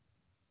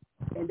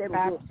 and they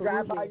will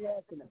drive by your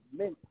ass in a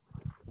minute.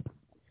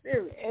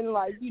 Serious. And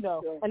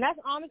and that's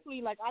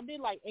honestly I did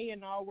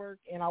A&R work,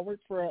 and I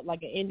worked for an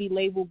indie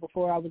label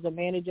before I was a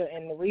manager,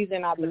 and the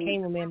reason I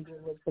became a manager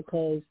was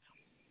because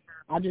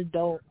I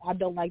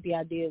don't like the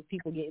idea of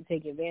people getting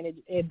taken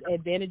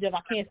advantage of.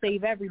 I can't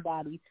save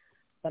everybody,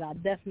 but I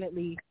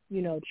definitely,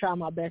 try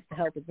my best to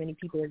help as many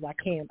people as I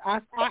can.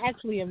 I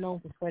actually am known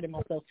for spreading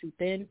myself too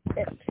thin.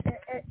 And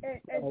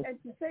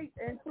to say,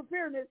 and for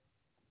fairness,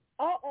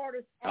 all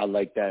artists. I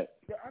like that.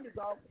 The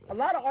underdog. A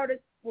lot of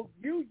artists will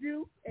use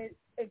you and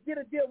get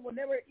a deal will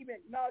never even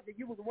acknowledge that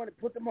you was the one that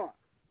put them on.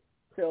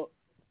 So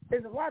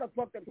there's a lot of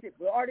fucked up shit.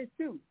 But artists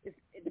too. It's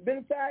the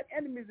business side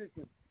and the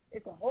musicians.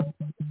 It's a whole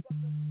fucking fucked up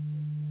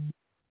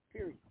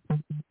period.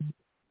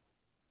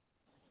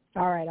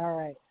 All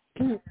right.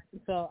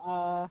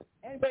 So,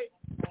 anyway,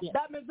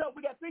 that means up.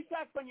 We got 3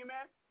 tracks on you,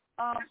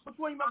 man. Which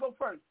one you want to go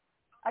first?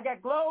 I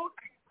got Glowed,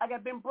 I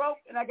got Been Broke,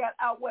 and I got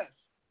Out West.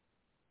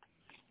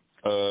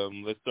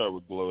 Let's start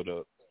with Glowed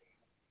Up.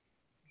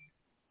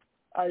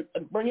 All right,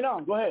 bring it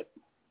on. Go ahead.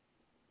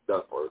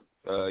 That's first.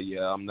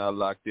 Yeah, I'm not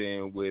locked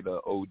in with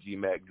OG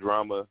Mac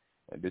Drama,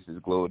 and this is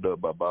Glowed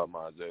Up by Bob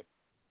Marley.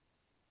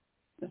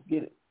 Let's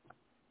get it.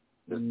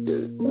 Let's get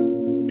it.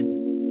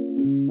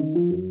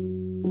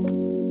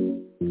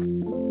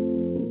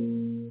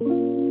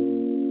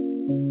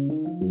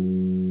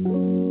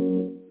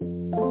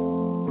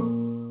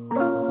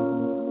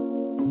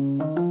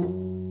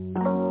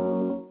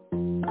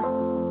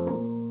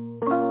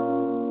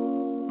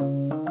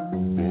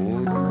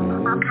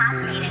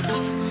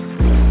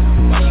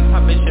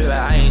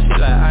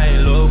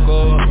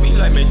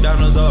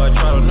 McDonald's or a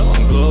Trotto, no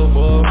I'm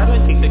global. I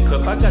don't take the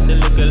cup, I got the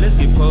liquor, let's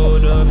get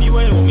pulled up. You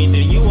ain't want me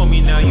then, you want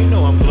me now, you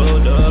know I'm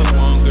blowed up.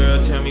 One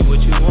girl, tell me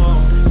what you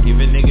want. Give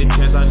a nigga a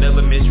chance, I'll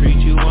never mistreat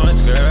you once,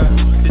 girl.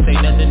 This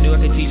ain't nothing new, I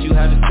can teach you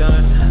how to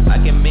stun.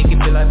 I can make it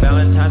feel like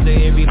Valentine's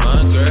Day every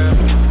month, girl.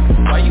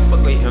 Why you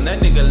fuck with him,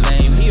 that nigga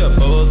lame, he a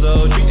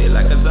bozo. Treat it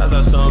like a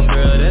Zaza song,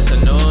 girl, that's a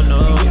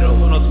no-no. You don't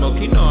want no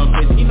smoke, you know I'm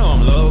pissed, you know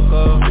I'm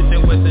loco.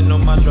 Christian Weston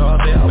on my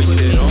drawers, I put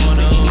it on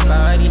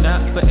anybody,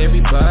 not for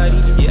everybody.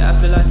 Yeah,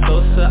 I feel like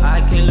Sosa,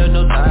 I can't love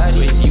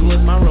nobody. If you was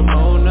my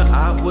Ramona,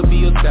 I would be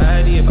your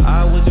Scotty. If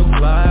I was your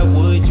Clyde,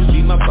 would you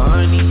be my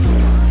Barney?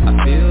 I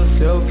feel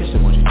selfish, I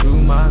want you to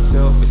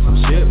myself. If some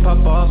shit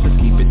pop off, let's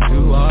keep it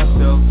to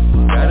ourselves.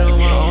 Got it on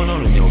my own,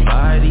 only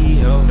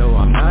nobody else. No,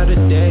 I'm not a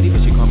daddy,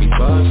 but you call me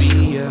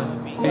Bobby, yeah.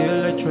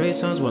 Feel like Trey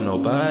Songz with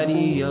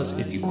nobody else.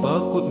 If you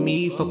fuck with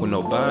me, fuck with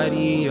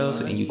nobody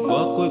else. And you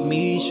fuck with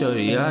me,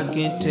 shorty, I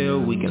can tell.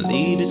 We can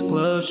lead this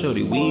club,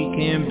 shorty, we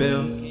can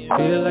build.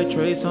 Feel like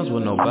Trey Songz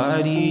with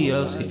nobody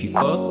else. If you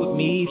fuck with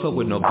me, fuck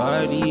with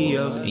nobody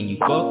else. And you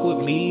fuck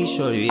with me,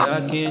 shorty,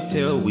 I can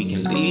tell. We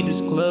can lead this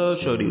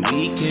club, shorty,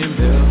 we can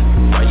build.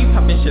 Why you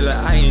poppin' shit like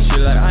I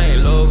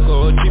ain't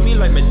loco? Treat me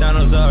like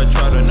McDonald's or a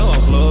Trotto, no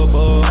I'm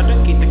global. I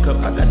don't get the cup,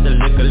 I got the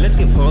liquor, let's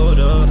get pulled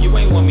up. You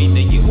ain't want me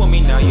then, you want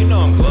me now, you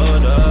know I'm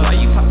glowed up. Why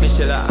you poppin'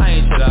 shit like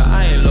I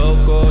ain't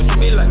loco? Treat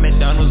me like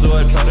McDonald's or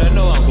a Trotto,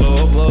 no I'm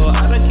global.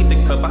 I don't get the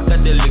cup, I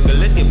got the liquor,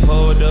 let's get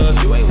pulled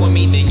up. You ain't want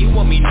me then, you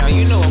want me now,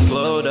 you know I'm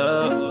glowed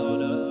up.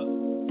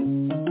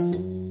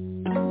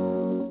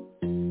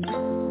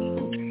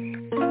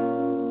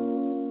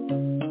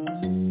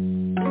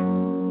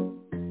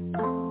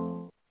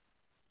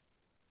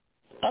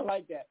 I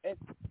like that.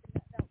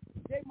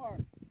 J-Mar,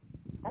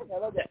 I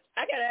love that.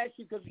 I got to ask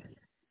you, because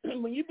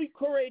when you be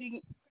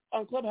curating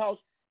on Clubhouse,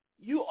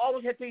 you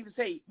always have things to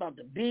say about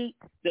the beat,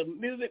 the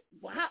music.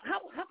 How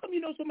come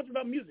you know so much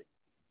about music?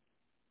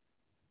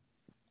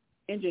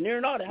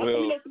 Engineering, all that. How come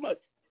you know so much?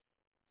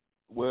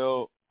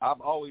 Well, I've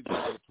always been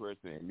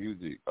interested in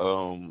music.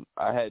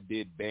 I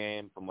did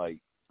band from like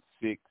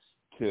 6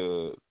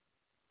 to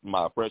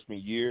my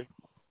freshman year,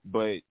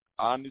 but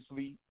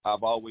honestly,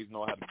 I've always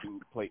known how to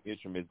play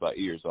instruments by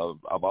ear. So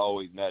I've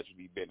always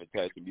naturally been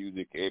attached to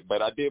music.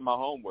 But I did my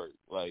homework.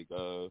 Like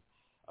I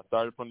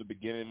started from the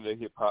beginning of the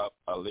hip hop.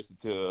 I listened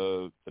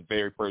to the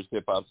very first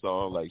hip hop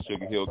song, like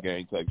Sugar Hill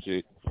Gang type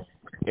shit,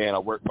 and I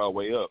worked my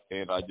way up.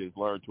 And I just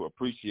learned to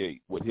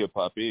appreciate what hip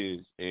hop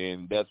is,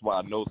 and that's why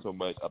I know so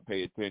much. I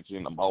pay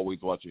attention. I'm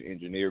always watching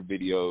engineer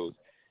videos.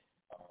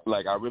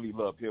 Like, I really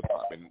love hip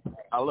hop, and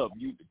I love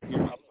music,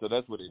 period. So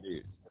that's what it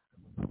is.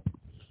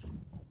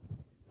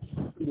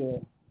 Yeah.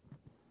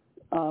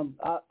 I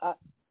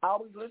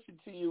always listen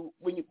to you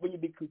when you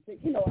be critique.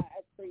 You know, I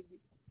act crazy,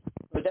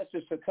 but that's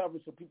just a cover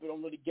so people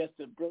don't really guess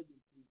the brilliance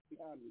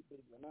behind me,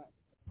 believe it or not.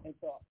 And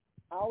so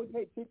I always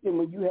pay attention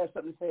when you have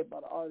something to say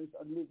about an artist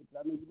or music,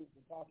 because I know you know what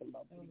you're talking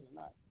about, believe it or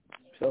not.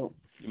 So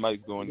your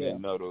mic's going in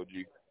and out, OG.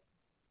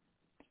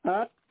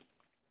 Huh?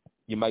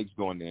 Your mic's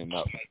going in and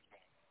out.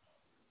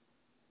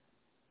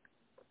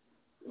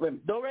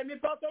 Don't let me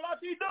talk so much,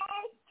 you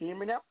know. Can you hear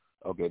me now?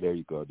 Okay, there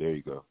you go. There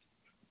you go.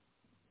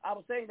 I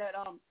was saying that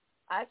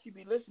I actually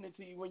be listening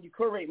to you when you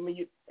curate when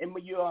you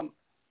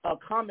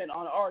comment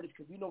on an artist,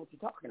 because you know what you're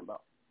talking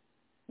about.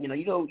 You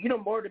know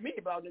more than me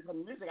about this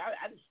music.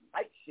 I just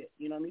like shit.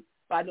 You know what I mean?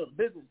 But I know the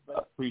business. But I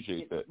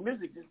appreciate that.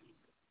 Music,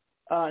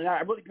 and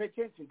I really pay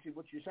attention to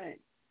what you're saying.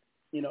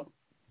 You know,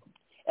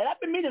 and I've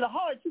been meaning to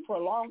holler at you for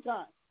a long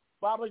time.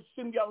 But I was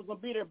assuming y'all was gonna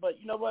be there. But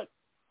you know what?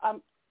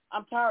 I'm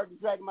tired of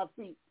dragging my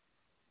feet.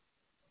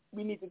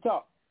 We need to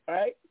talk. All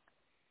right?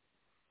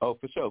 Oh,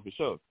 for sure, for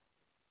sure.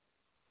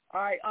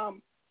 All right.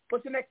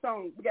 What's the next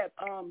song? We got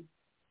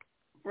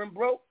From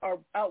Broke or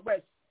Out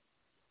West?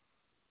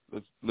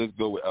 Let's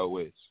go with Out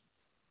West.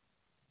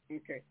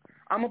 Okay.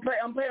 I'm playing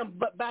them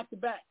back to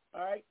back.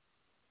 All right.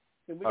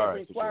 So we got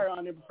the Squire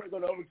on there before we go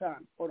to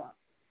overtime. Hold on.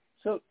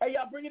 So hey,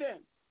 y'all, bring it in.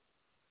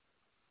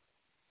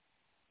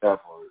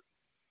 Definitely.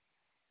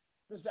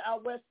 This is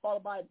Out West,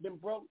 followed by Been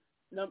Broke.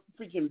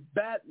 Featuring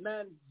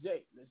Batman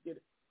J. Let's get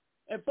it.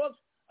 And folks,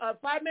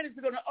 5 minutes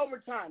to go to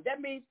overtime. That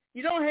means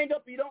you don't hang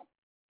up, you don't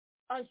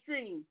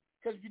unstream,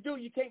 because if you do,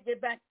 you can't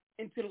get back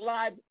into the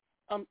live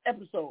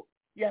episode.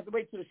 You have to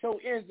wait till the show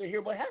ends to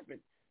hear what happened.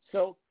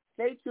 So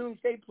stay tuned,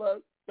 stay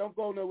plugged, don't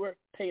go nowhere,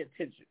 pay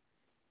attention.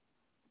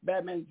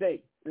 Batman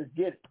Day, let's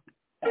get it.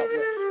 Out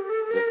West.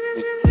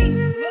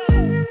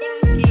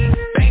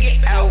 Bang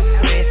it out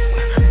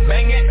west,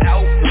 bang it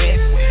out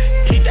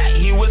west. He thought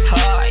he was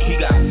hard, he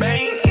got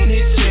bang in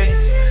his chest.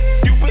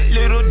 Stupid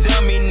little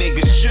dummy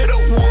nigga, shoulda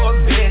wore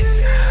a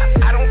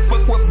vest. I don't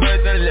fuck with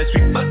birds unless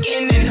we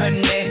fucking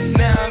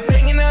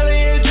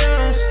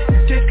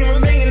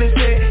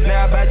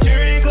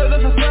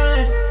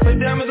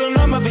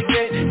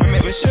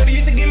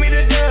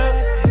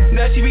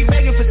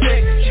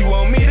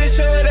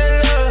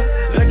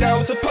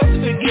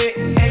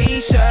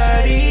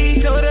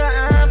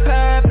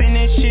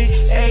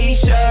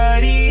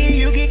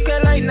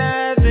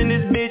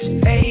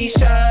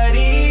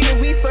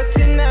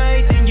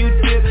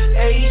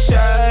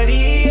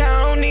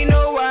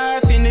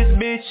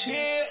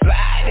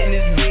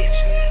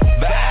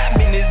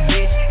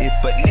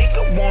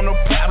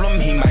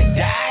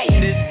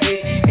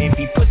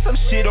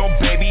shit on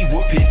baby,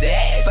 whoop his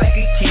ass like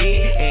a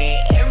kid.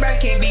 And everybody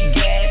can't be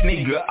gas,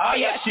 nigga, all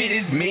y'all shit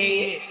is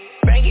mid.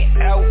 Bang it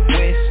out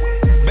west,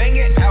 bang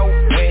it out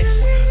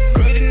west.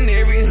 Good in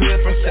every hood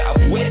from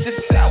southwest to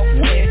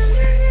southwest.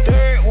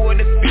 Third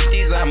order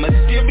 50s, I'ma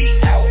still be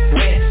out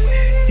west.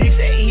 He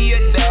say he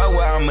a dog,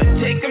 well I'ma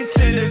take him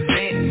to the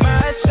vet.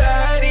 My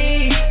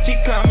shawty, she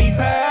call me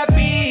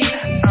Papi.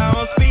 I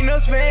don't speak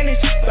no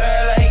Spanish, but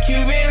I like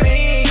Cuban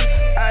lean.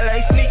 I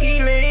like sneaky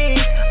lean,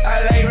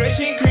 I like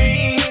Russian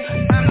cream.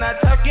 I'm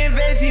not talking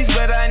veggies,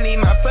 but I need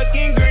my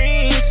fucking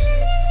greens.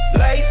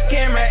 Lights,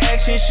 camera,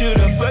 action, shoot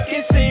a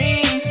fucking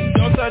scene.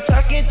 Don't start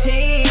talking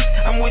teams,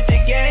 I'm with the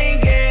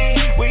gang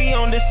gang. We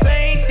on the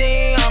same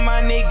thing, all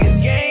my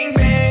niggas gang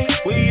bang.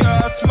 We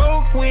all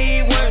smoke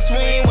weed, one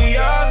swing, we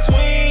all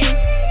swing.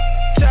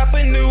 Chop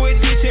a new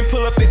edition,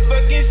 pull up his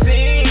fucking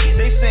scene.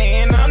 They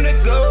saying I'm the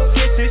GOAT,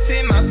 guess it's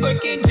in my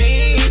fucking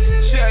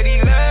jeans.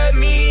 Shawty love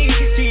me,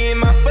 she in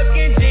my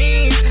fucking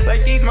jeans.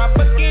 Like these my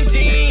fucking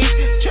jeans.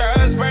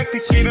 Charles Brown,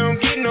 cause she don't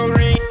get no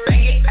ring.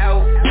 Bang it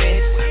out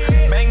west,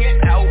 bang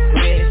it out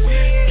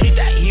west. He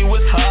thought he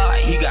was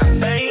hard, he got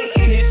bang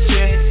in his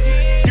chest.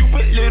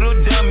 Stupid little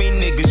dummy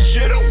nigga,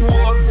 should've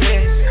wore a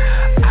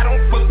vest. I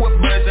don't fuck with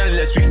birds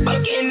unless we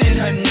fucking in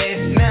her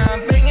nest. Now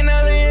I'm banging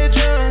all of your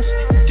drums,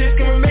 just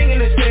come and bang in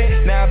the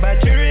set. Now I buy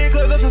jewelry and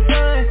clothes up for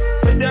fun,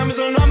 put diamonds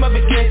on all my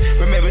baguettes.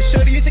 Remember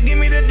Shorty used to give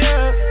me the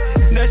dub,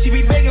 now she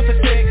be begging for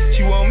sex.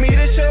 She want me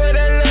to show her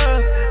that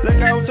love, like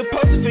I was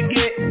supposed to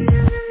forget.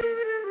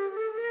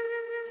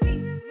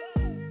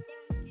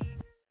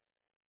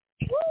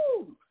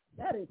 Woo!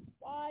 That is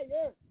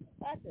fire.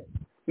 That's it.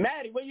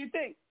 Maddie, what do you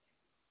think?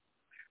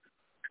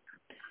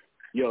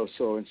 Yo,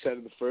 so instead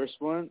of the first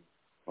one,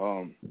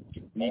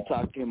 me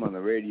talking to him on the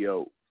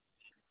radio,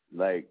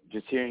 like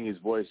just hearing his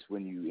voice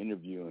when you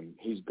interview him,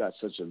 he's got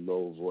such a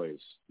low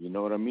voice. You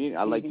know what I mean?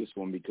 I like this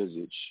one because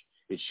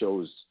it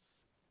shows,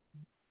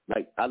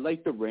 like, I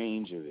like the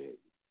range of it,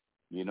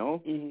 you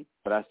know?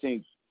 But I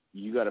think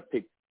you got to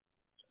pick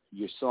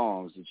your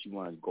songs that you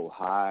want to go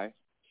high.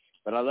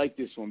 But I like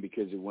this one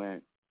because it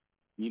went,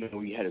 you know,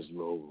 he had his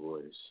low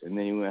voice, and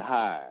then he went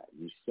high.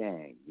 He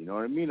sang. You know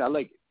what I mean? I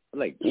like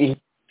it.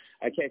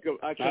 I can't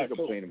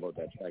complain about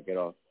that track at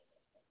all.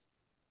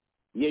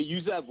 Yeah,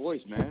 use that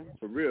voice, man,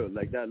 for real.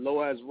 Like that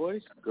low ass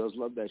voice, girls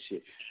love that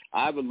shit.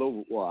 I have a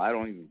low. Well, I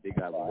don't even think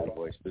I have a low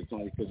voice, but it's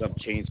only because I'm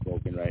chain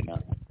smoking right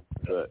now.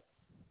 But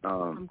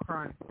I'm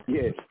crying.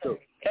 Yeah, so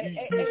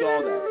use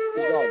all that.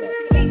 Use all that.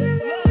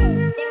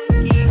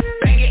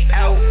 Bang it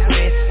out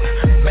west,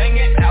 bang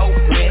it out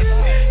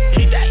west.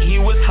 He thought he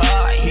was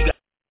hard, he got.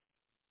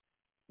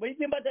 What do you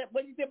think about that?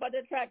 What do you think about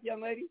that track,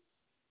 young lady?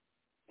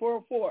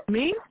 404.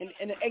 Me?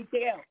 In the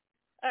ATL.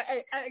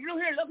 Hey,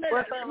 look here, look here.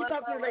 You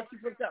talk to her like she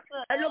flipped up.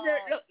 Hey, look here,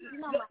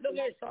 look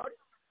here, Shorty.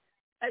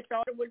 Hey,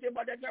 Shorty, what do you think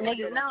about that track?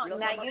 You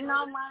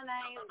know my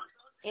name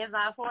is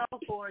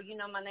 404. You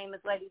know my name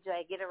is Lady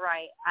J. Get it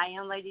right. I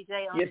am Lady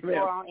J on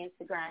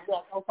Instagram.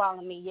 Yeah, go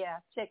follow me. Yeah,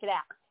 check it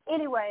out.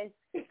 Anyways,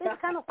 it's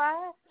kind of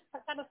fire.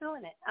 I'm kind of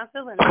feeling it. I'm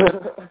feeling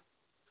it.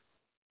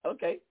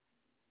 Okay.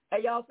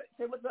 Hey, y'all,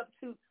 say what's up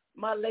to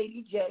my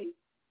Lady J.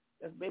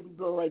 That's baby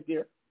girl right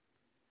there.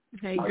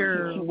 Hey,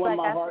 girl. She won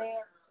my heart.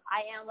 Said,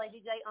 I am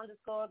Lady J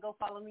 _ Go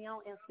follow me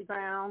on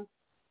Instagram.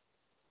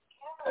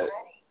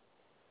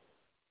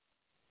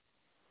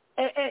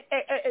 Hey,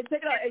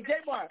 check it out. Hey,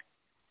 J-Bar.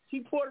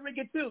 She's Puerto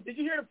Rican, too. Did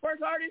you hear the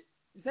first artist?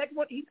 The second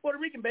one, he's Puerto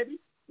Rican, baby.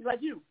 He's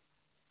like you.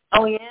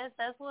 Oh, yes,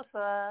 that's what's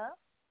up.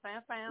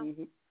 Fam.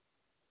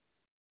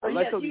 I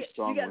like how these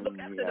strong you got to look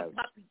women after you the have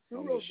poppy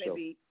on churros, this show.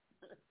 baby.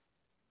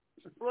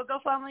 Well, go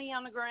follow me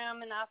on the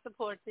gram, and I'll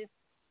support you.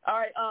 All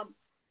right.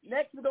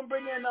 Next, we're going to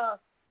bring in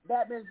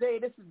Batman Zay.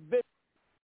 This is Vince.